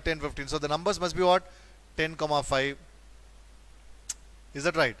be 5, 10, 15. So the numbers must be what? 10, 5. Is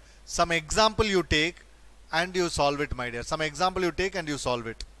that right? Some example you take and you solve it, my dear. Some example you take and you solve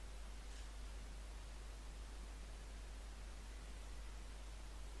it.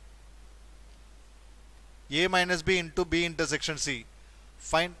 A minus B into B intersection C.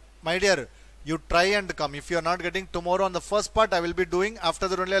 Fine. My dear, you try and come. If you are not getting tomorrow on the first part, I will be doing. After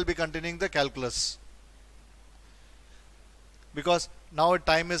that only I will be continuing the calculus. Because now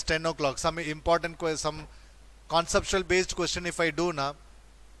time is 10 o'clock. Some important question, some conceptual based question if I do now,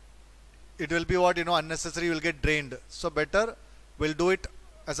 it will be what, unnecessary, you will get drained. So better we'll do it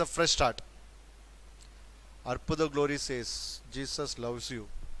as a fresh start. Arpuda Glory says, Jesus loves you.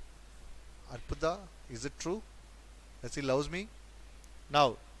 Arpuda, is it true? Yes, he loves me.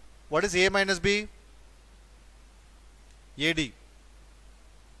 Now, what is A minus B? AD.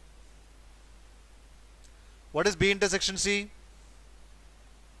 What is B intersection C?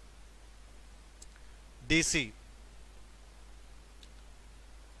 DC.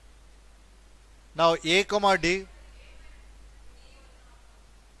 Now A comma D.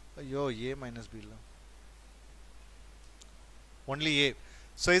 Yo, A minus B. Only A.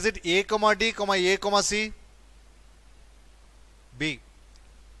 So is it A comma D comma A comma C? B.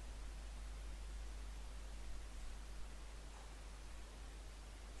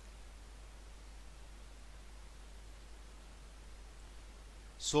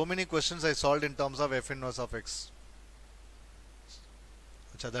 So many questions I solved in terms of f inverse of x.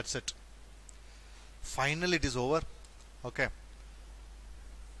 Achha, that's it. Finally it is over. Okay.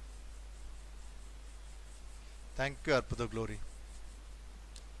 Thank you, Arpita Glory.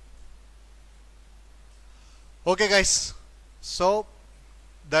 Okay, guys. So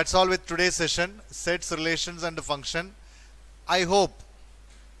that's all with today's session. Sets, relations, and function. I hope.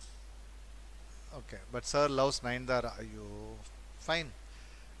 Okay, but sir loves 9 dar. You fine.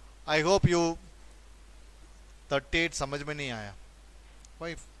 I hope you 38 समझ में नहीं आया.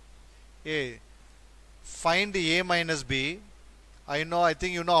 Why? A. Find A minus B. I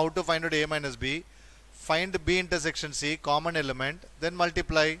think you know how to find out A minus B. Find B intersection C, common element, then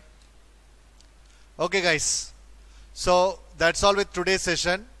multiply. Okay, guys. So that's all with today's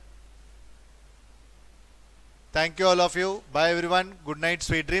session. Thank you, all of you. Bye, everyone. Good night,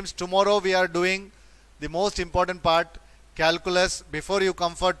 sweet dreams. Tomorrow we are doing the most important part, calculus. Before you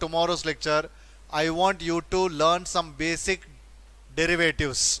come for tomorrow's lecture, I want you to learn some basic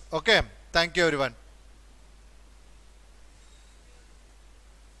derivatives. Okay. Thank you, everyone.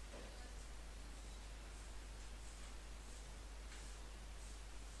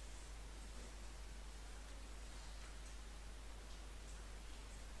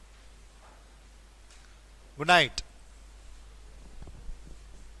 Good night.